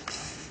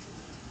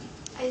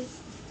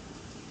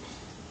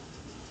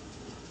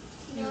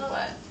 You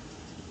what?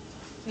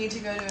 Need to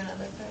go to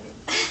another party?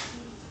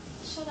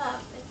 Shut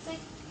up. It's like,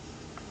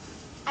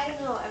 I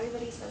don't know,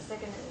 everybody says they're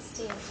gonna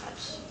stay in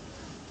touch.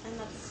 And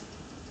that's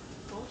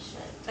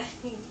bullshit. I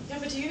mean, Yeah,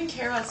 but do you even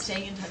care about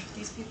staying in touch with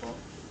these people?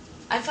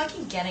 I'm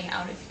fucking getting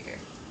out of here.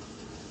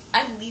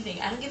 I'm leaving.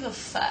 I don't give a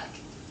fuck.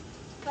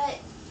 but,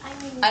 I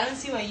mean... I don't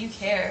see why you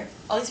care.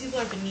 All these people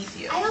are beneath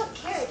you. I don't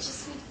care, it's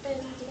just we've been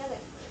together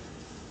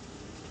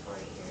for 4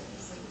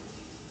 years.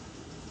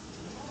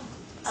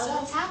 And So-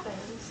 what's happened?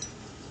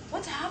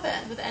 What's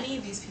happened with any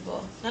of these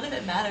people? None of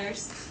it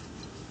matters.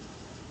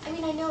 I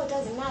mean, I know it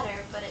doesn't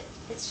matter, but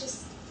it's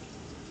just...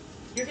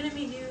 You're gonna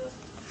meet new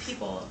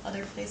people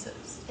other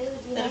places It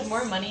would be that nice. have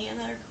more money and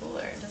that are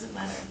cooler. It doesn't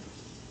matter.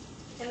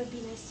 It would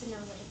be nice to know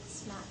that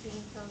it's not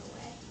being thrown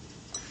away.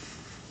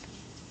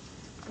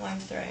 Well, I'm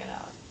throwing it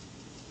out.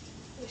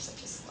 You're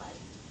such a slut.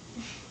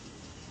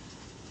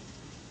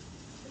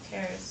 Who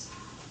cares?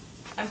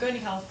 I'm going to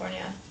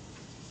California.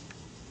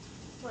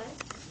 What?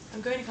 I'm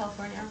going to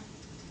California.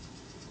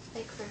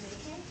 Like for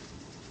vacay?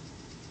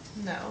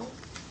 No.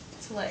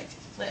 To, like,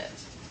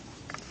 live.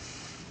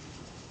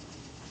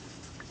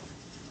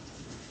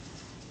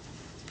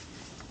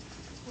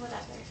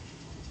 Whatever.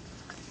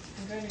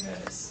 I'm going to go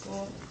to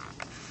school.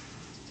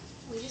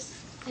 We just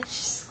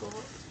finished school.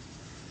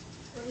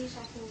 What are you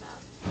talking about?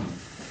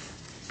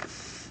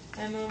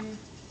 I'm,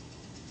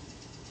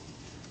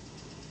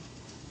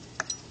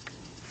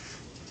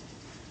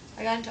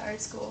 I got into art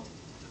school.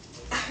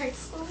 Art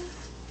school?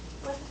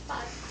 What the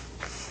fuck?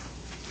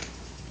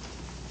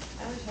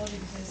 I only told you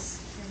because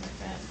you're my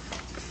friend.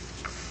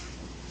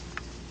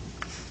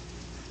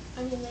 I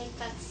mean, like,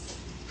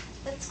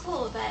 that's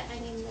cool, but, I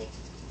mean, like,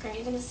 are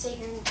you gonna stay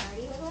here and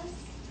party with us?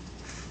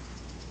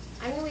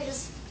 I mean, we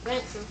just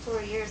went through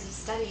 4 years of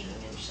studying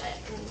and shit,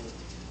 and...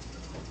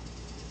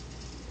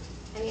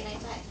 I mean, I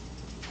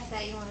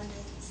thought you wanted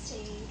to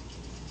stay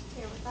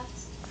here with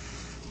us.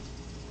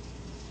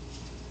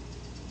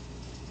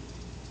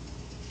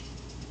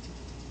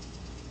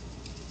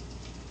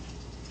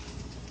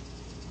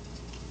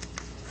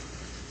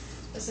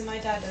 Listen, my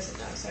dad doesn't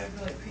know, so I'd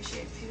really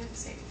appreciate if you didn't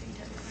say anything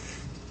to anyone.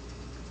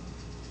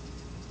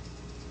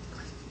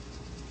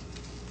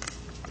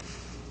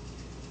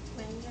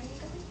 When are you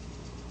going?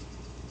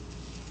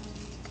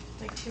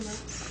 Like 2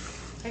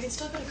 months. I can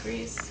still go to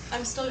Greece.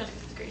 I'm still gonna go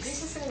to Greece.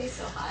 Greece is gonna be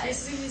so hot.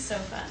 Greece is gonna be so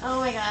fun. Oh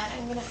my god,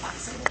 I'm gonna fuck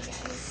so many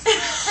guys.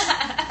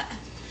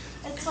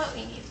 That's what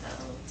we need,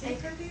 though. Do you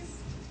have herpes?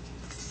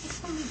 It's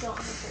when we don't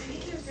have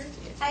herpes. You have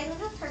herpes. I don't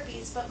have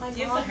herpes, but my Do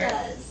you mom have the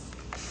herp? does.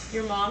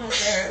 Your mom has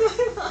the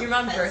herp. Your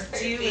mom has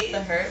birthed you with the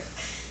herp.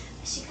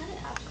 She got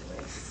it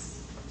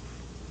afterwards.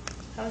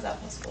 How is that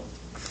possible?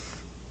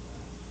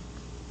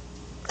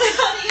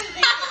 How do you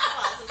think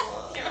it's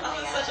possible? Your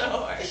mom is such a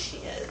whore. She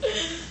is.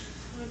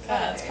 Oh god,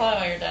 that's probably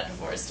why your dad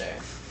divorced her.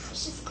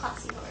 She's a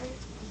classy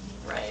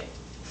whore. Right.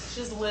 She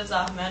just lives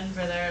off men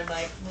for their,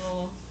 like,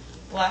 little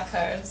black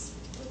cards.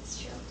 That's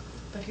true.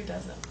 But who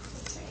doesn't?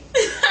 That's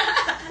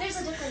right. There's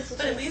a difference between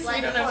But at least we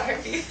slut don't and have whore.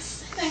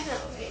 herpes. I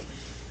know, right?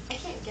 I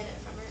can't get it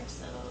from her,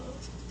 so...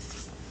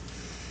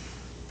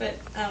 But,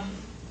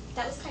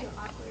 That was kind of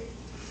awkward.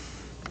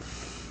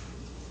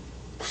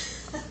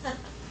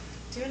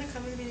 do you want to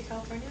come with me to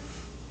California?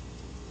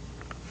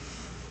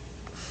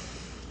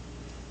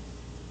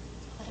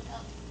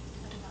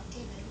 What about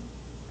David?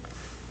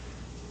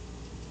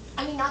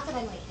 I mean, not that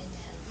I'm like into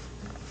him.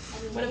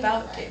 I mean, What you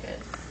about know that. David?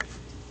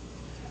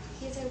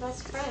 He's our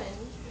best friend.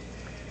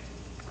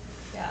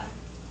 Yeah.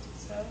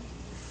 So?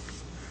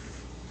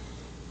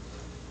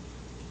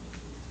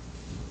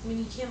 I mean,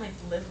 he can't, like,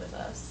 live with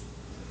us.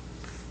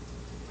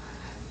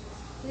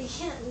 We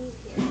can't leave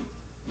here.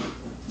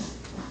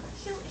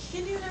 He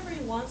can do whatever he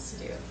wants to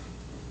do.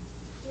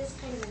 He is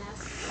kind of an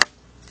asshole.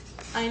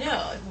 I know.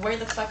 Like, where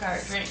the fuck are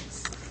our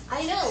drinks?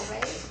 I know,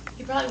 right?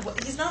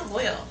 He's not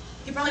loyal.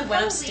 He probably He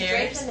went probably upstairs.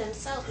 drank them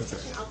himself. He's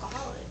such an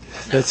alcoholic.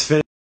 Let's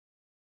finish.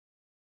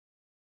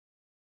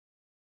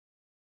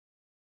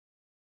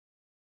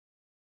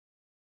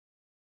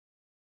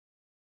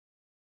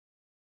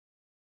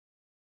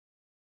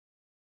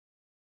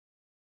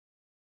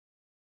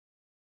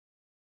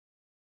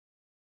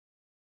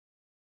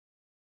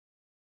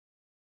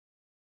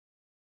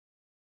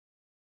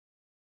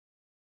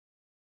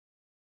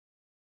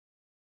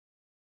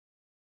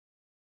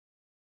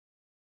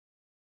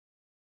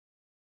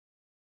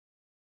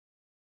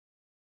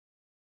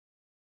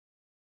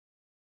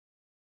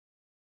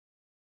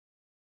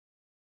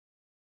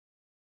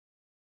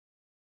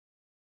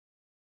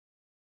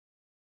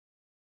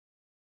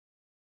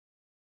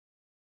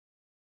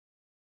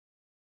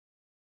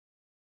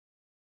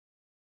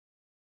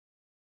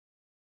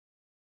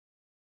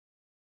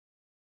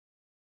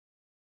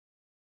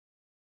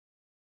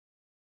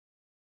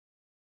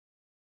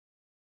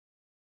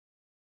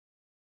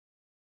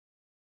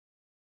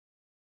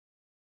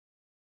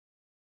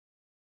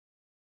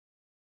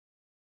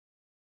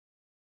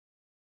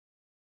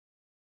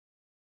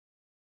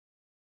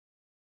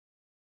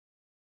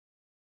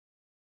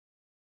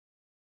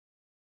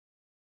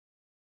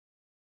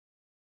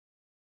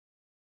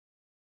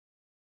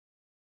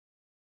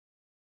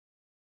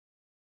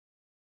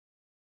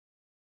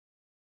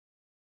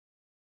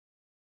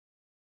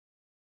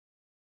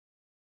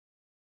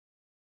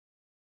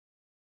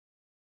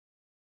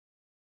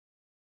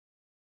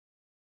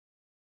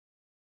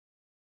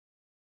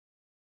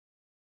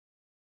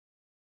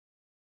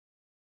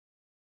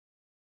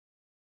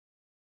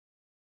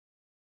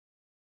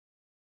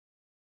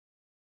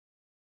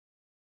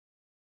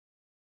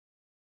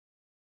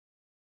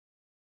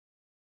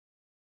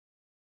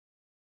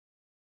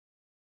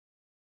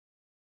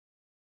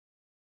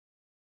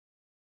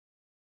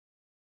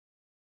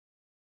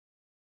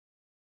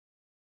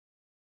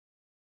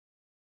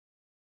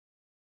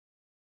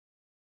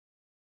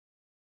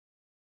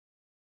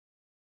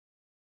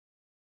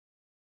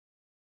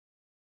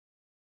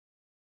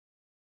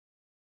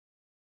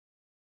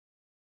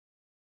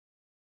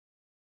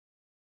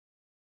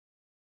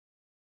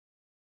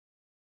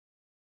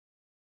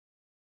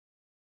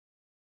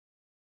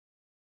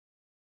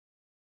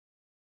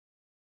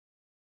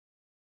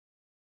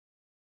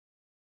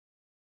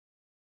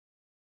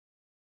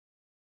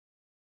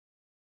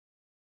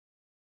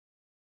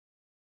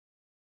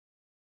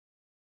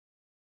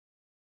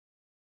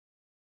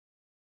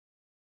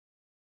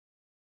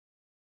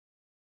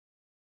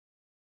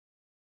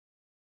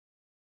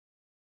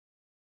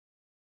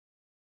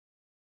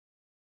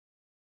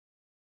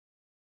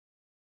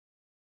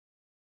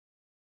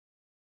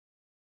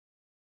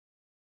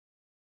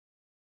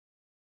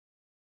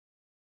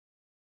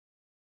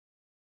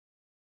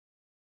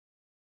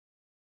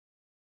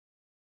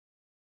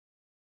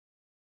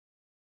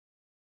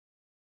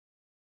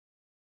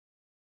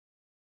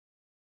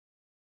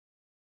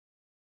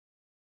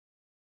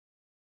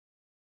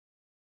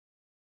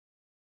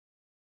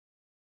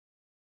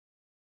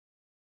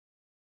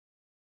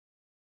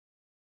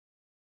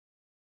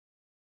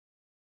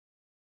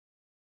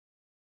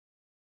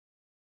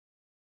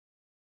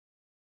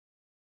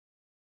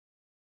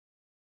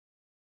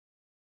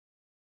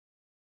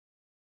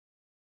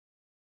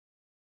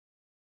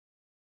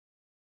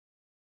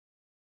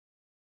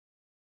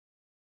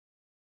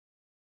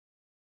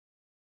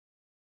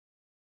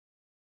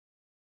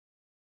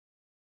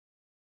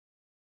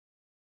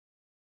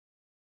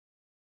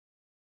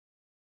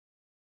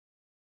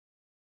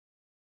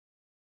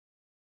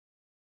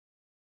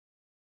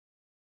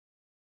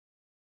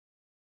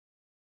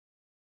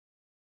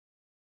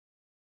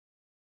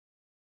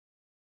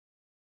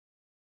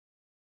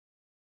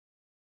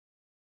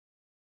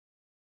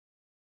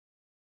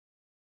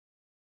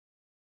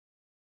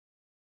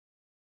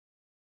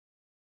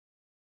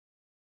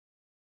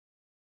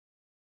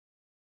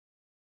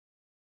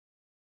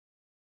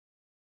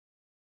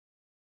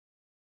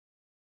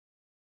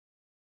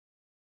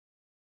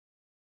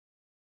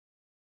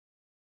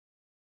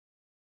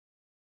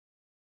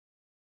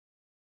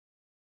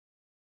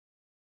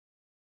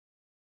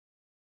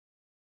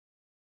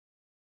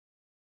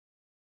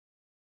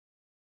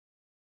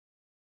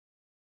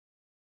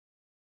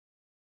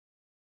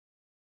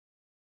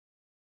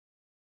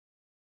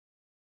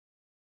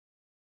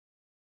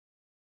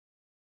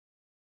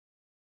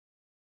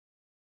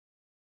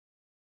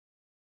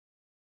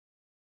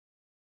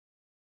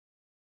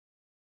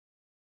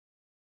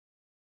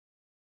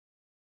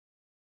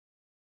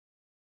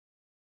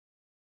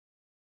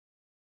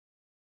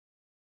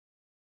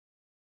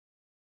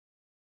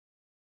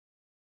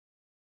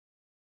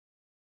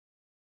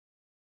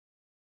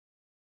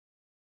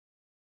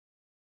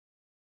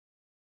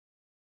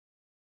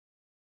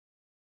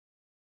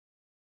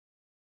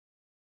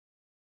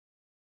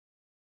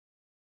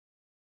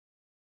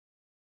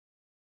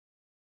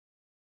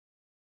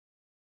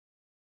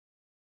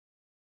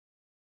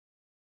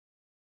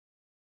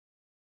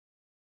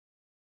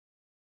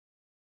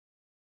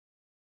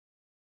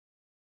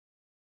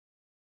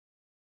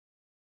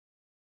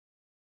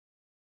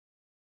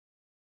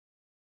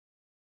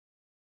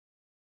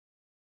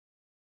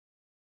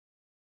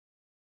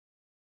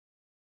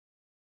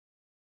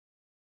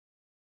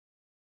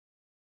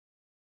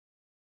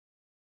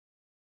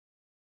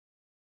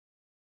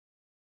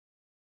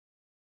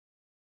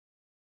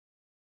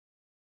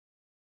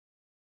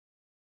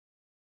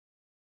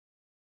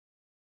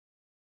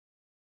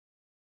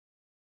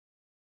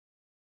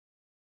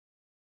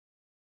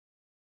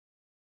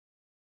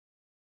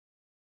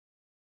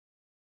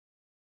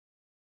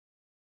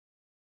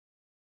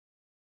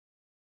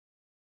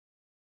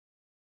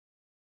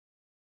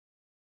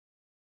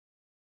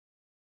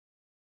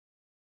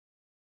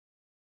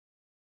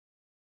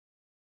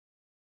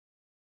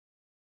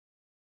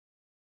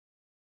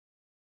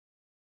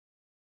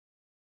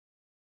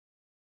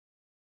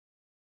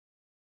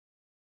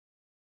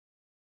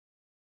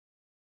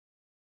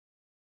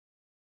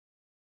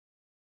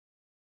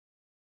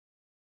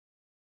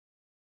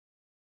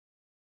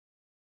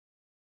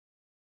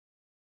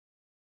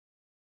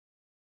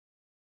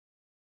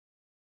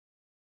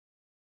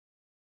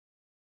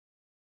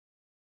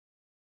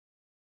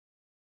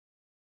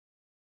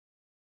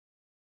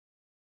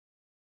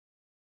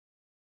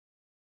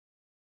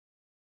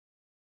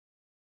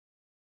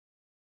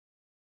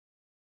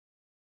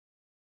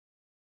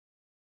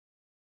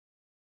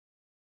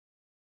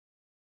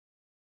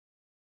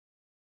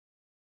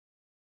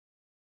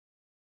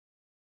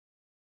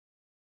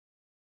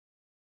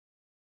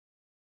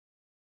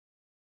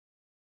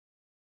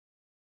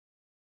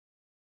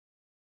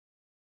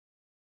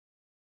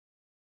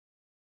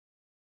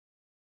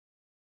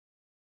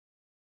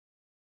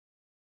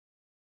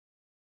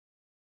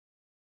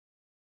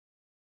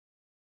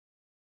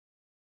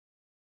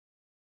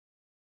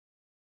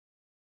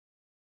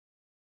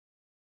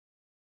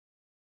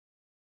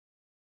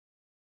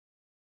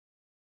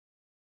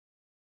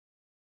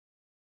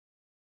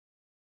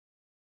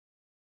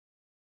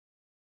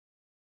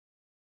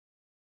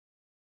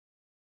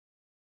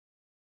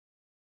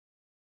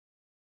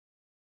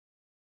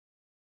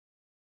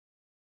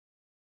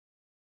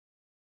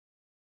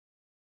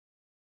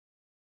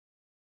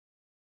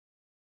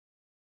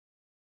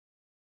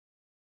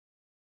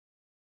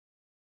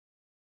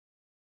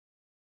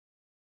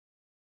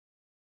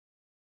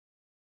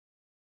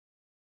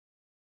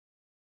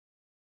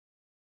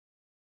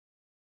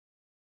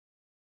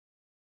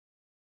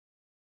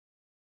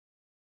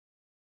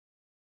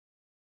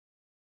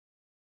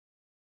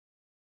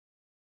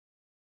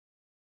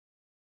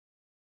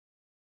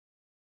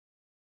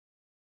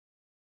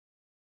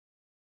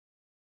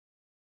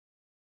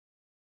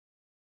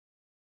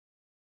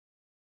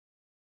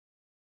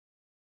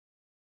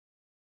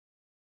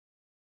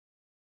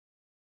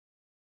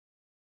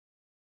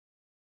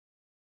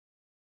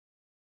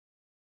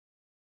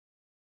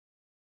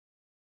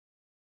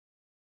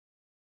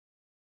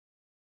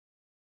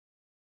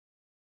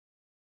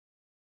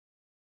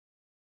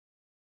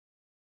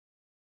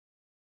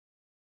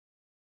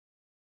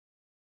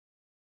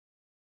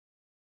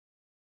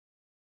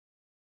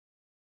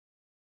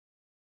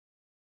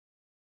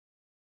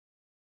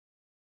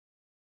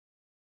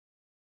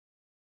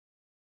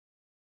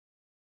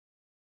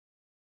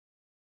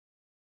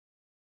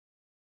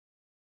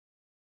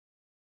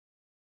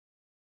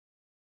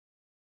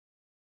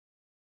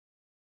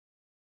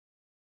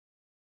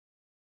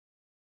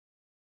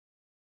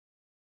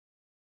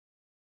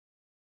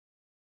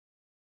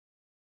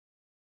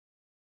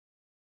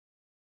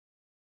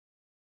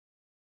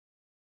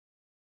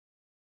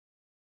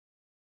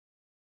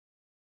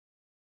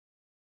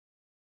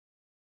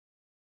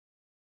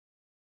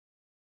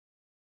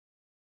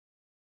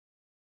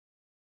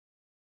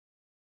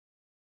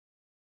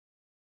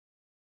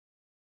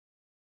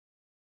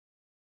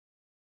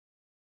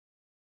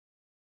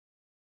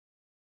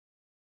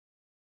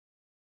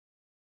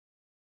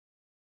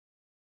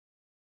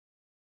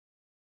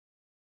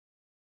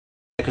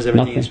 because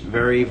everything is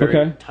very,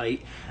 very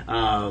tight.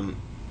 And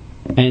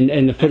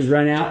the footage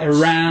ran out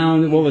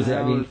around, what was it?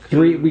 I mean,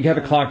 3. We have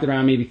it clocked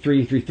around maybe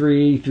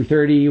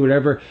 3:30,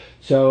 whatever.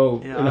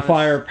 So and the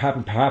fire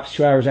happened perhaps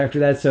 2 hours after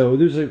that. So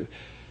there's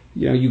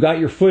you got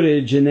your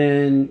footage, and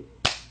then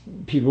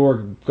people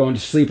were going to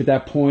sleep at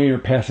that point or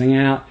passing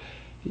out.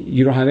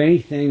 You don't have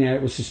anything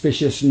that was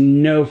suspicious.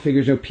 No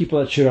figures, no people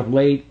that showed up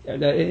late,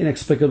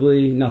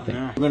 inexplicably, nothing.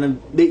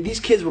 These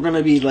kids were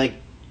gonna be like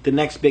the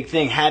next big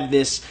thing had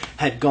this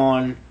had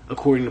gone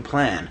according to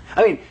plan.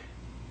 I mean,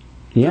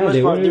 for the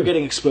most part, they're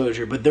getting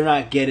exposure, but they're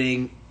not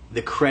getting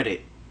the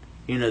credit,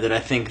 that I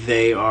think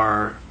they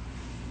are,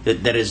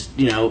 that is,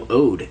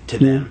 owed to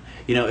them.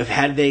 If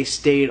had they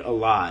stayed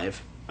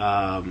alive,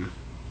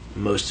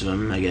 most of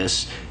them, I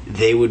guess,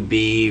 they would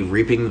be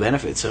reaping the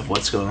benefits of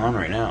what's going on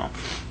right now.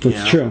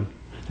 That's true.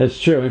 That's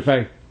true. In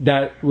fact,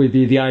 that would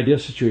be the ideal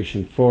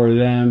situation for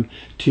them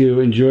to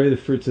enjoy the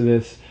fruits of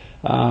this.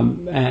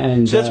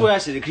 And so that's why I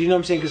said it, because you know what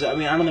I'm saying. Because I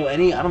mean, I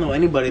don't know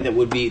anybody that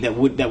wouldn't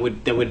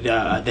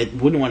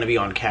want to be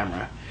on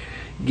camera.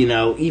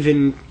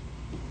 Even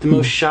the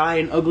most shy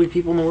and ugly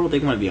people in the world, they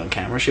want to be on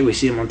camera. Shit, we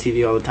see them on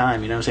TV all the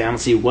time. You know what I'm saying? I don't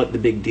see what the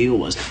big deal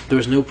was. There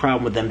was no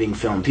problem with them being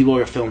filmed. People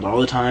are filmed all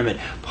the time at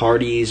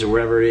parties or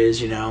wherever it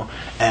is,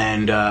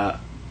 and.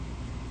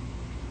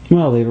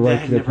 Well, they have a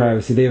right to their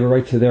privacy. They have a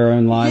right to their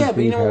own lives. Yeah, but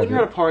when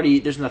you're at a party,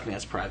 there's nothing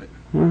that's private.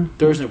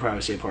 There is no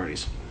privacy at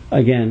parties.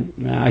 Again,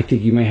 I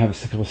think you may have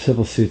a couple of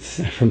civil suits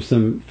from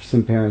some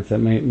parents that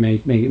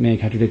may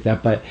contradict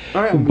that, but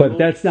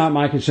that's not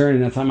my concern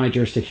and that's not my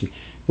jurisdiction.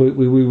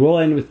 We will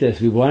end with this.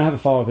 We want to have a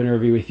follow-up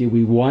interview with you.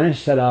 We want to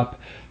set up.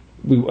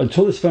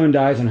 Until this phone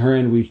dies on her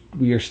end,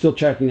 we are still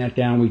tracking that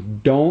down. We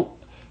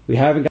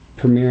haven't got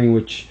premiering,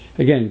 which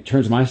again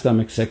turns my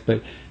stomach sick.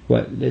 But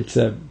it's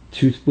 2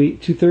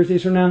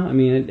 Thursdays from now. I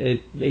mean, at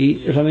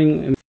 8 or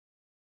something.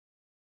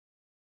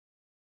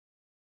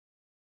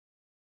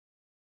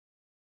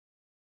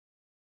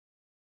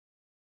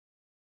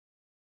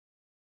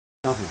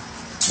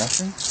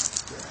 Nothing?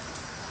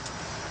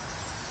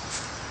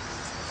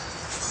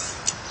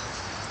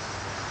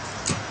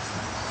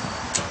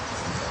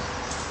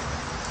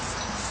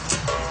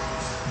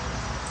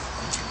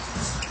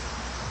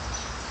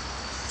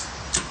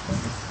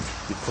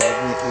 You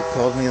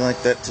called me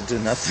like that to do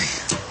nothing.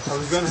 I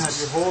was gonna have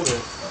you hold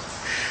it.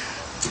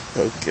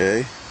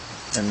 Okay.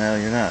 And now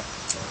you're not.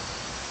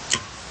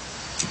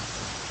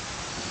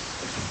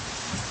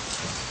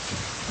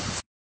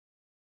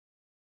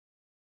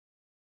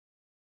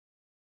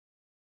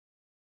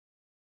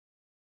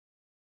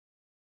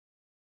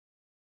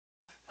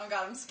 Oh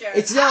god, I'm scared.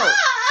 It's no.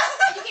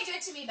 You can do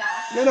it to me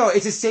back. No,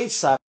 it's a stage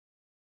slap.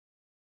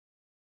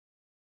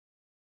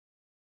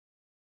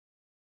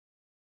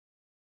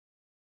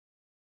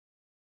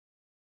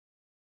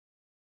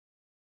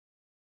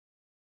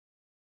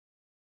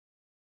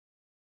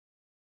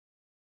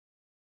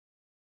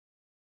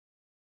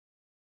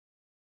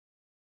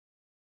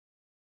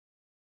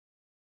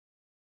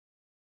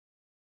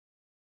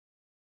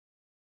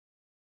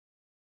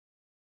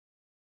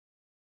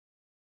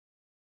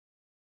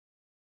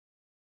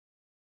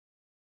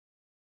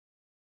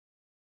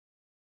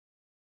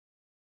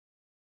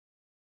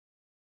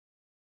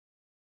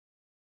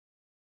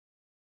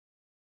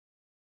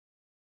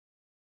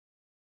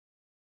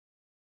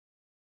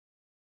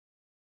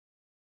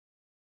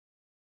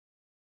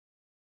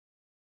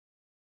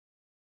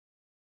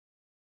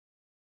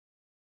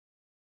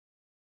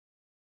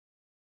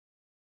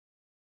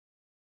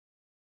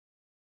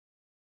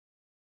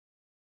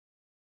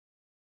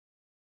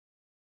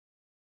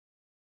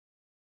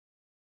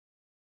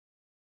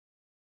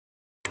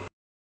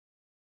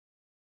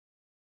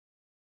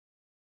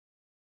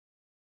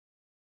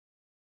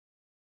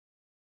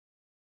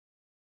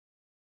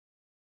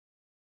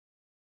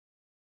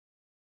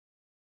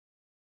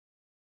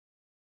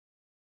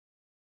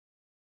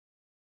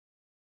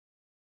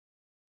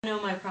 I know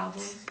my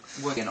problem.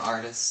 What, an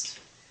artist?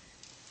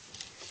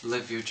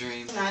 Live your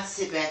dream. Not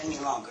sit back any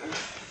longer.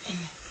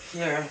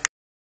 Here.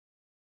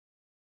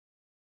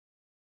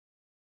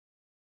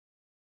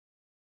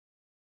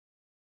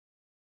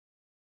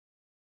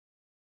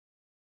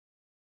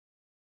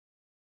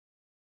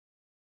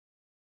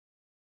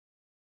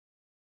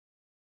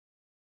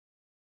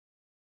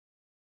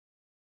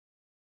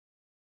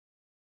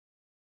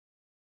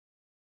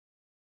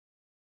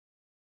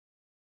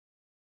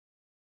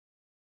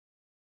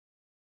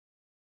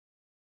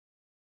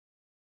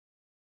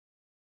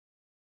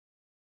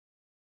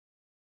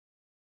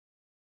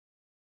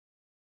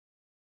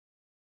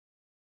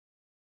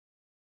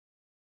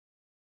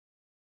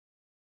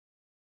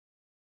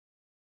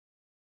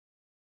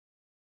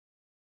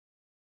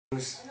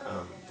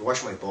 To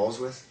wash my balls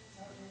with.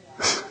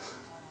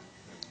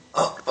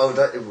 Oh,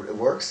 that it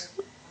works.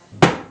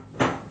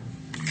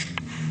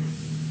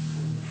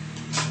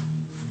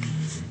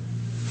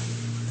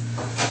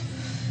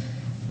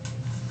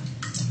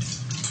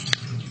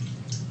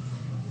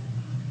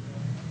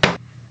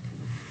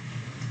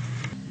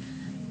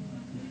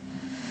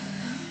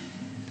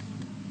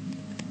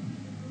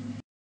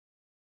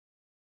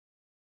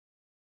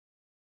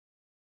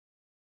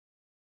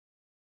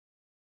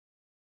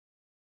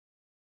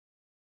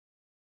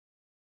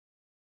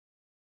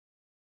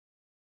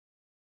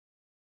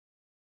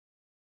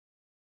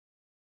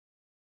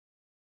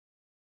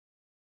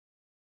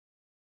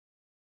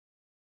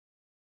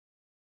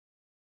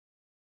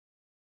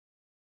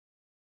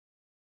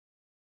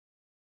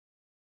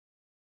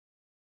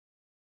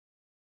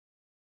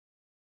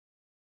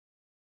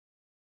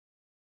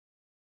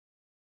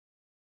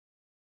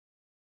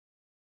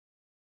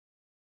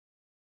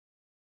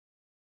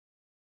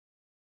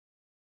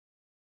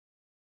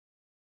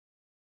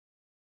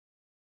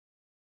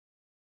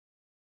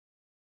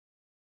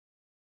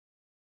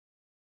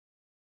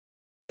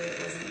 It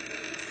wasn't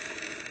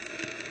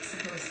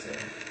supposed to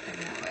end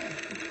that way.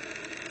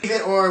 Leave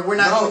it, or we're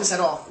not No. doing this at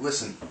all.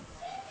 Listen,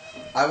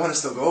 I want to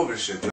still go over this shit.